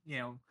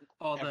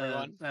all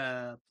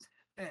Everyone.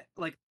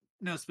 like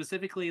no,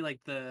 specifically like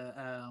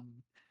the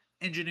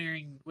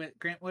engineering.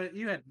 Grant, what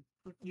you had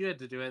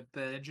to do it,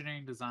 the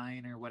engineering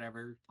design or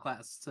whatever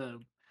class to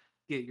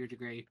get your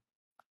degree.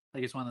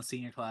 Like it's one of the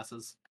senior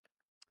classes.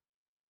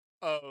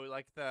 Oh,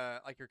 like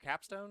your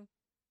capstone?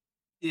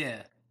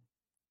 Yeah.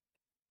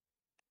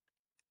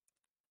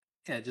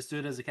 Yeah, just do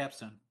it as a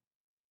capstone.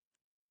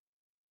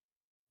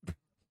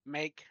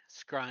 Make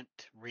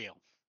Scrunt real.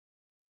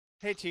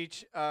 Hey,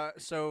 Teach.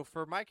 So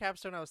for my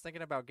capstone, I was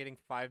thinking about getting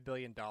 $5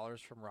 billion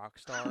from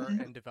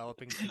Rockstar and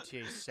developing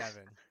GTA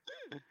 7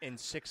 in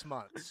 6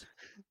 months.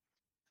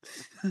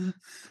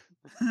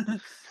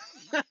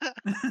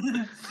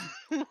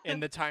 In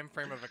the time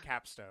frame of a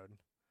capstone.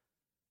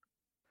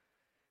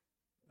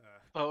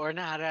 But we're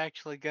not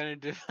actually gonna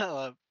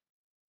develop.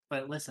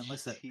 But listen.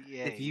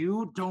 GTA. If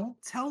you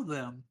don't tell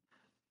them,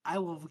 I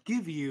will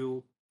give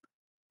you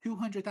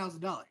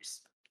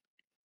 $200,000.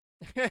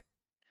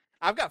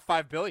 I've got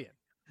 $5 billion.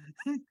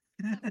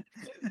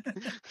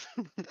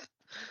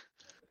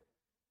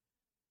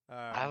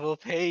 I will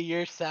pay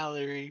your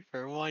salary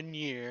for 1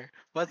 year.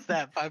 What's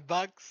that? $5?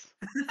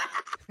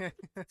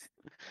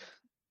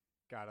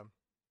 Got him.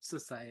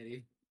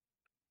 Society.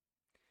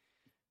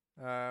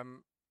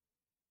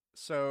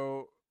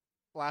 So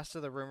last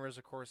of the rumors,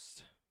 of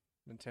course,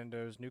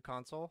 Nintendo's new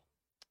console.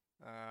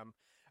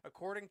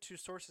 According to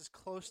sources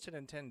close to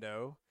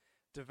Nintendo,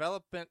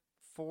 development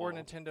for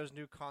Nintendo's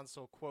new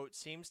console, quote,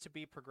 seems to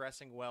be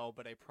progressing well,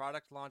 but a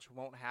product launch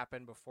won't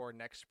happen before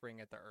next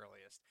spring at the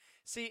earliest.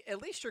 See,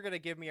 at least you're going to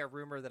give me a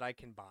rumor that I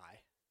can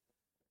buy.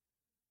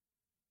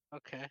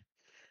 Okay.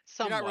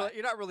 Somewhat.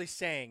 You're not really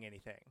saying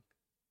anything.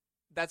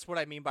 That's what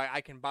I mean by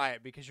I can buy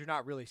it, because you're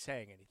not really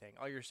saying anything.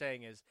 All you're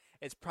saying is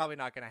it's probably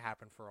not going to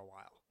happen for a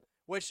while.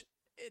 Which,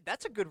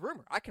 that's a good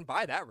rumor. I can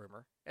buy that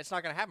rumor. It's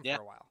not going to happen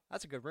for a while.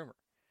 That's a good rumor.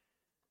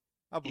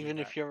 Even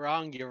if you're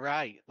wrong, you're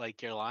right.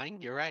 Like you're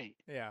lying, you're right.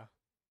 Yeah.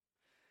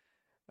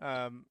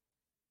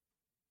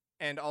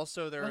 And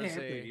also there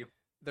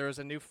is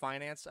a new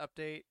finance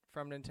update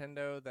from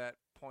Nintendo that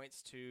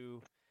points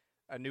to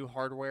a new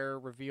hardware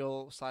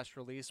reveal /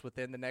 release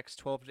within the next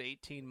 12 to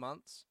 18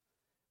 months,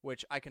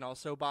 which I can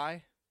also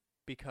buy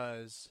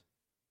because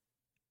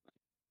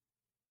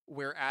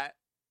we're at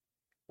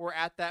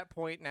that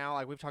point now.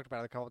 Like we've talked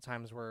about it a couple of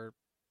times, where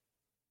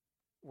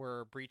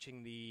were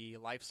breaching the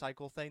life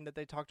cycle thing that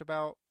they talked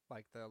about,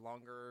 like the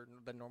longer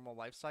than normal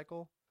life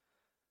cycle.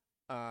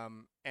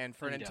 And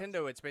for He does.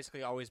 Nintendo, it's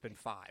basically always been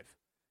 5.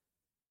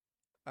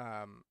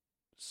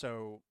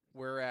 So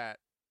we're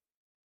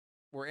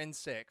in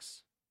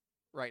 6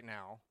 right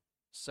now.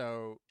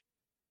 So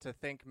to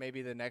think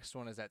maybe the next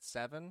one is at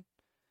 7,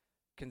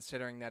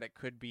 considering that it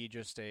could be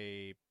just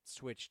a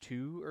Switch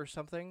 2 or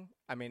something.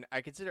 I mean,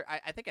 I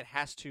think it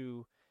has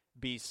to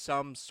be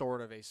some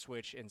sort of a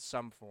Switch in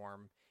some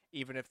form,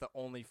 even if the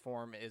only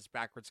form is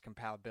backwards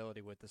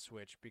compatibility with the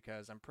Switch,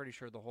 because I'm pretty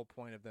sure the whole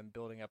point of them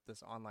building up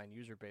this online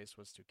user base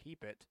was to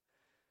keep it.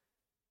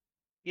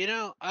 You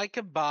know, I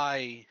could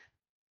buy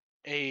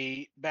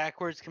a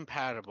backwards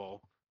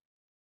compatible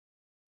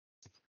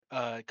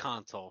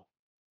console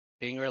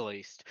being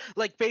released,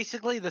 like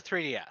basically the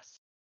 3DS.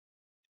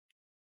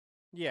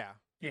 Yeah.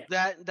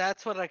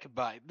 That's what I could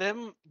buy.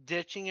 Them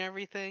ditching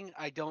everything,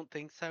 I don't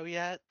think so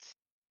yet.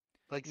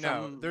 Like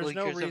No, some there's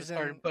no leakers have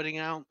started reason- putting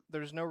out.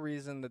 There's no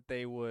reason that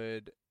they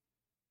would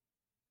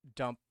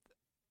dump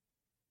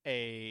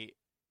a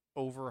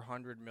over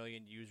 100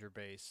 million user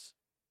base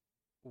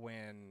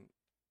when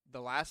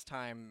the last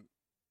time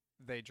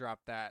they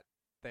dropped that,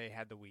 they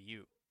had the Wii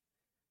U.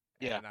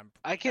 Yeah. And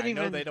I can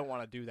know even- they don't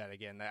want to do that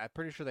again. I'm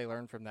pretty sure they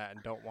learned from that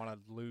and don't want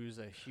to lose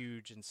a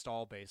huge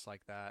install base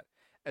like that,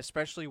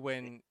 especially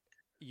when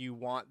you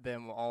want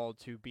them all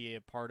to be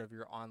a part of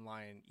your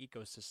online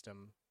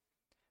ecosystem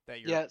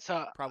that you're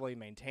So probably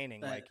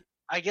maintaining. Like,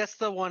 I guess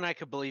the one I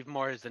could believe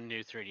more is the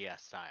new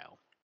 3DS style.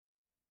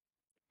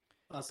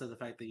 Also, the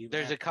fact that you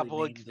There's a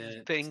couple of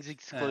things exclusive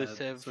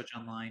exclusive, Switch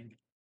Online.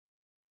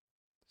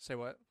 say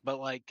what? but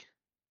like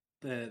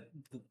The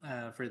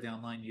for the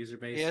online user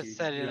base, Yes, you,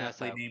 said you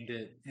actually NSO. named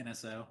it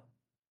NSO.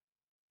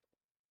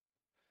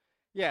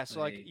 Yeah, so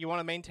like Like- you want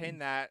to maintain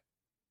that.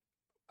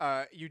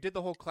 You did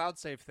the whole cloud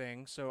save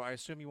thing, so I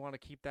assume you want to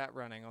keep that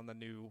running on the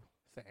new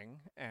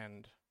thing,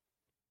 and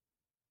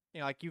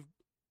like you've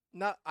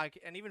not like,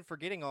 and even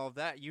forgetting all of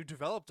that, you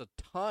developed a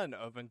ton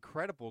of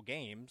incredible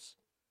games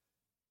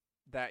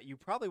that you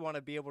probably want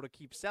to be able to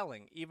keep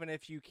selling, even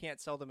if you can't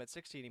sell them at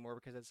 60 anymore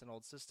because it's an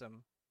old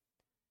system.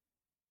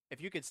 If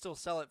you could still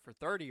sell it for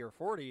 30 or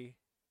 40,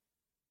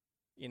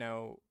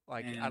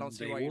 like I don't And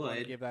see they why you want to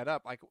would. give that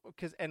up. Like,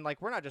 because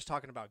we're not just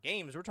talking about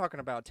games; we're talking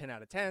about 10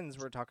 out of 10s.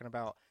 We're talking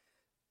about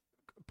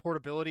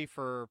portability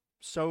for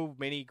so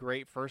many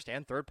great first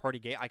and third party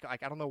games. I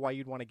don't know why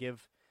you'd want to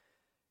give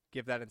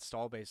that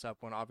install base up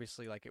when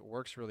obviously like it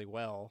works really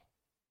well.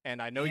 And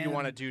I know you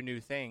want to And- do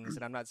new things,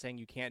 and I'm not saying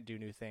you can't do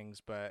new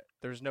things, but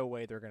there's no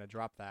way they're going to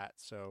drop that.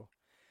 So,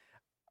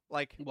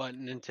 like, what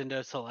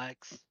Nintendo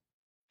selects.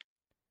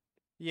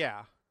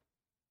 yeah,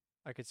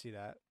 I could see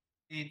that.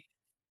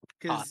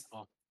 Because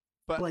Possible.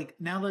 But like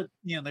now that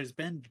there's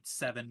been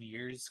 7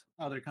 years,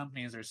 other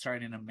companies are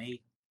starting to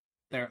make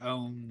their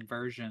own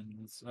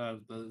versions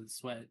of the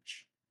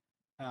Switch.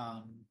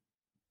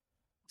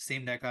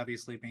 Steam Deck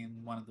obviously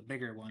being one of the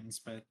bigger ones,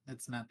 but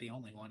it's not the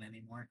only one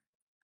anymore.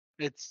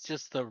 It's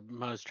just the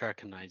most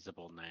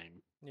recognizable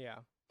name. yeah,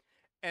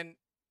 and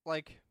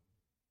like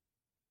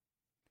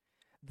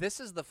this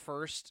is the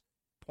first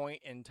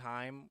point in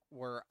time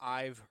where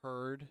I've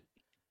heard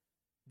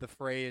the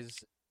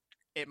phrase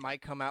 "it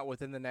might come out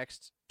within the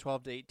next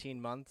 12 to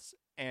 18 months"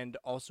 and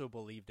also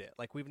believed it.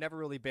 Like we've never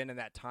really been in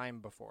that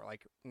time before.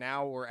 Like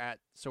now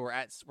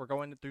we're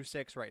going through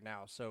 6 right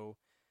now, so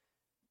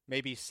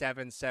maybe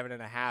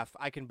 7.5.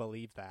 I can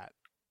believe that.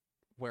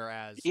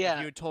 Whereas if you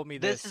had told me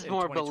this this is in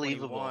more 2021,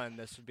 believable.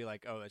 this would be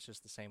like, oh, it's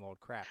just the same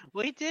old crap.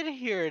 We did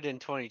hear it in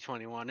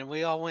 2021, and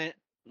we all went,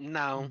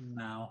 no.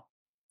 No.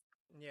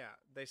 Yeah,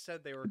 they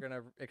said they were going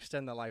to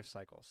extend the life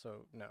cycle,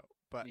 so no.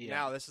 But Yeah.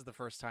 now this is the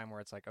first time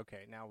where it's like,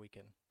 okay, now we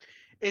can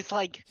It's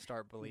like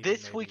start believing.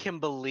 this we maybe. can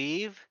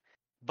believe,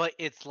 but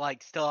it's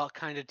like still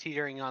kind of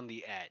teetering on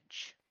the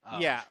edge.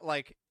 Of Yeah,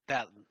 like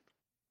that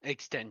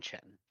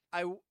extension.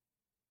 I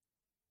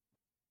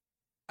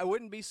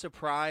wouldn't be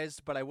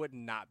surprised, but I would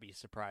not be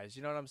surprised.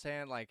 You know what I'm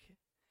saying? Like,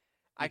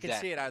 I could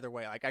see it Exactly. either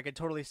way. Like, I could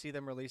totally see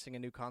them releasing a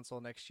new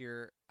console next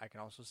year. I can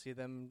also see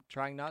them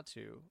trying not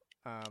to.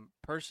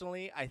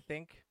 Personally, I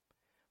think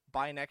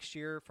by next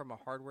year, from a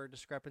hardware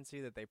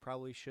discrepancy, that they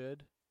probably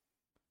should.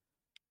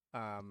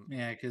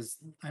 Yeah, because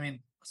I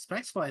mean,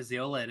 specs wise, the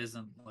OLED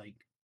isn't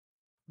like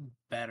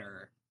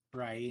better,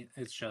 right?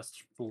 It's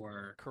just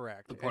for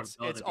Correct. the It's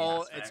portability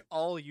all aspect.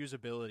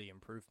 usability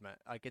improvement.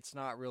 Like, it's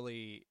not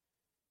really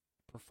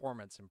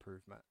performance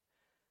improvement.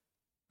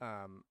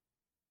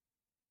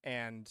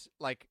 And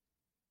like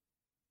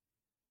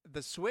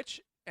the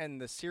Switch and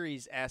the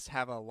Series S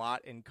have a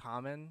lot in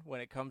common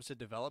when it comes to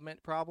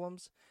development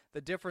problems.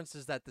 The difference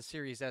is that the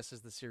Series S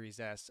is the Series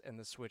S and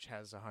the Switch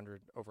has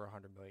over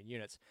 100 million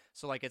units.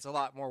 So like it's a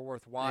lot more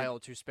worthwhile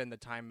to spend the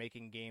time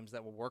making games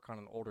that will work on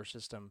an older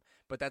system,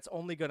 but that's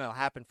only going to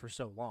happen for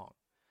so long.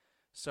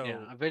 So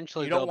Yeah,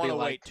 eventually you don't they'll want be to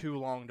like, wait too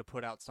long to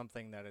put out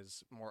something that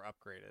is more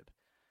upgraded.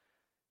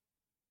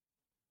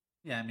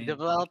 Yeah, I mean,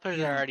 developers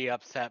are even- already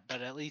upset,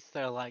 but at least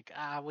they're like,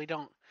 we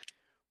don't.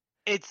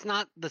 It's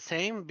not the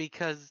same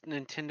because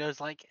Nintendo's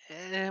like,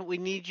 we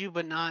need you,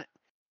 but not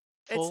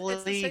fully.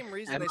 It's the same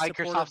reason and they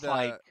supported Microsoft's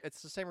like,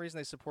 it's the same reason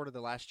they supported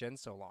the last gen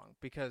so long,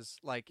 because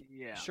like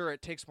yeah, sure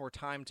it takes more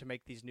time to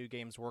make these new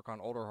games work on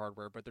older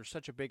hardware, but there's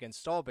such a big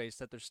install base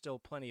that there's still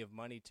plenty of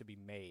money to be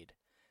made.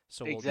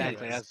 So we'll do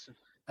exactly. this. That's where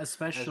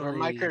Especially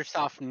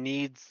Microsoft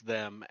needs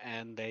them,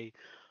 and they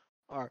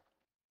are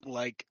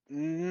like,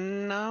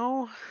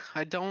 no,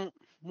 I don't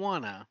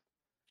wanna.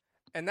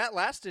 And that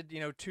lasted,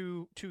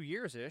 2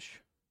 years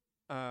ish,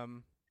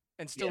 and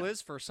still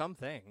is for some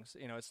things.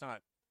 It's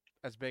not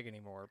as big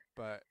anymore,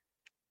 but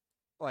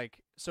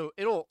like so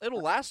it'll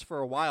last for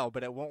a while,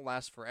 but it won't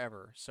last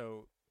forever.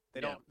 So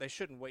they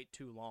shouldn't wait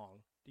too long.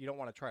 You don't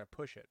want to try to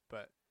push it,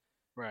 but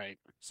Right.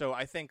 so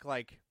I think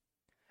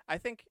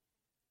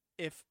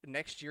if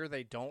next year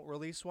they don't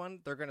release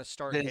one, they're gonna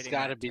start Then it's hitting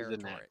gotta that be the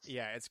territory. next.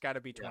 Yeah, it's got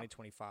to be Yeah.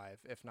 2025,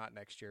 if not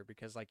next year,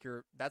 because like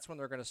that's when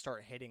they're gonna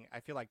start hitting. I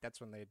feel like that's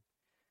when they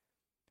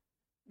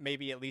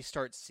maybe at least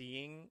start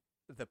seeing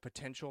the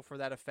potential for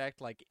that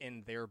effect, like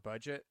in their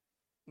budget.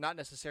 Not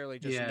necessarily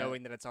just Yeah.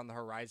 knowing that it's on the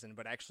horizon,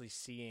 but actually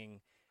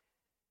seeing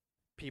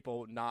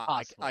people not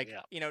Possibly,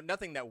 yeah.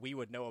 nothing that we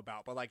would know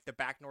about, but like the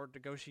backdoor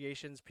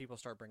negotiations, people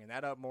start bringing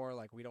that up more.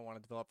 Like, we don't want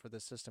to develop for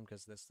this system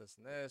because this,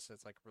 and this.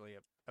 It's like really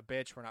a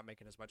bitch. We're not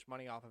making as much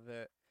money off of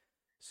it.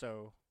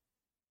 So,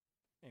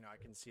 I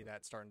can see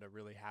that starting to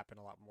really happen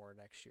a lot more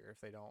next year if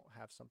they don't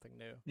have something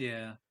new.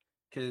 Yeah,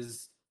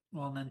 because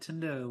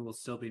Nintendo will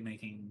still be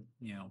making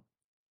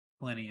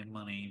plenty of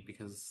money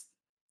because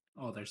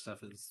all their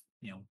stuff is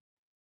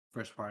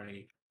first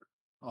party.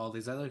 All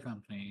these other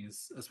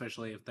companies,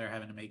 especially if they're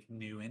having to make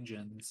new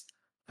engines,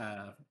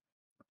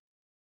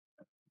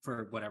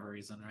 for whatever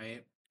reason,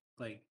 right?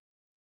 Like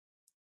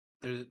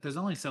there's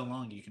only so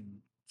long you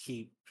can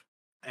keep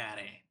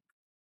adding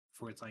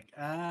before it's like,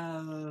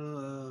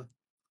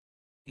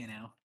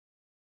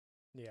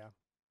 Yeah.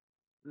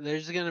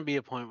 There's gonna be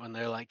a point when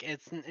they're like,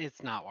 it's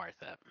not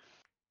worth it,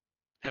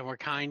 and we're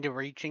kind of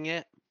reaching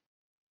it.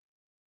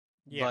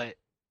 Yeah. But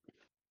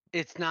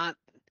it's not.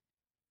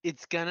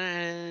 It's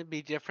gonna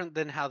be different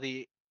than how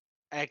the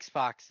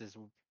Xbox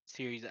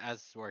Series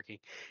S is working,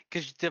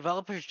 because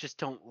developers just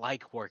don't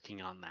like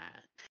working on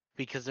that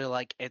because they're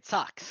like, it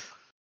sucks.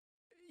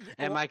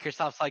 And Well,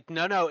 Microsoft's like,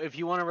 no, if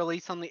you want to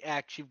release on the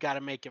X, you've got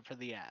to make it for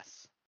the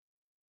S.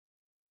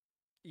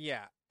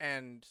 yeah,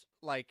 and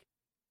like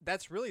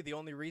that's really the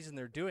only reason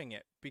they're doing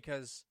it,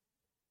 because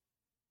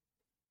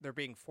they're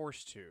being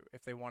forced to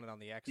if they want it on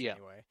the X Yeah.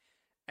 anyway.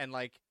 And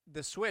like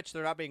the Switch,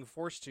 they're not being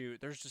forced to.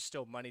 There's just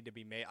still money to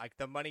be made. Like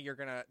the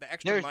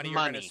extra There's money you're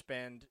money. gonna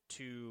spend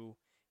to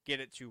get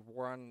it to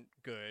run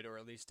good, or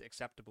at least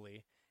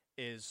acceptably,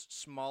 is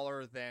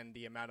smaller than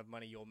the amount of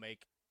money you'll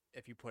make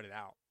if you put it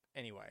out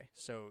anyway.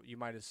 So you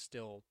might as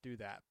still do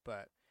that,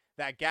 but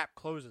that gap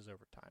closes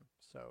over time.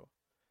 So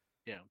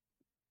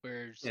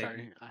We're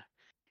starting.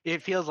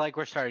 It feels like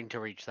we're starting to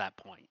reach that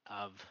point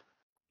of,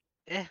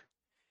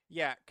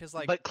 yeah, because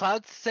like But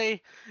cloud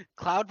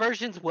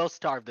versions will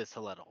starve this a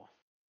little.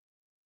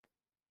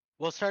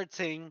 We'll start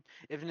seeing,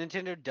 if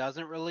Nintendo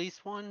doesn't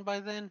release one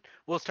by then,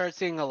 we'll start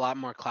seeing a lot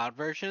more cloud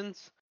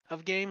versions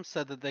of games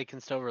so that they can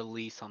still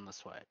release on the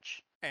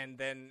Switch. and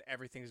then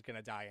everything's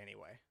gonna die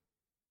anyway.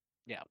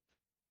 Yeah.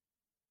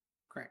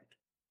 correct.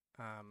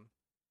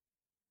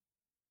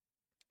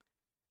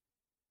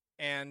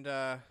 And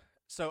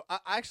so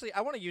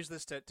I want to use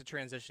this to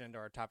transition into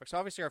our topic. So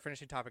obviously our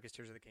finishing topic is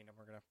Tears of the Kingdom.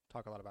 We're going to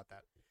talk a lot about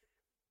that.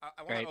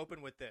 I want to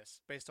open with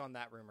this based on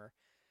that rumor.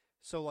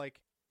 So like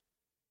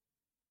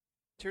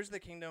Tears of the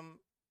Kingdom,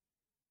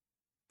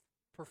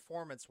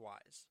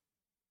 performance-wise,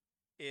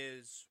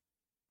 it's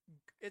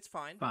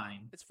fine.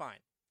 It's fine.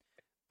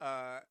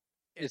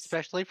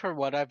 Especially for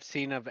what I've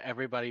seen of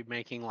everybody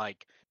making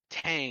like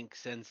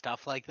tanks and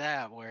stuff like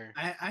that, where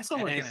I saw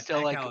and working it's at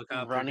still like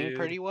helicopter, running dude.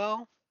 pretty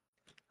well.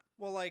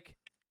 Well, like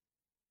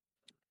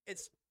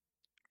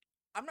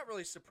I'm not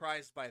really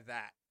surprised by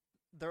that.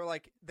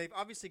 They've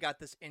obviously got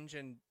this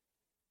engine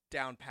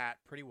down pat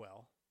pretty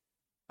well,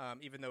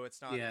 even though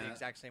it's not the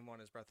exact same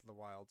one as Breath of the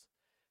Wild.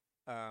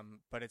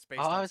 But it's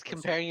based. I was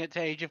comparing it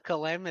to Age of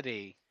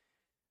Calamity.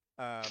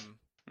 I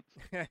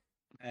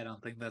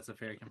don't think that's a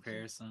fair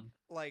comparison.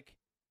 Like,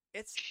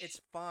 it's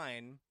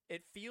fine.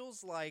 It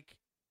feels like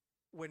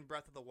when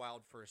Breath of the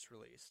Wild first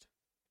released,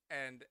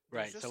 and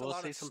there's just so a we'll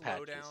lot see of some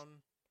slowdown. patches.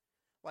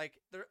 Like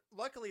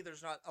luckily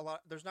there's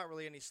not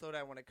really any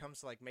slowdown when it comes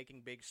to like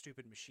making big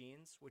stupid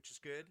machines, which is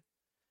good.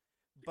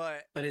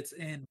 But it's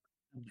in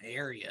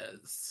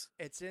areas.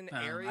 It's in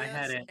I areas,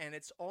 had it. and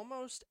it's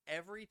almost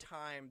every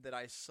time that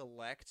I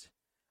select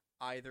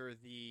either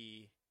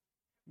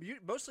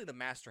mostly the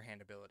Master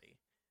Hand ability,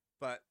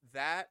 but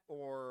that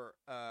or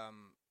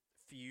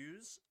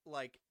Fuse,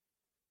 like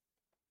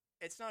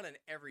it's not in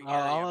every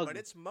area, but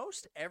it's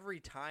most every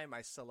time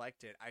I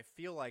select it, I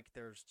feel like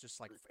there's just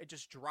like it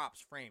just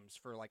drops frames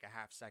for like a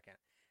half second,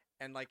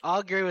 and like I'll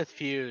agree with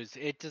Fuse.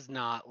 It does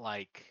not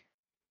like.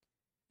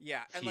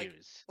 Yeah, and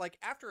Fuse. like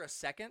after a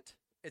second,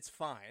 it's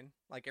fine.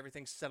 Like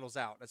everything settles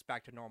out. It's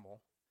back to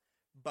normal.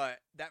 But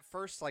that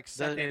first like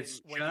second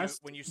It's when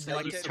just you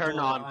select it, turn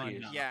on noticeable view.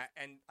 enough. yeah,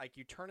 and like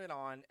you turn it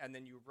on and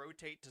then you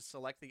rotate to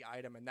select the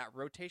item, and that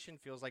rotation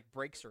feels like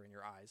brakes are in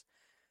your eyes,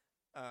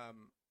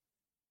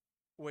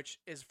 which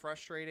is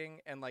frustrating.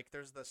 And like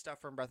there's the stuff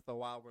from Breath of the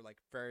Wild where like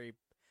very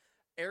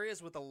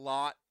areas with a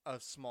lot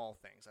of small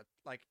things.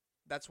 Like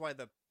that's why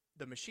the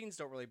machines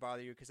don't really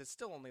bother you because it's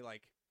still only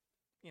like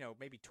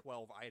maybe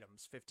 12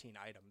 items, 15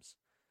 items.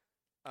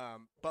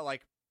 But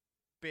like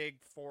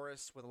big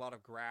forests with a lot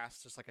of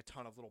grass, just like a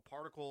ton of little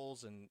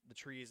particles and the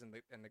trees and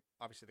the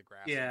obviously the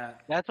grass. Yeah,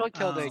 That's what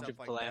killed Stuff Age Stuff of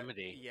like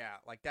Calamity. that. Yeah,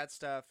 like that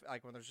stuff.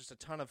 Like when there's just a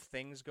ton of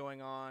things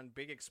going on,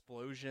 big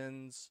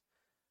explosions.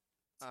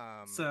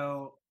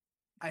 so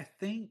I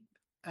think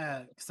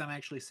because I'm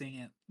actually seeing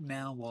it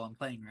now while I'm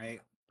playing,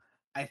 right?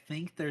 I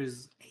think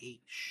there's a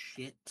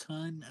shit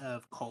ton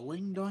of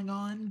culling going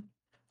on.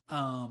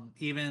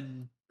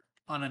 Even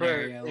on an For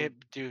area it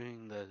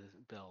doing the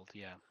build,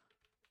 yeah.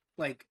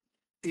 like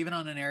even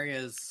on an area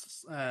as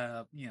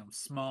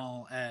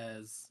small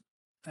as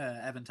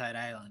Eventide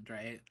Island,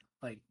 right?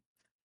 Like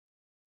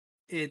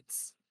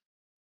it's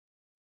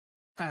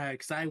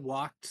because I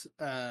walked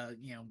I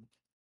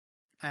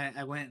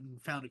went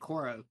and found a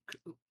Korok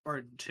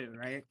or two,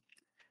 right?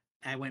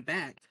 I went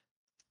back.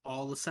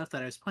 All the stuff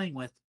that I was playing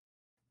with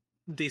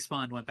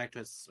despawned, went back to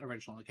its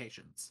original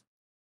locations.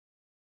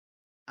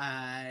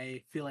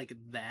 I feel like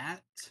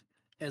that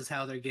is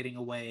how they're getting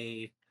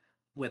away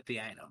with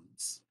the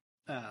items.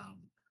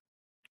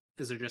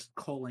 Because they're just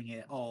culling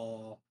it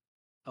all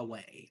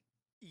away.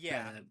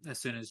 Yeah, As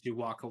soon as you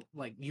walk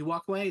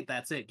away,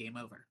 that's it, game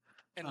over.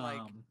 and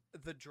like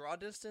the draw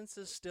distance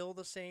is still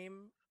the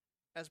same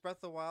as Breath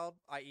of the Wild,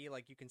 i.e.,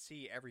 like you can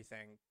see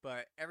everything,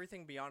 but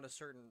everything beyond a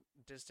certain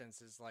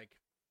distance is like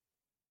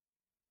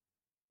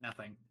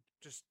Nothing.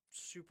 just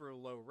super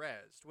low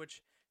res,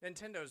 which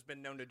Nintendo's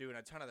been known to do in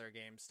a ton of their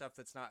games. Stuff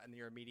that's not in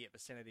your immediate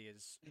vicinity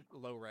is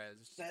low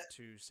res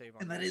to save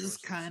on. And that resources.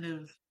 is kind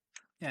of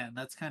and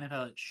that's kind of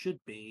how it should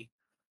be,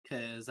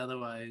 because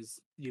otherwise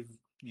you're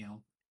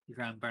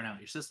gonna burn out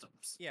your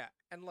systems. Yeah,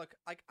 and look,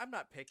 like I'm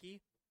not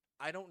picky.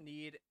 I don't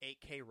need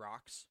 8K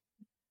rocks,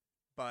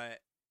 but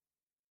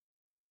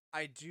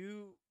I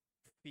do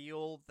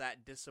feel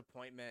that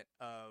disappointment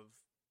of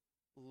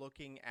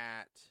looking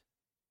at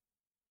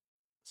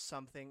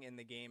something in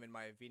the game in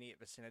my immediate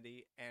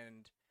vicinity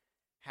and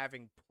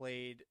having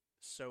played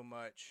so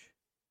much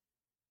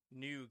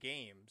new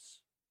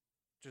games,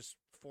 just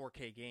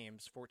 4K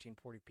games,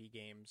 1440p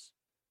games,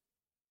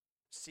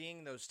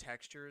 seeing those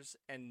textures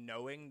and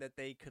knowing that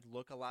they could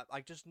look a lot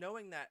like just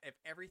knowing that if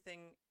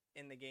everything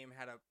in the game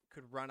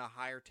could run a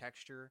higher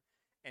texture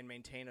and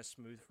maintain a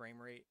smooth frame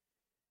rate,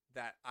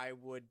 that I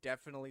would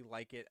definitely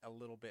like it a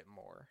little bit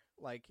more.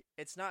 Like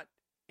it's not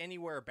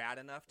anywhere bad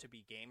enough to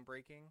be game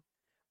breaking.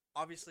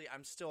 Obviously,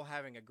 I'm still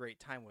having a great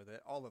time with it.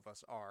 All of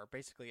us are.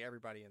 Basically,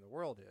 everybody in the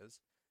world is.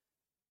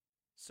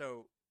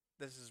 So,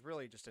 this is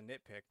really just a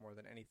nitpick more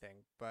than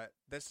anything. But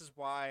this is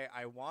why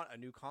I want a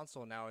new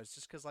console now, is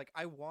just because, like,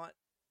 I want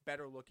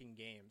better looking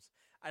games.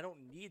 I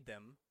don't need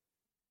them.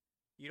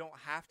 You don't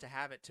have to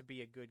have it to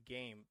be a good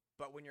game.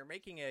 But when you're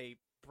making a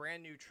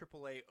brand new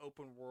AAA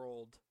open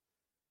world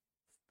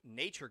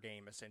nature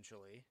game,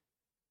 essentially,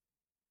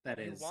 That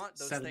you is want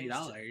those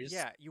 $70.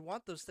 yeah, you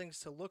want those things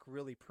to look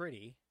really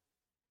pretty.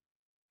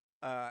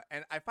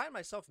 And I find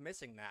myself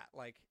missing that.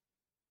 Like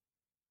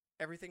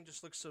everything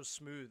just looks so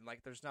smooth.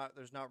 Like there's not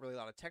really a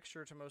lot of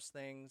texture to most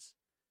things.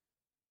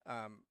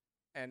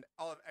 And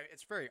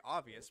it's very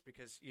obvious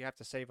because you have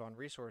to save on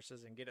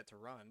resources and get it to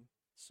run.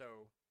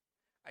 So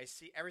I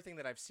see everything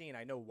that I've seen.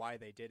 I know why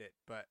they did it,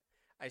 but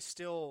I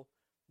still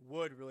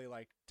would really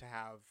like to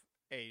have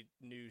a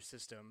new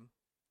system,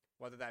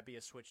 whether that be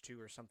a Switch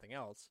 2 or something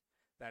else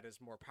that is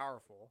more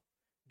powerful,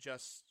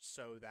 just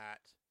so that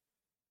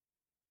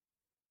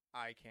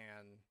I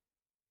can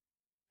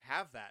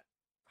have that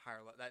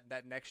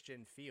that next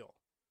gen feel.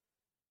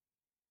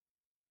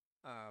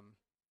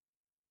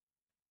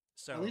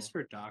 So At least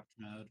for docked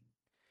mode.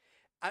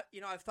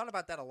 I've thought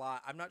about that a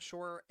lot. I'm not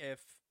sure if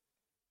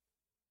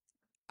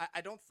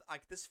I don't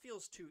like this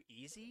feels too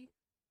easy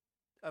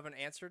of an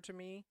answer to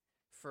me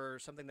for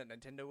something that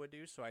Nintendo would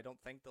do, so I don't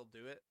think they'll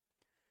do it.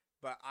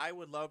 But I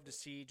would love to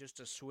see just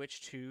a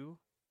Switch 2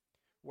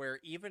 where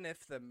even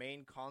if the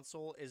main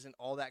console isn't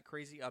all that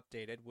crazy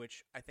updated,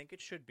 which I think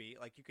it should be,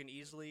 like you can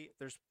easily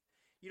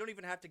you don't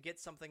even have to get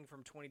something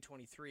from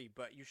 2023,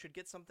 but you should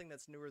get something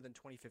that's newer than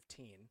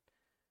 2015.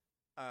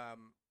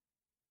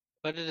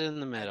 Put it in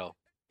the middle.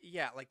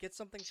 Yeah, like get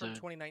something from So-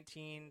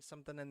 2019,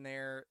 something in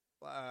there.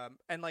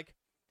 And like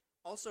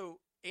also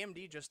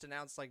AMD just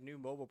announced like new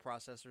mobile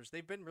processors.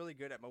 They've been really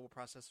good at mobile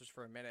processors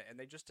for a minute, and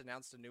they just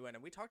announced a new one.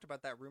 And we talked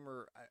about that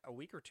rumor a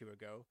week or two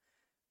ago,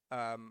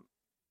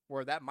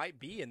 where that might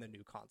be in the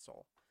new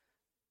console.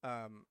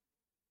 But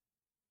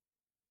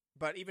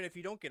even if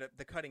you don't get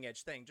the cutting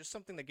edge thing, just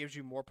something that gives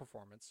you more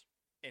performance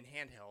in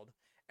handheld,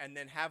 and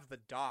then have the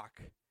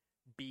dock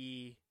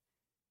be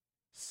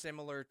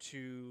similar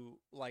to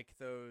like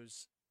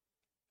those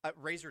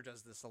Razer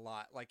does this a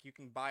lot. Like you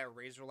can buy a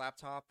Razer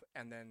laptop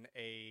and then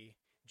a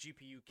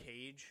GPU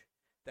cage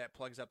that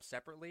plugs up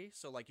separately.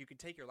 So like you can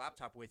take your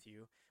laptop with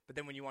you, but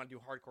then when you want to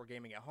do hardcore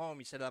gaming at home,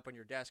 you set it up on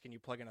your desk and you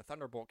plug in a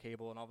Thunderbolt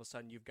cable, and all of a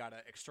sudden you've got an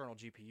external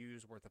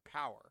GPU's worth of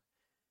power,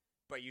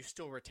 but you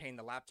still retain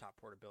the laptop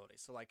portability.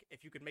 So like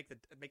if you could make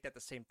that the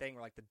same thing,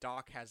 where like the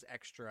dock has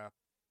extra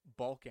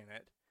bulk in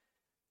it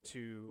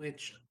to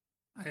Which,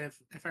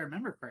 if I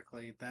remember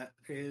correctly, that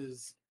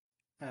is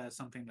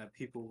something that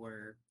people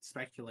were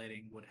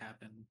speculating would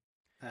happen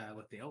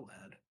with the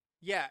OLED.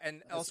 yeah,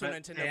 and also So-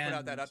 Nintendo put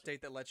out that and-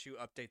 update that lets you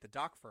update the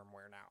dock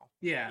firmware now.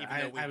 Yeah, Even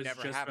though I we've was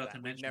never just had about to that.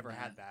 We've mention never that.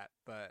 had that,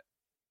 but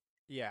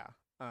yeah.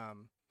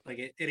 Like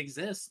it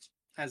exists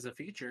as a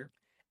feature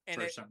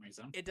And for some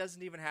reason. it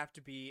doesn't even have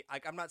to be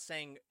like, I'm not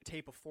saying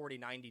tape a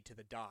 4090 to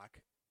the dock,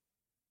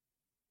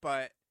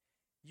 but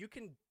you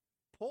can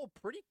pull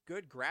pretty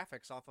good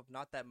graphics off of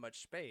not that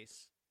much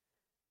space.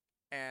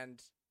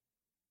 And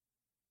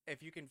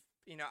if you can,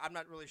 I'm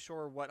not really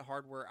sure what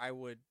hardware I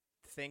would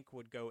think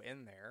would go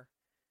in there,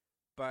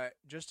 but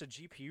just a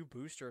GPU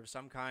booster of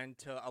some kind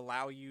to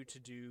allow you to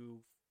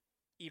do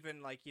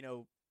even like,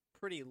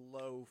 pretty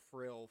low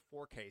frill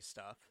 4K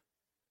stuff.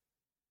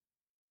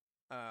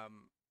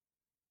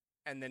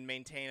 And then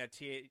maintain a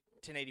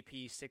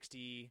 1080p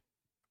 60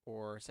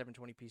 or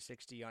 720p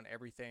 60 on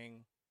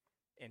everything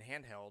in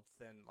handheld,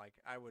 then like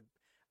I would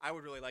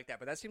really like that.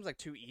 But that seems like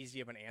too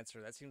easy of an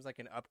answer. That seems like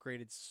an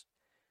upgraded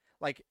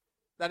like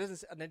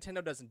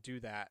Nintendo doesn't do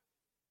that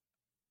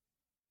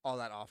all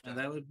that often. And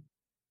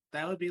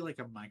that would be like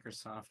a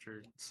Microsoft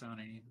or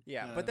Sony.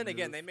 Yeah, but then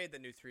again, move. they made the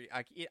new 3.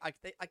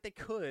 They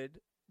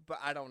could, but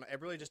I don't know.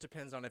 It really just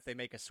depends on if they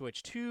make a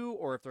Switch 2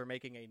 or if they're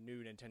making a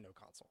new Nintendo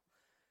console.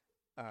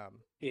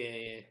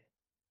 Yeah.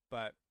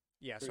 But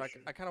yeah, For so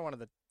sure. I kind of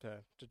wanted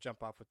to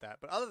jump off with that.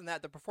 But other than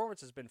that, the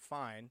performance has been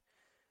fine.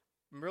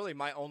 Really,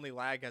 my only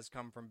lag has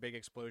come from big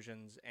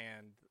explosions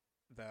and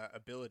the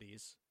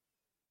abilities.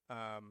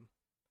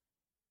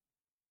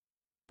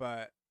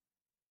 But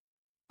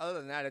other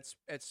than that,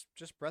 it's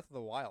just Breath of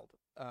the Wild.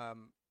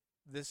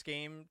 This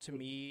game to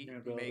me New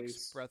makes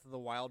abilities. Breath of the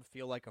Wild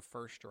feel like a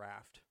first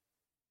draft.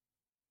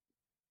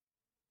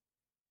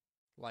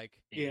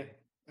 Like, Yeah,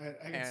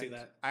 I can see and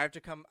that. I have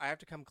to come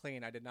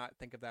clean. I did not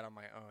think of that on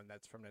my own.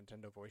 That's from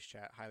Nintendo Voice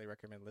Chat. Highly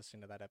recommend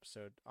listening to that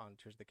episode on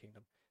Tears of the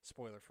Kingdom.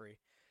 Spoiler free.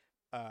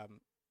 And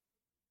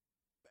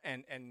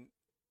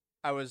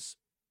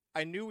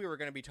I knew we were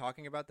going to be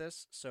talking about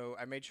this, so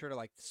I made sure to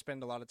like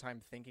spend a lot of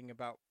time thinking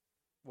about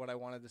what I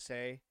wanted to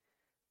say.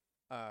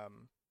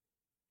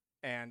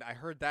 And I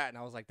heard that and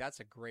I was like, that's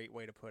a great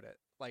way to put it.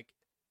 Like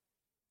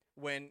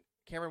when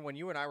Cameron, when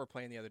you and I were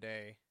playing the other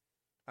day,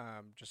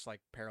 just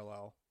like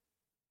parallel,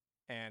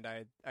 and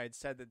I'd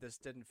said that this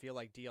didn't feel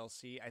like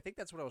DLC. I think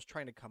that's what I was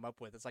trying to come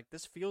up with. It's like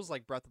this feels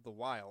like Breath of the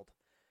Wild,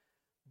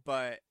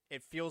 but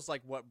it feels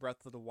like what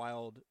Breath of the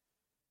Wild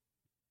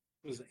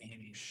Was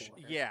aiming for.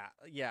 yeah,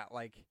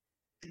 like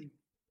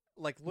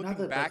Not looking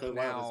that back Breath of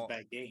the Wild is now. a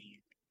bad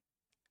game.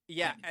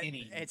 Yeah, in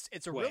any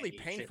it's a way, really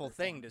shape, painful or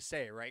thing form. to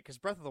say, right? Because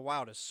Breath of the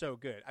Wild is so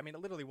good. I mean,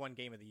 it literally won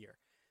Game of the Year.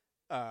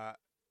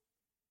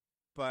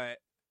 But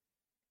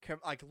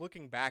like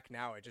looking back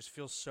now, it just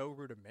feels so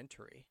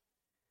rudimentary.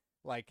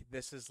 Like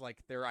this is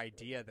like their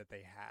idea that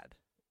they had,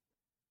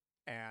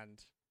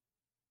 and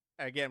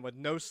again, with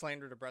no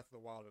slander to Breath of the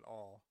Wild at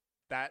all,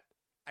 that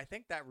I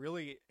think that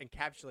really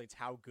encapsulates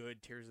how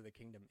good Tears of the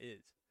Kingdom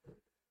is.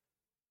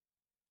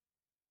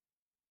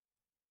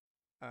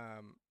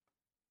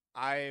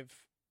 I've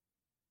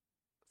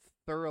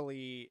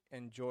thoroughly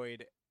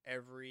enjoyed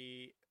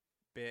every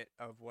bit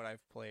of what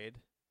I've played.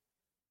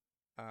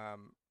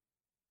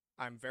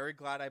 I'm very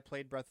glad I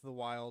played Breath of the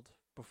Wild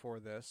before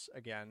this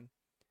again.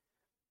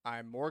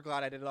 I'm more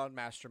glad I did it on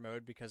Master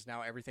Mode because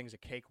now everything's a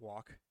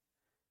cakewalk.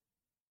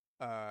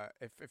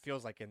 It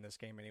feels like in this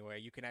game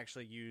anyway. You can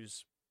actually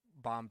use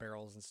bomb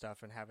barrels and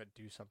stuff and have it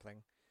do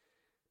something.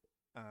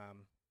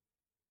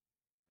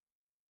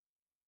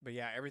 But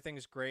yeah,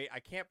 everything's great. I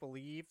can't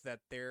believe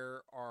that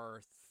there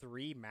are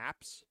 3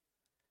 maps.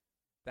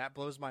 That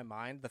blows my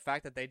mind. The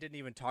fact that they didn't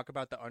even talk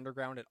about the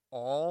underground at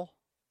all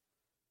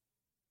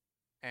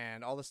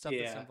and all the stuff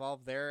that's Yeah.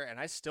 involved there, and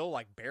I still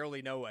like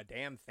barely know a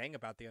damn thing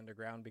about the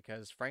underground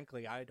because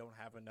frankly I don't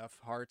have enough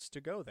hearts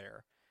to go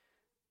there.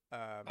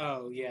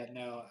 Oh yeah,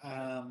 no.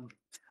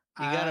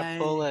 You gotta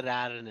pull it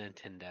out of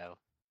Nintendo.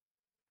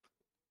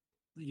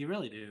 You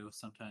really do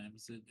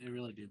sometimes. It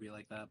really do be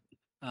like that.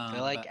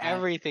 They're like but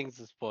everything's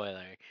a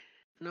spoiler.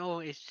 No,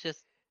 it's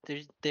just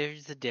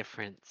there's a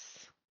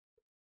difference.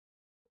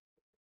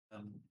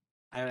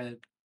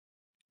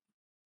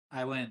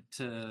 I went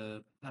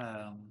to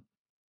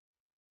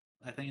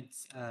I think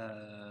it's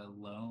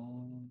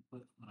Lone.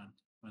 Hold on,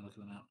 let me look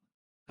them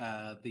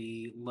up.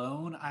 The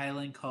Lone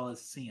Island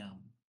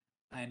Coliseum.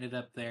 I ended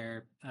up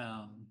there,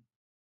 on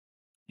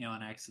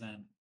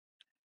accident,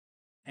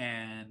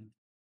 and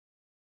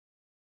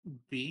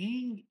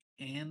being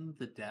in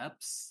the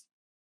depths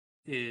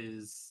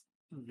is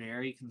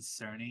very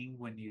concerning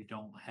when you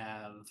don't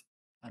have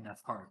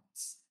enough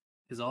hearts.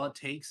 because all it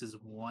takes is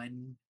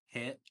one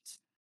hit,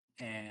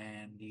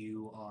 and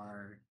you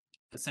are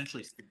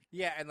essentially screwed.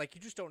 Yeah, and like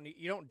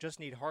you don't just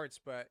need hearts,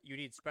 but you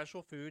need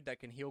special food that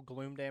can heal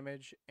gloom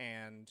damage,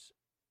 and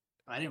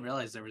I didn't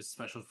realize there was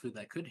special food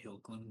that could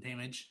heal gloom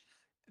damage.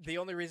 the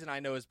only reason I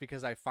know is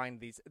because I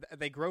find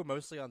they grow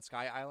mostly on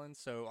Sky Island,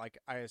 so like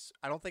I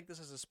don't think this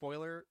is a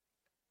spoiler.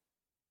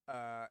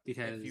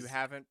 Because if you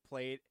haven't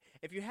played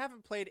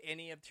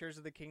any of Tears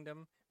of the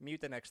Kingdom,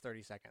 mute the next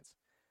 30 seconds.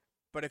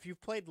 But if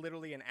you've played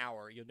literally an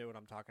hour, you'll know what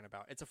I'm talking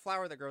about. It's a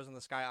flower that grows on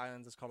the Sky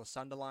Islands. It's called a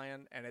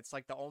Sundelion, and it's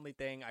like the only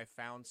thing I've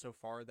found so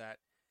far that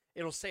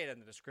it'll say it in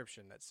the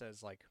description that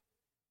says like,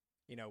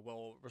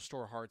 will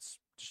restore hearts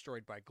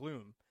destroyed by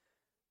gloom.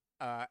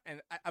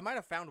 And I might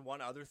have found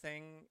one other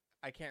thing.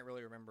 I can't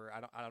really remember. I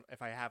don't.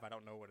 If I have, I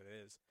don't know what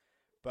it is.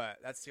 But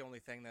that's the only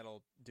thing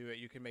that'll do it.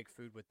 You can make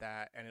food with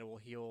that, and it will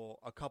heal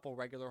a couple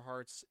regular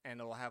hearts, and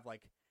it'll have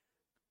like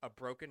a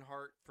broken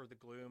heart for the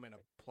gloom and a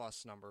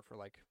plus number for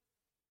like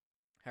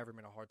however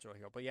many hearts it'll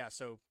heal. But yeah,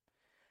 so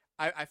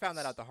I found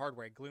that out the hard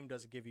way. Gloom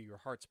doesn't give you your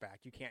hearts back.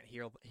 You can't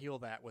heal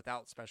that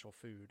without special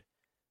food.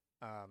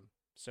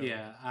 So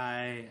yeah,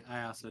 I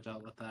also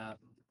dealt with that.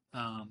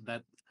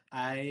 That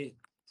I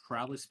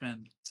probably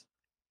spent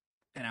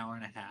an hour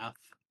and a half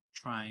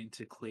trying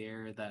to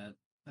clear that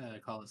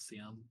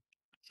Coliseum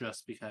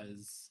just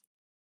because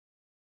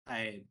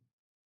I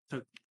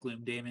took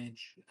gloom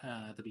damage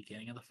at the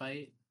beginning of the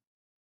fight.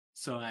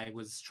 So I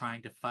was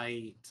trying to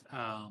fight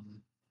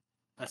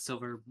a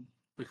silver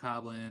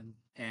bokoblin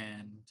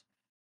and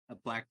a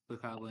black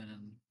bokoblin,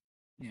 and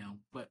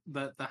but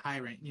the high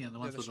rank, the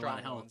ones with a lot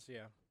of health, ones,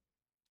 yeah,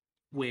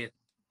 with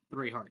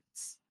 3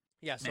 hearts.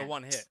 Yeah, so max.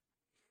 one hit.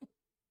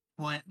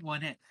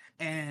 One hit.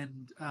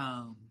 And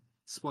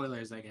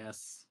spoilers, I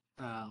guess.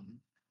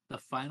 The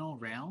final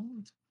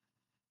round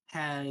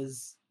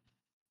has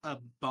a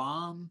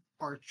bomb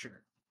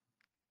archer.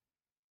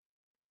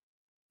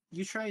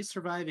 You try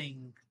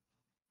surviving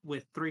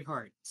with 3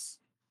 hearts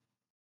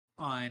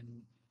on,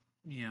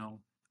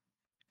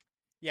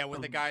 Yeah,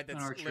 with a guy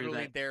that's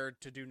literally that... there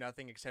to do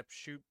nothing except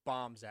shoot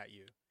bombs at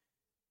you.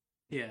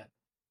 Yeah.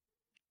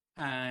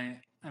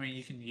 I mean,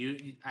 you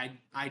can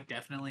I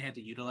definitely had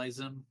to utilize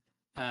them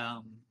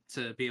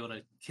to be able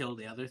to kill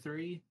the other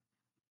 3.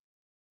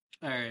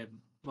 Or,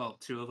 well,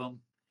 2 of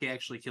them. He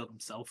actually killed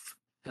himself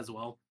as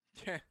well.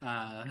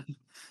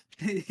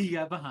 He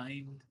got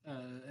behind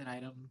an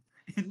item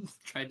and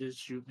tried to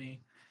shoot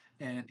me,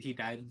 and he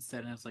died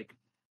instead. And I was like,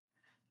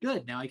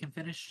 good, now I can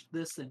finish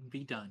this and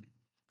be done.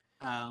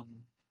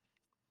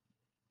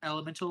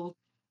 Elemental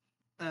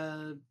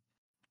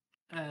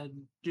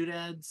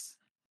doodads,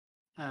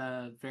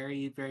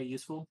 very, very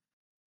useful.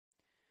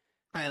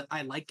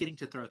 I like getting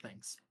to throw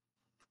things.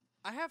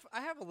 I have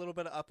a little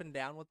bit of up and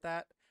down with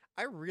that.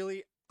 I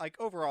really like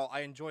overall.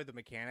 I enjoy the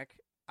mechanic.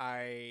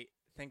 I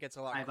think it's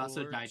a lot. I've cooler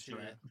also died to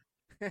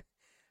it.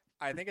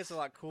 I think it's a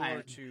lot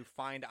cooler to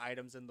find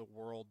items in the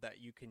world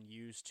that you can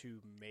use to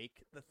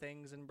make the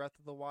things in Breath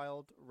of the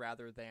Wild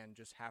rather than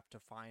just have to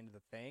find the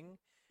thing,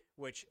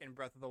 which in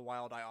Breath of the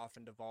Wild I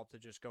often devolved to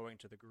just going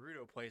to the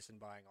Gerudo place and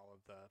buying all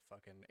of the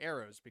fucking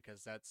arrows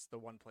because that's the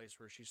one place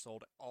where she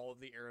sold all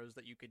of the arrows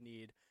that you could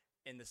need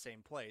in the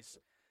same place,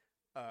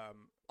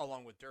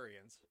 along with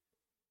durians.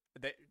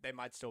 They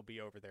might still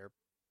be over there,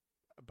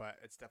 but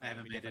it's definitely I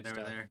haven't made it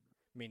over there.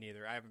 Me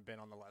neither. I haven't been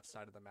on the left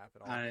side of the map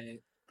at all.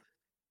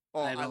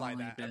 I lied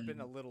that. I've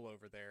been a little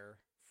over there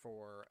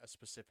for a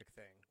specific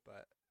thing,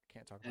 but I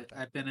can't talk about that.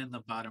 I've been in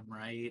the bottom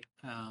right.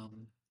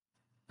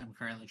 I'm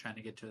currently trying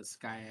to get to a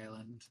sky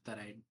island that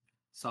I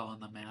saw on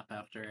the map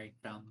after I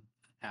found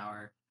the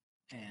tower,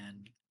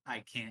 and I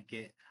can't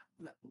get.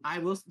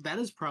 That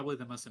is probably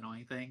the most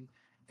annoying thing,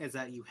 is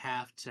that you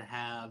have to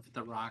have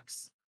the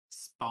rocks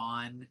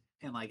spawn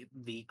in like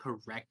the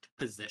correct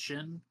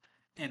position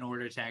in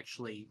order to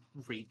actually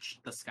reach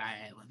the sky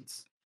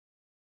islands.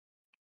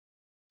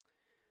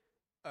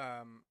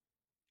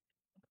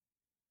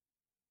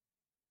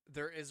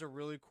 There is a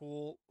really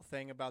cool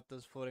thing about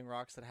those floating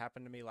rocks that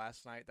happened to me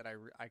last night that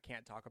I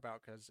can't talk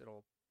about because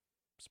it'll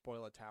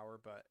spoil a tower,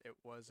 but it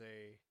was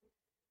a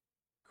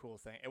cool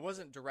thing. It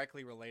wasn't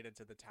directly related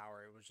to the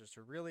tower. It was just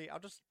I'll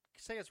just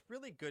say it's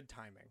really good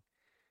timing.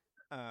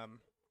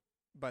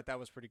 But that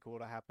was pretty cool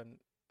to happen.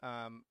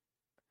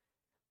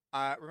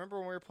 I remember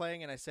when we were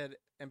playing and I said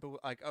Impa,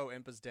 like, oh,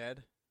 Impa's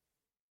dead.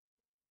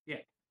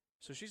 Yeah.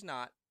 So she's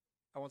not.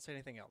 I won't say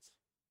anything else,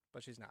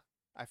 but she's not.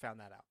 I found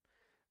that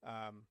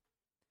out.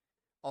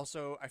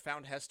 Also, I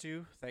found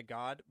Hestu, thank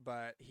God,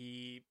 but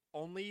he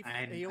only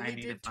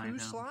did 2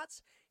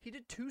 slots. He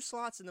did 2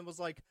 slots and then was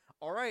like,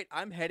 all right,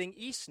 I'm heading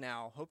east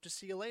now. Hope to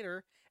see you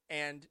later.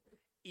 And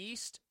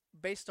east,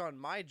 based on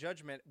my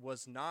judgment,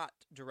 was not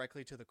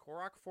directly to the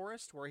Korok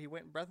Forest where he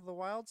went in Breath of the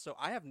Wild, so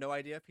I have no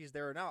idea if he's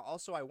there or not.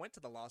 Also, I went to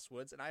the Lost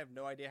Woods, and I have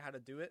no idea how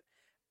to do it.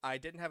 I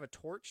didn't have a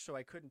torch, so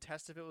I couldn't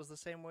test if it was the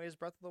same way as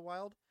Breath of the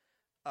Wild.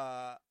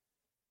 But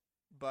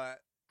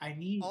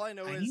all I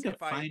know is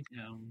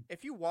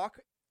if you walk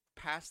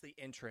past the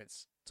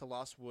entrance to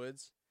Lost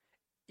Woods,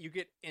 you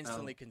get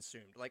instantly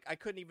consumed. Like, I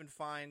couldn't even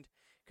find...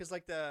 because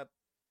like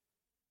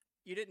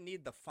you didn't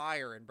need the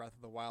fire in Breath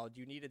of the Wild.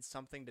 You needed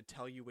something to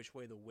tell you which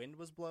way the wind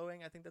was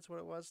blowing. I think that's what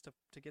it was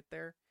to get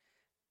there.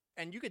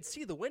 And you could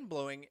see the wind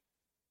blowing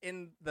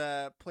in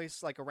the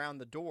place like around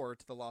the door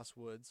to the Lost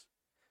Woods.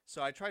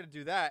 So I tried to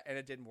do that and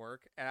it didn't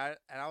work. And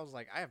I was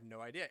like, I have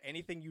no idea.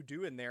 Anything you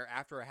do in there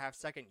after a half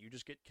second, you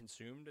just get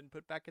consumed and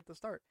put back at the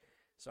start.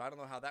 So I don't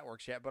know how that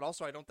works yet. But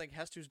also, I don't think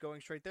Hestu's going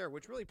straight there,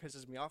 which really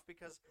pisses me off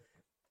because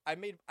I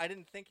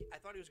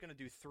thought he was going to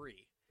do 3.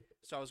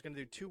 So I was going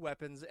to do 2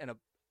 weapons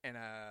and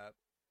a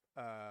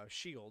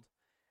shield,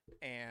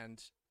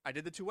 and I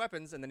did the 2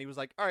 weapons, and then he was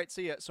like, "All right,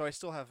 see ya." So I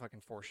still have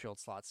fucking 4 shield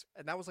slots,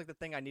 and that was like the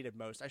thing I needed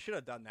most. I should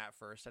have done that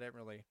first. I didn't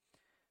really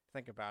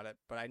think about it,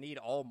 but I need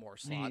all more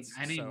slots.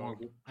 I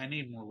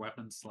need more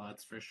weapon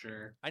slots for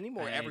sure. I need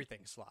more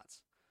everything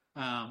slots.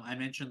 I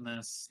mentioned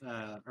this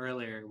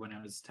earlier when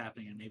I was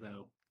tapping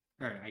Amiibo,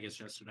 or I guess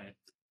yesterday.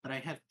 But I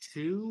have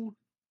 2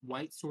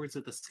 White Swords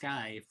of the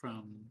Sky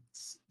from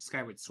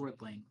Skyward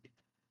Sword Link,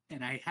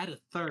 and I had a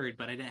third,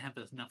 but I didn't have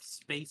enough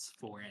space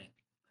for it.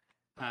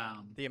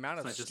 The amount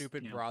of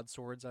stupid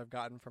broadswords I've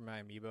gotten from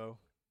my Amiibo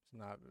is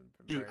not.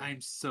 Dude,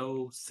 I'm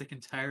so sick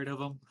and tired of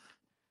them.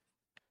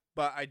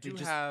 But I do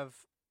have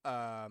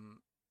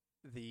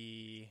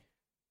the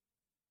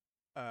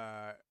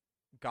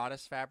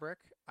Goddess fabric.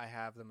 I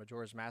have the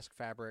Majora's Mask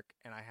fabric,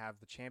 and I have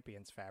the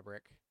Champion's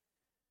fabric.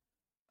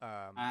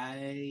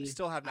 I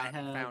still have not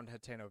found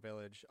Hateno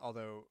Village,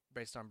 although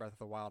based on Breath of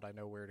the Wild, I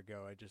know where to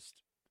go.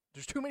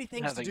 There's too many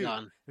things to do.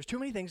 There's too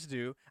many things to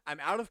do. I'm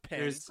out of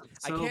pins.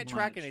 I can't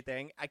track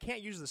anything. I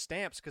can't use the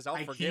stamps because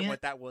I'll forget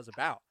what that was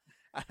about.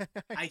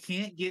 I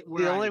can't get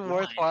where the only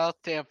worthwhile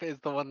stamp is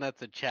the one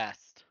that's a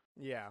chest.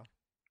 Yeah.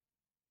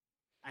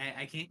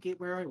 I can't get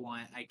where I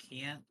want. I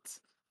can't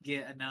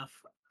get enough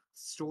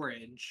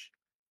storage.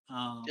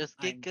 Just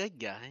get good,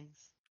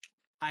 guys.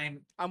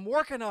 I'm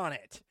working on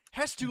it.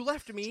 Hestu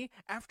left me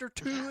after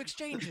 2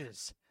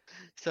 exchanges.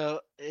 So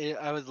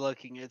I was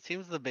looking. It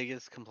seems the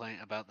biggest complaint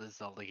about this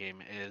Zelda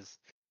game is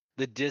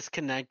the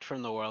disconnect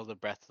from the world of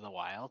Breath of the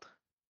Wild.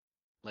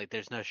 Like,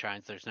 there's no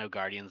shrines, there's no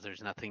guardians,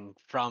 there's nothing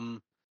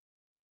from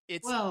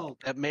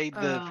that made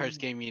the first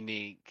game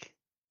unique.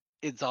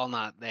 It's all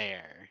not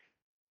there.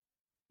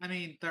 I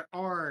mean, there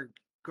are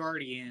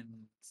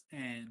guardians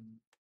and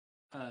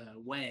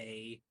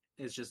way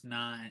is just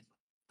not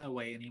a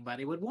way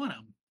anybody would want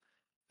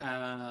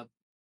them.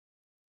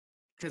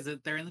 Because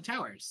they're in the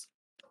towers.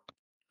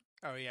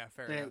 Oh yeah,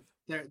 fair enough.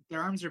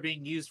 Their arms are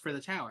being used for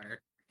the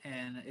tower,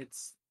 and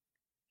it's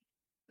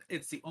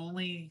the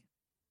only.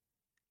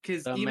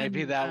 Because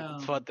maybe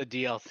that's what the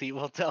DLC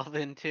will delve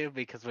into,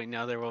 because we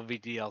know there will be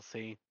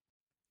DLC.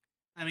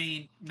 I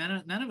mean,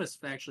 none of us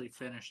actually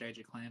finished Age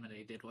of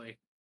Calamity, did we?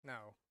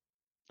 No.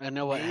 I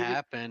know what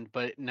happened,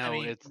 but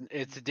no,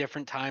 it's a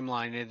different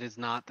timeline. It is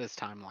not this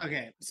timeline.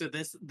 Okay, so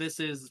this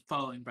is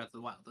following Breath of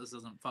the Wild. This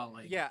isn't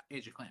following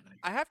Age of Calamity.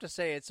 I have to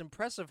say, it's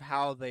impressive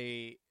how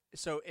they.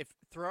 So if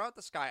throw out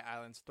the Sky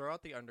Islands, throw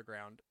out the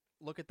underground,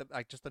 look at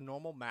just the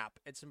normal map.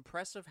 It's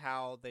impressive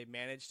how they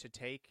managed to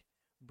take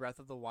Breath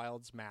of the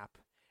Wild's map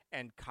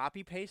and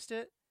copy paste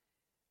it,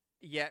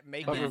 yet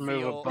make it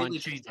feel. A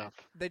bunch of stuff.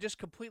 They just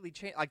completely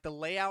change. Like the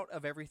layout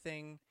of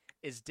everything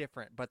is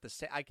different, but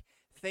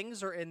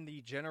things are in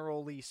the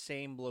generally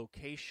same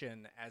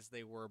location as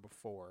they were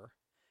before,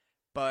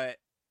 but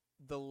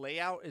the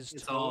layout is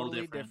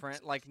totally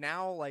different. Like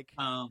now, I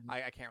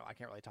can't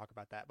really talk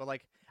about that, but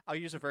like I'll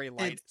use a very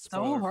light. It's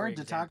so hard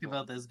to talk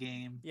about this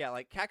game. Yeah,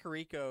 like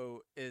Kakariko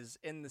is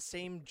in the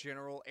same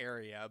general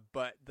area,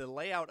 but the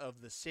layout of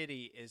the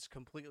city is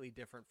completely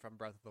different from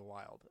Breath of the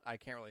Wild. I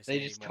can't really say.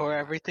 They just tore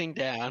everything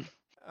down.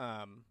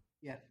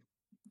 Yeah.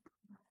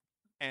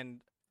 And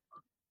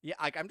yeah,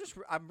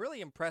 I'm really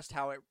impressed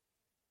how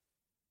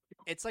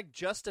it's like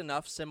just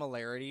enough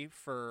similarity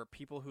for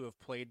people who have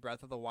played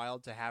Breath of the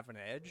Wild to have an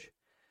edge,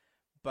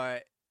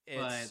 but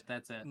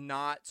that's it.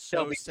 Not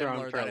so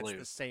similar that it's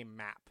the same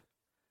map.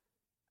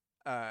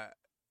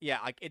 Yeah,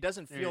 like it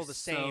doesn't feel the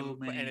same,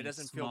 and it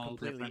doesn't feel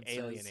completely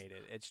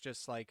alienated. It's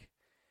just like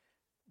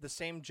the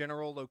same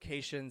general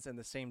locations and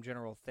the same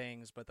general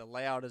things, but the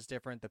layout is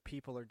different, the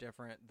people are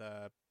different,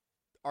 the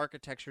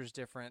architecture is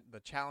different, the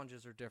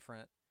challenges are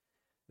different,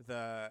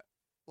 the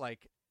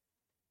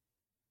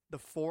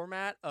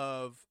format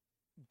of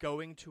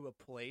going to a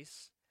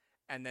place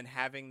and then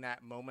having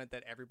that moment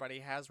that everybody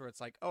has where it's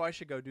like, oh, I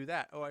should go do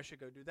that. Oh, I should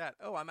go do that.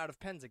 Oh, I'm out of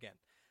pens again.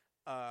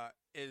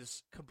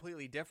 Is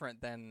completely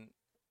different than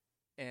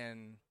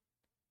in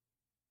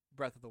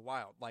Breath of the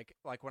Wild. Like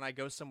when I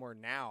go somewhere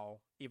now,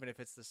 even if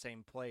it's the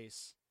same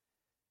place,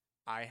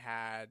 I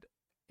had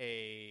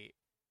a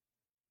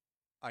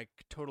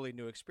totally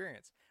new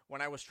experience.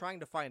 When I was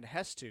trying to find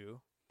Hestu,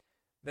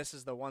 this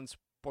is the one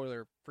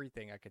spoiler-free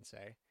thing I can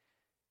say.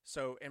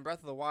 So in Breath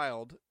of the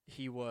Wild,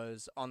 he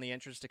was on the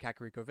entrance to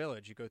Kakariko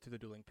Village. You go through the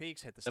Dueling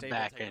Peaks, hit the stable,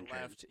 take a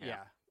left.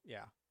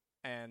 Yeah.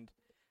 And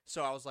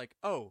so I was like,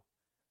 oh,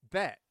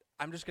 bet.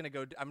 I'm just going to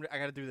go. I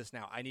got to do this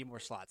now. I need more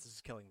slots. This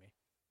is killing me.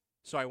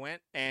 So I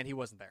went, and he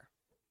wasn't there.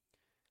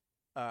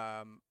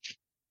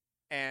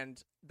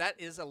 And that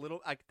is a little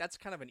like that's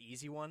kind of an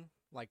easy one.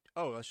 Like,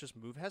 oh, let's just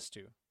move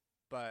Hestu.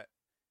 But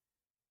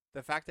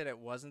the fact that it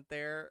wasn't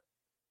there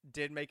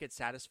did make it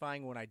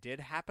satisfying when I did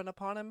happen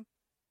upon him.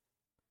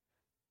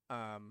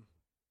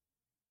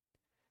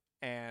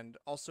 And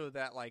also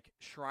that like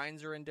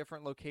shrines are in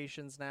different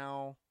locations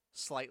now,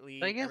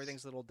 slightly. I guess-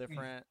 Everything's a little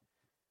different.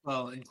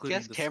 Well, I including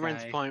guess the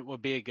Cameron's sky. point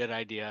would be a good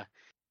idea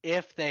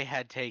if they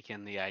had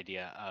taken the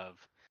idea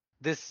of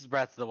this is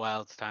Breath of the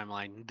Wild's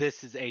timeline,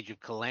 this is Age of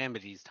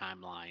Calamity's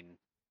timeline.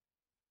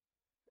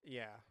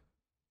 Yeah.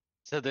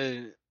 So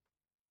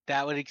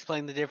that would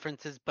explain the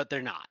differences, but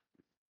they're not.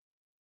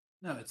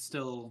 No, it's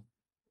still.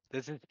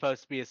 This is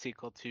supposed to be a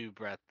sequel to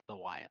Breath of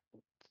the Wild.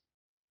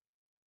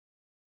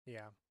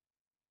 Yeah.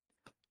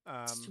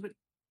 Stupid.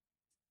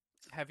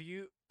 Have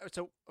you?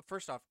 So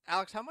first off,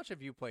 Alex, how much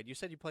have you played? You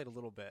said you played a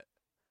little bit.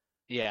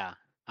 Yeah,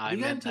 I you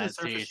gotten meant to the that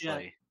surface yet?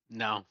 seriously.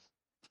 No,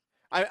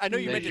 I know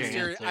you meant it Major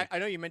seriously. answer. I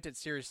know you meant it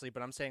seriously,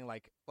 but I'm saying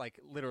like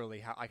literally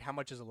how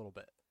much is a little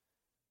bit?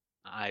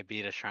 I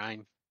beat a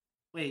shrine.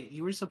 Wait,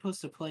 you were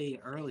supposed to play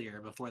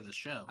earlier before the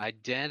show. I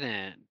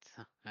didn't.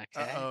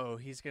 Okay. Oh,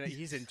 he's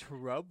in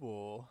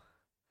trouble.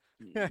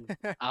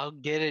 I'll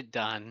get it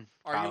done.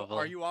 Probably.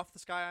 Are you off the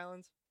Sky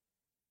Islands?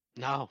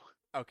 No.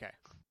 Okay.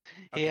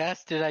 He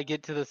asked, "Did I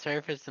get to the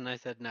surface?" And I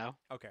said no.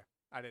 Okay.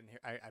 I didn't hear.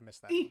 I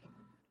missed that. Eek.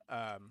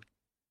 I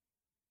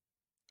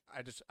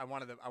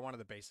wanted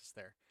the basis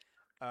there.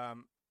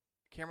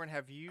 Cameron,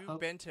 have you Oh.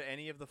 been to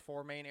any of the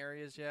 4 main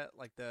areas yet?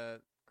 Like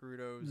the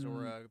Gerudo, Mm,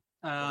 Zora.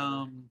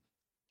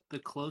 The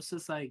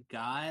closest I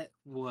got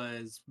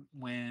was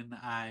when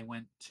I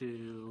went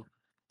to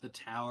the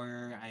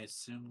tower. I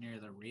assume near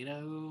the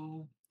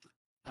Rito.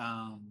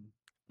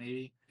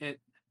 Maybe it.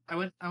 I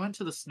went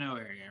to the snow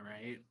area,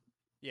 right?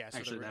 Yeah. So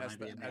Actually, that that's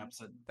might be in the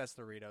opposite. That's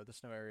the Rito. The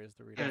snow area is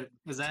the Rito.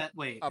 Is that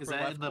wait? Upper Is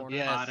that left in the corner?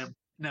 Yes. bottom?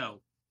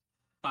 No,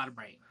 bottom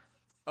right.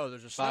 Oh,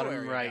 there's a snow Bottom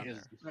area right down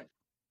is there.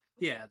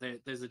 Yeah,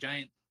 there's a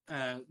giant.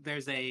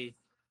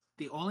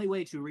 The only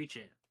way to reach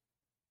it,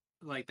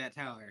 like that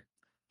tower,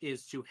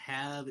 is to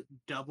have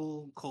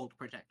double cold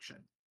protection.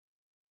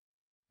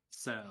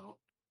 So,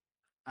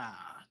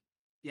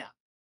 yeah.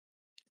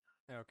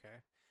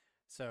 Okay.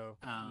 So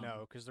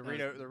no, because the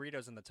that was-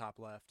 Rito's in the top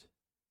left.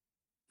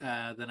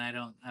 Then I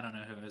don't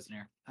know who is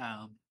near.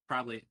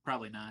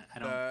 Probably not.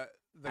 I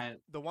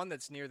don't. The one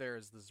that's near there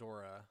is the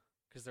Zora,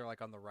 because they're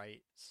like on the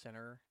right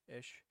center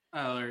ish.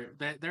 Oh,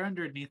 they're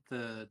underneath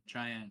the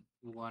giant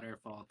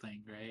waterfall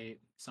thing, right?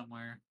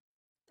 Somewhere.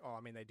 Oh,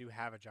 I mean they do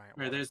have a giant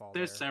Or there's waterfall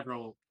there.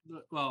 several.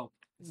 Well,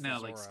 It's the no,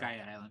 like Zora.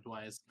 Sky Island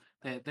wise.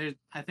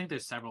 I think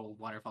there's several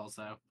waterfalls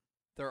though.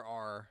 There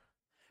are,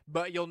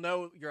 but you'll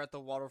know you're at the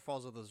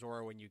waterfalls of the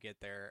Zora when you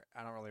get there.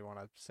 I don't really want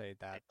to say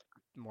that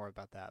more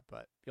about that,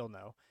 but you'll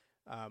know.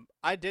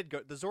 I did go.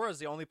 The Zora is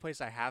the only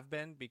place I have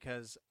been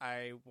because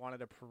I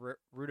wanted a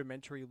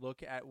rudimentary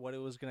look at what it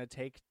was going to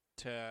take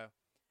to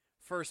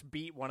first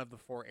beat one of the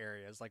 4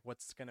 areas. Like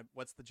what's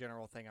the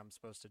general thing I'm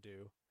supposed to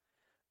do,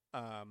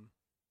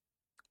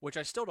 which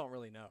I still don't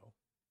really know.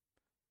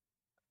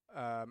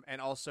 And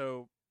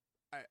also,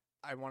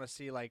 I want to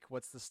see like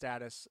what's the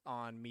status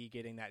on me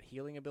getting that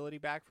healing ability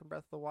back from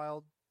Breath of the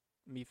Wild,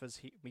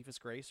 Mipha's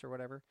Grace or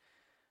whatever,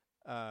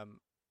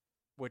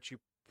 which you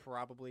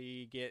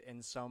probably get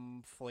in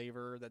some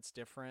flavor that's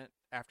different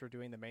after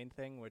doing the main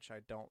thing, which I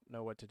don't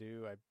know what to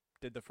do. I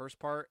did the first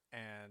part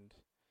and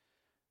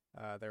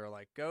they were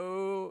like,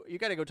 you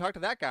got to go talk to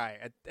that guy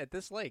at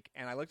this lake.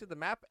 And I looked at the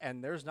map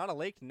and there's not a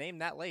lake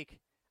named that lake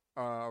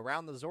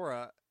around the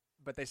Zora,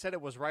 but they said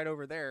it was right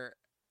over there.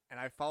 And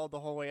I followed the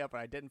whole way up,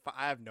 and I didn't.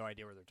 I have no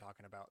idea what they're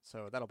talking about.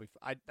 So that'll be.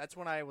 That's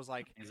when I was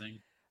like,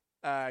 Amazing.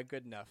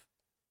 good enough.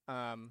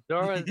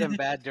 Zora's in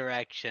bad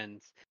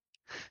directions.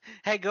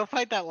 Hey, go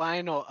fight that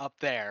Lionel up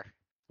there.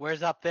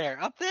 Where's up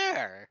there? Up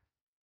there.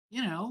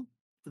 You know,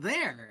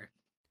 there.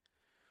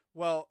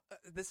 Well,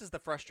 this is the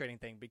frustrating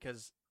thing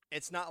because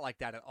it's not like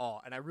that at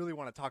all, and I really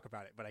want to talk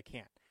about it, but I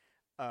can't.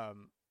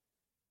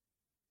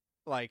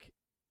 Like,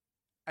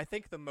 I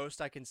think the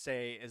most I can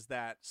say is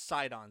that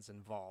Sidon's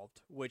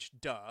involved, which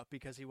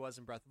because he was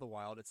in Breath of the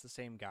Wild, it's the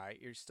same guy.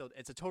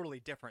 It's a totally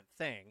different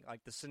thing.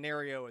 Like the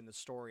scenario and the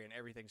story and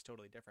everything's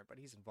totally different, but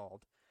he's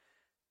involved.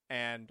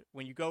 And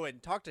when you go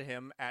and talk to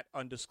him at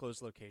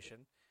undisclosed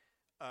location,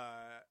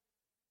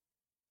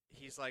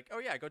 he's like, "Oh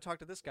yeah, go talk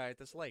to this guy at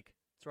this lake.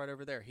 It's right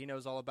over there. He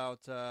knows all about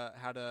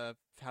how to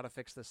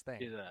fix this thing."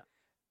 Do that.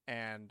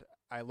 And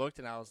I looked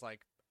and I was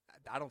like,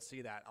 "I don't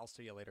see that. I'll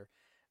see you later."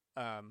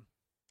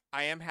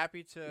 I am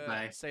happy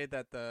to say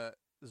that the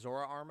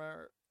Zora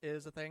armor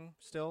is a thing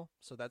still,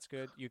 so that's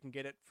good. You can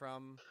get it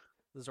from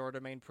the Zora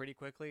domain pretty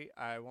quickly.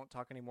 I won't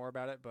talk any more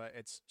about it, but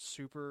it's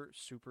super,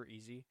 super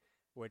easy,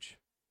 which,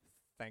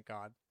 thank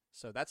God.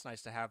 So that's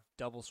nice to have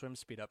double swim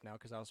speed up now,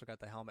 because I also got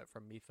the helmet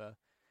from Mipha,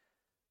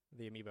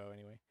 the amiibo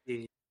anyway.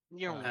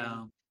 You're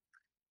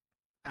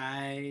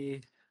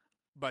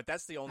But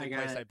that's the only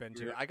place I've been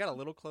to. your- I got a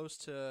little close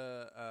to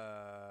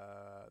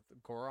the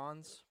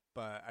Gorons,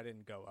 but I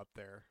didn't go up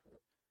there.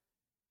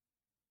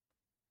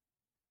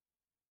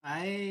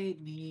 I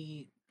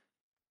need.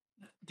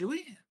 Do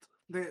we?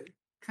 They're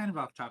kind of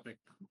off topic,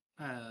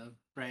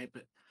 right?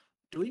 But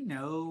do we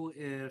know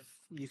if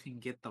you can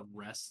get the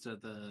rest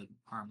of the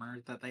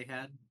armor that they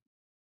had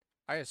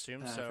I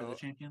assume for the so.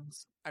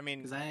 champions? I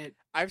mean, Because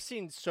I've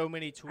seen so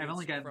many I've tweets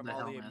only gotten from the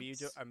all the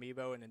helmets.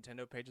 amiibo and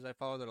Nintendo pages I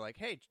follow. They're like,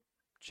 "Hey,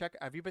 check.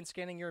 Have you been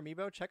scanning your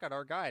amiibo? Check out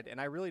our guide." And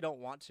I really don't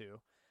want to.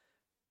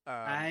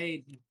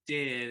 I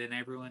did, and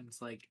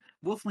everyone's like,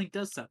 "Wolflink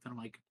does stuff," and I'm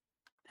like,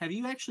 "Have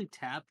you actually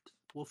tapped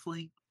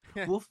Wolflink?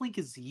 Wolflink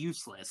is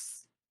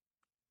useless."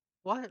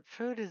 What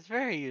food is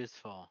very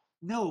useful?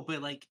 No,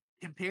 but like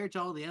compared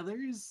to all the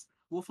others,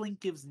 Wolflink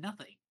gives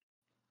nothing.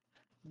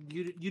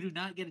 You do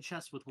not get a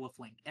chest with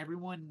Wolflink.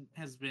 Everyone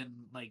has been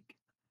like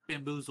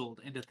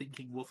bamboozled into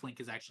thinking Wolflink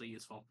is actually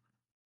useful.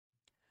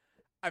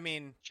 I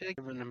mean, Should have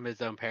given him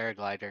his own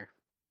paraglider.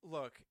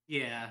 look,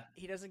 Yeah,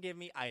 he doesn't give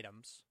me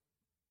items.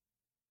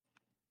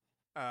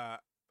 Uh,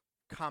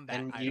 combat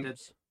And you-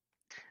 items.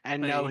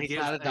 And But no, he he's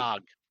gives not a a-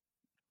 dog.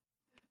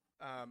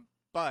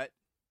 But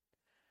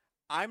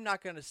I'm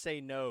not going to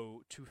say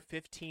no to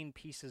 15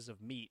 pieces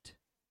of meat,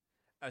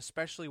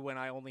 especially when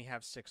I only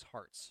have 6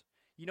 hearts.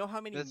 You know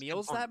how many That's a good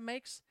meals point. that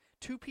makes?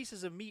 2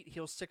 pieces of meat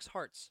heals 6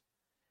 hearts.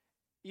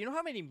 You know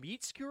how many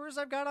meat skewers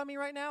I've got on me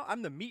right now?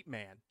 I'm the meat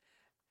man.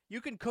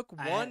 You can cook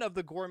one of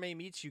the gourmet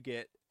meats you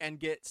get and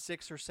get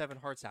 6 or 7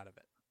 hearts out of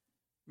it.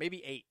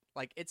 Maybe 8.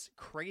 Like, it's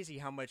crazy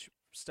how much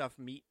stuff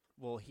meat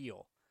will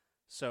heal.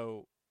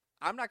 So,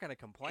 I'm not going to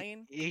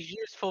complain. He's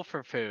useful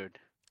for food,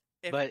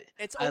 If but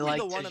it's I only like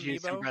the one to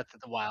use in amiibo. Breath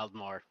of the Wild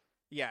more.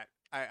 Yeah,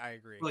 I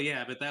agree. well,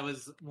 yeah, but that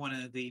was one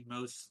of the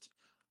most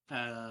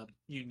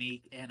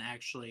unique and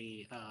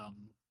actually,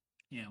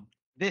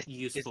 This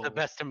useful. is the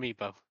best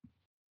amiibo.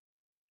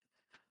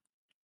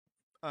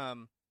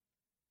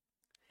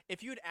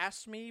 If you'd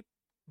asked me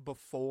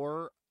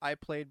before I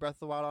played Breath of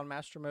the Wild on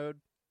Master Mode,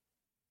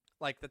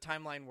 like the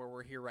timeline where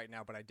we're here right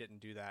now, but I didn't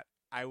do that,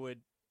 I would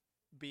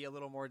be a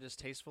little more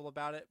distasteful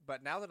about it.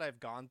 But now that I've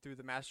gone through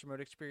the Master Mode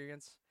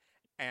experience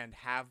and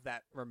have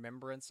that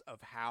remembrance of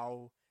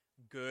how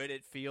good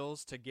it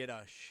feels to get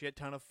a shit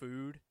ton of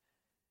food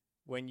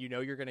when you know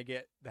you're going to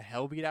get the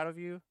hell beat out of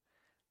you,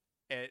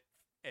 it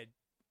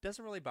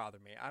doesn't really bother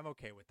me. I'm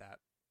okay with that.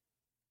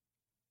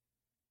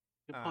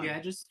 Good Um, point. Yeah, I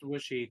just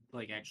wish he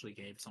like actually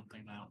gave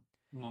something now.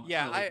 More,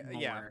 Yeah, like,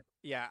 yeah, more.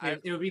 yeah.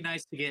 It would be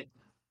nice to get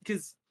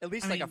because At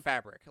least I like a mean-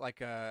 fabric,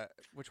 like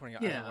which one? I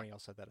know Yeah. one of y'all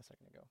said that a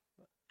second ago.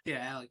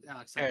 yeah,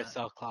 Alex said that.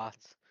 Carousel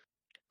cloths.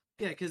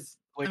 Yeah, because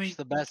Which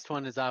the best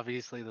one is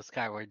obviously the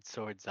Skyward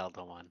Sword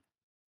Zelda one.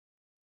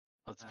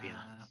 Let's be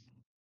honest.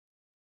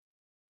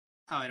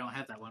 oh, I don't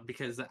have that one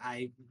because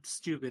I'm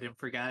stupid and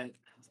forgot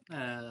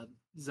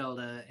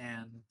Zelda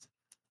and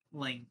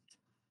Link.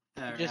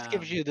 It just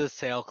gives you the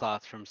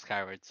sailcloth from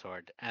Skyward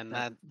Sword, and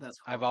that's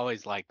I've cool.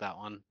 always liked that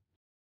one.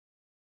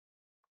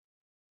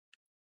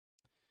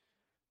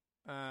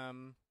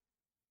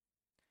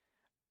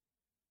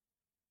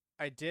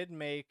 I did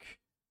make.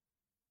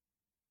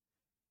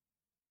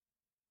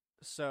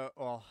 So,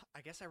 well,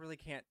 I guess I really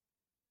can't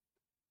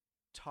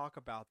talk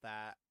about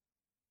that.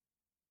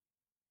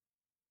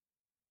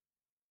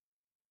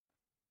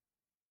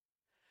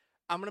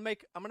 I'm gonna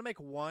make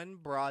one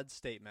broad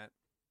statement,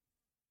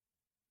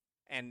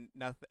 and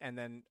nothing, and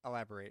then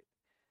elaborate.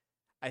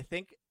 I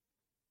think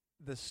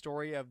the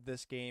story of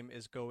this game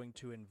is going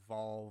to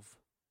involve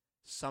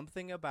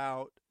something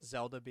about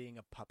Zelda being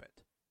a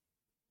puppet.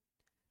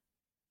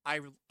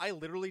 I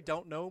literally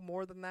don't know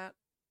more than that.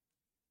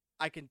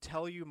 I can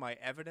tell you my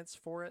evidence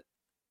for it,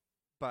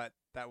 but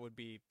that would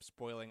be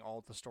spoiling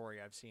all the story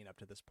I've seen up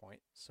to this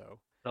point. So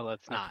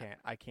let's not.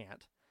 I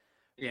can't.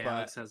 Yeah, but-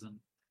 Alex hasn't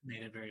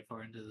made it very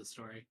far into the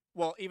story.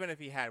 Well, even if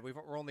he had,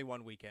 we're only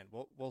one weekend.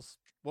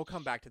 We'll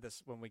come back to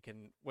this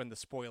when the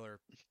spoiler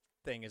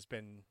thing has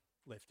been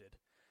lifted.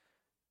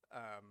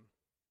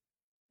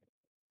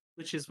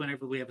 Which is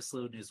whenever we have a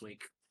slow news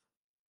week.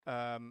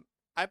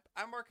 I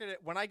market it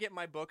when I get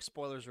my book.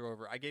 Spoilers are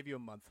over. I gave you a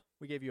month.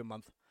 We gave you a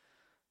month.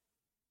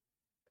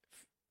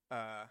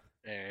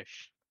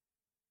 Ish.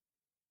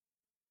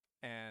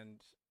 And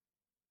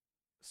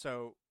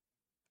so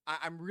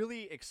I'm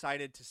really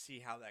excited to see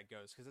how that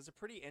goes because it's a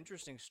pretty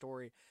interesting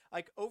story.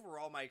 Like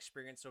overall, my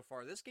experience so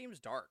far, this game's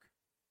dark.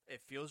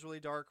 It feels really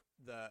dark.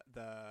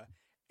 The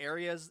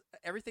areas,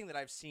 everything that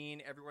I've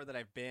seen, everywhere that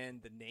I've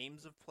been, the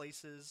names of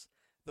places,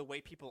 the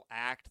way people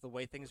act, the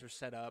way things are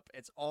set up,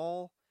 it's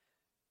all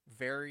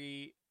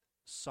very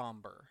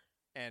somber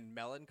and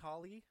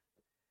melancholy.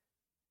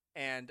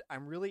 And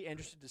I'm really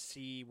interested to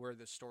see where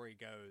the story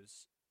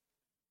goes.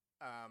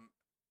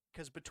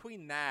 Because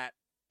between that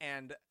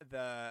and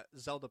the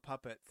Zelda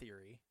puppet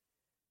theory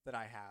that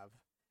I have,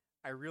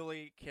 I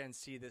really can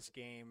see this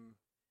game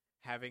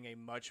having a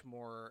much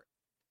more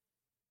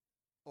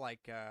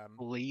like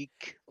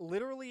bleak.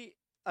 Literally,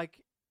 like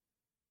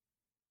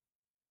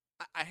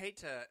I hate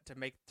to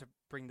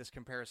bring this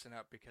comparison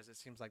up because it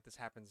seems like this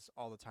happens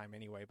all the time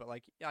anyway. But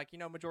like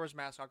Majora's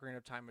Mask, Ocarina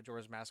of Time,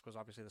 Majora's Mask was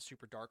obviously the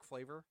super dark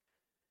flavor,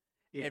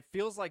 Yeah. It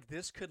feels like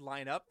this could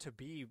line up to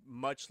be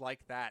much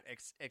like that,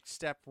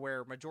 except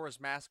where Majora's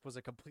Mask was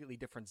a completely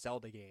different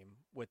Zelda game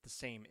with the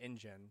same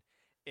engine.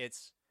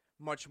 It's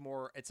much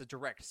more. It's a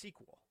direct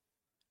sequel,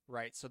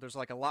 right? So there's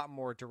like a lot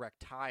more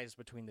direct ties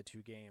between the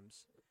two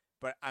games.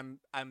 But I'm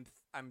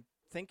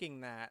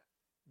thinking that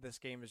this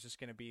game is just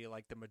going to be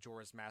like the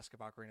Majora's Mask of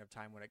Ocarina of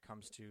Time when it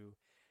comes to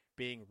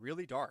being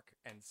really dark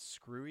and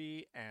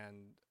screwy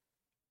and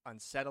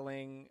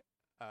unsettling,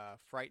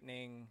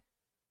 frightening,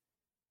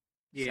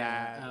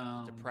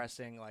 sad,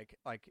 depressing. Like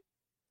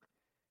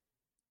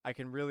I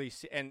can really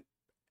see, and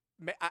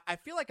I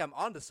feel like I'm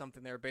onto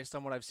something there based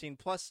on what I've seen.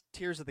 Plus,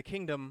 Tears of the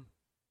Kingdom.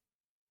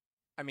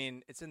 I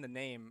mean, it's in the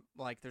name.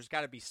 Like, there's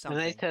got to be something.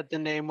 And they said the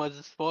name was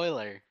a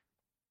spoiler.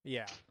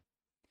 Yeah.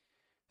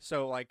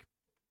 So, like,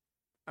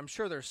 I'm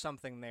sure there's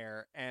something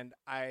there, and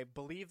I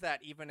believe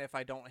that even if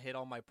I don't hit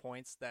all my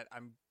points, that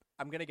I'm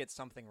gonna get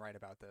something right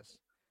about this.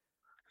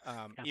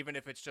 Yeah. Even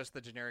if it's just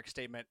the generic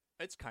statement,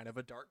 it's kind of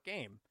a dark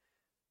game.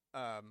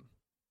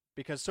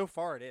 Because so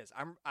far it is.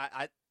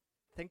 I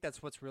think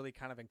that's what's really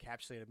kind of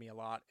encapsulated me a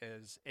lot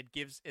is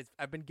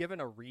I've been given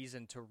a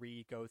reason to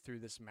go through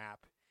this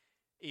map,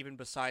 even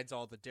besides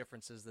all the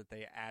differences that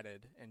they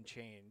added and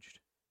changed.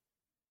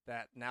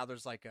 That now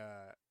there's like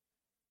a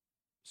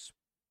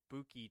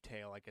spooky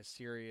tale, like a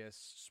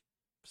serious,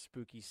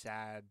 spooky,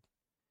 sad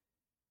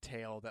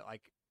tale that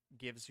like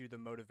gives you the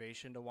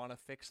motivation to want to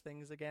fix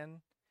things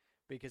again,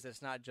 because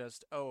it's not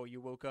just, oh,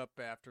 you woke up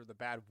after the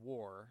bad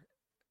war.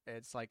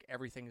 It's like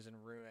everything's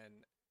in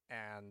ruin,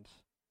 and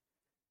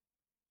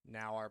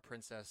now our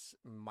princess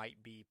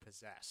might be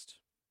possessed.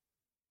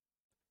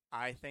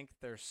 I think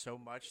there's so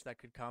much that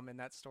could come in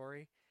that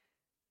story.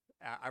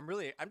 I'm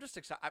just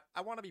excited.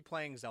 I want to be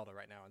playing Zelda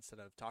right now instead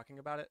of talking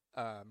about it.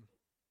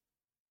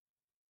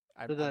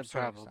 So that so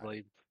probably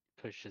excited.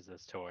 pushes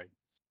us towards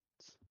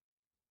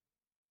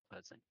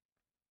buzzing.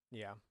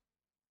 Yeah.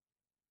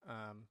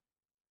 But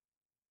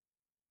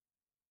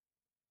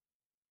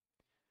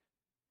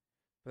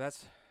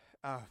that's,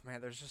 oh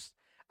man, there's just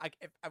I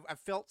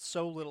felt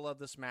so little of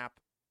this map,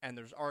 and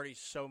there's already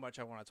so much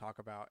I want to talk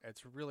about.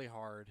 It's really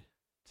hard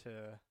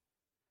to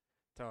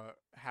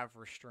have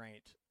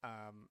restraint.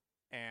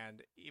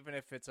 And even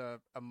if it's a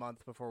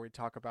month before we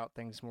talk about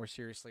things more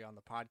seriously on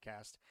the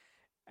podcast,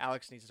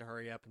 Alex needs to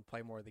hurry up and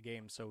play more of the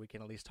game so we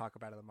can at least talk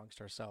about it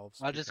amongst ourselves.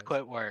 I'll just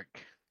quit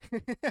work.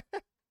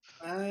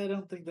 I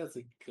don't think that's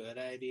a good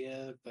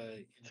idea, but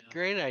It's a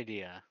great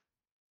idea.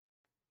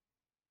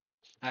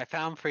 I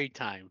found free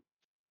time.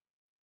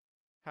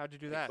 How'd you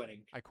do Like that?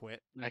 quitting. I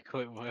quit. I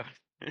quit.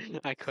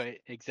 I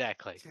quit.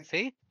 Exactly.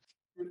 See?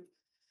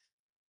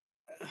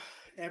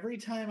 Every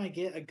time I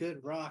get a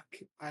good rock,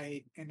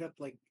 I end up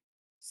like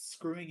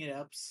screwing it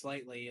up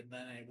slightly, and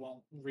then I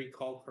won't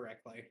recall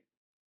correctly.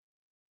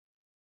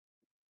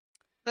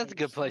 That's a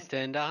good place to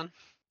end on.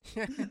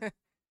 We're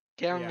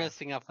Yeah.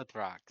 messing up with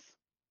rocks.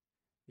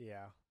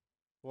 Yeah.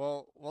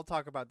 Well, we'll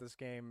talk about this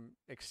game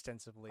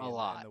extensively A in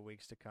lot. the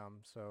weeks to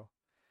come, so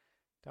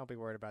don't be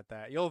worried about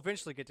that. You'll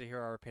eventually get to hear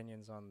our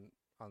opinions on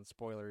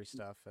spoilery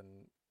stuff,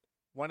 and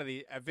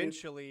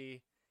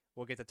eventually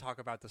we'll get to talk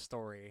about the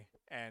story,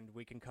 and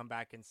we can come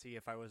back and see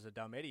if I was a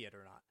dumb idiot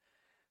or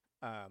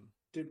not.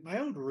 Dude, my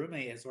old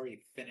roommate has already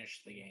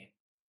finished the game.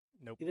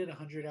 Nope. He did a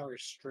 100-hour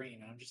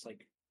stream, and I'm just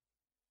like,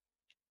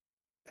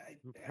 how do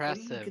you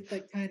Impressive. get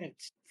that kind of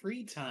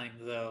free time,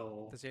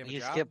 though? Does he have a You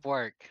job? skip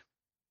work.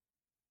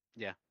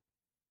 Yeah.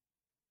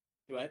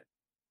 What?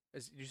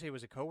 Did you say he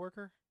was a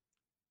coworker?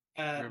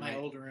 My Roommate.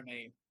 old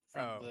roommate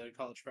from the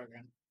college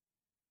program.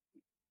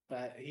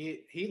 But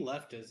he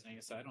left Disney,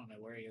 so I don't know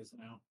where he is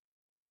now.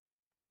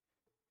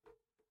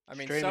 I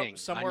mean, Streaming on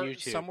somewhere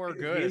YouTube.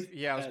 good. He's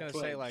Yeah, I was at gonna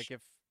say, Twitch.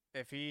 like,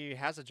 if he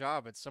has a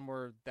job, it's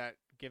somewhere that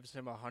gives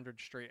him 100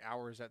 straight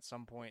hours at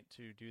some point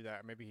to do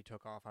that. Maybe he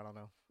took off. I don't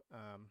know.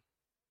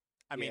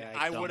 I mean, Yeah,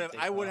 I don't would have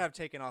take I would off. have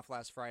taken off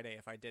last Friday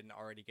if I didn't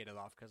already get it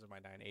off because of my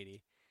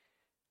 980.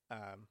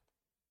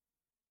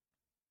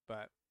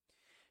 But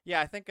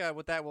yeah, I think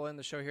with that we'll end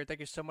the show here.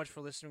 Thank you so much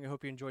for listening. I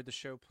hope you enjoyed the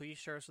show. Please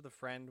share us with a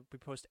friend. We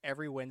post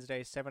every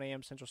Wednesday, 7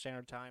 a.m. Central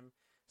Standard Time.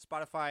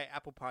 Spotify,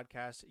 Apple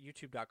Podcasts,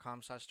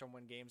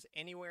 YouTube.com/StormWindGames.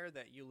 Anywhere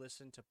that you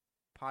listen to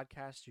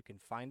podcasts, you can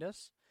find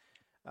us.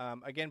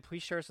 Again,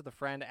 please share us with a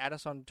friend. Add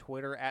us on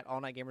Twitter at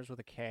AllNightGamers with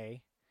a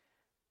K.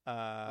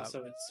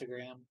 Also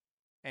Instagram.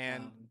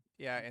 And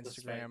yeah,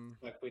 That's right. Instagram,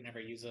 Like we never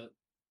use it.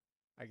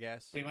 I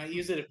guess. We might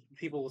use it if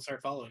people will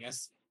start following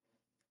us.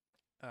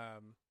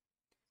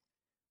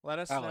 Let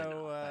us Probably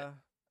know. not,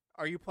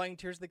 Are you playing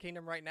Tears of the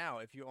Kingdom right now?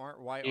 If you aren't,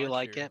 why Do you aren't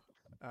like you? it?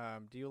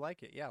 Do you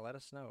like it? Yeah, let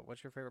us know.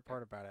 What's your favorite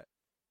part about it?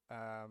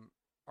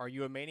 Are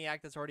you a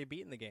maniac that's already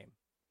beaten the game?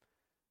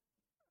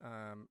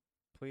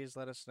 Please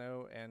let us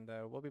know, and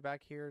we'll be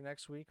back here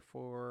next week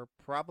for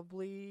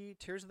probably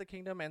Tears of the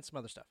Kingdom and some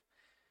other stuff.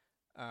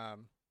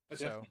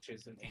 Definitely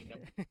choose the kingdom.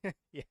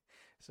 Yeah.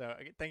 So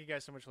thank you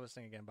guys so much for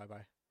listening again. Bye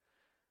bye.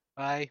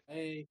 Bye.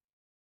 Hey.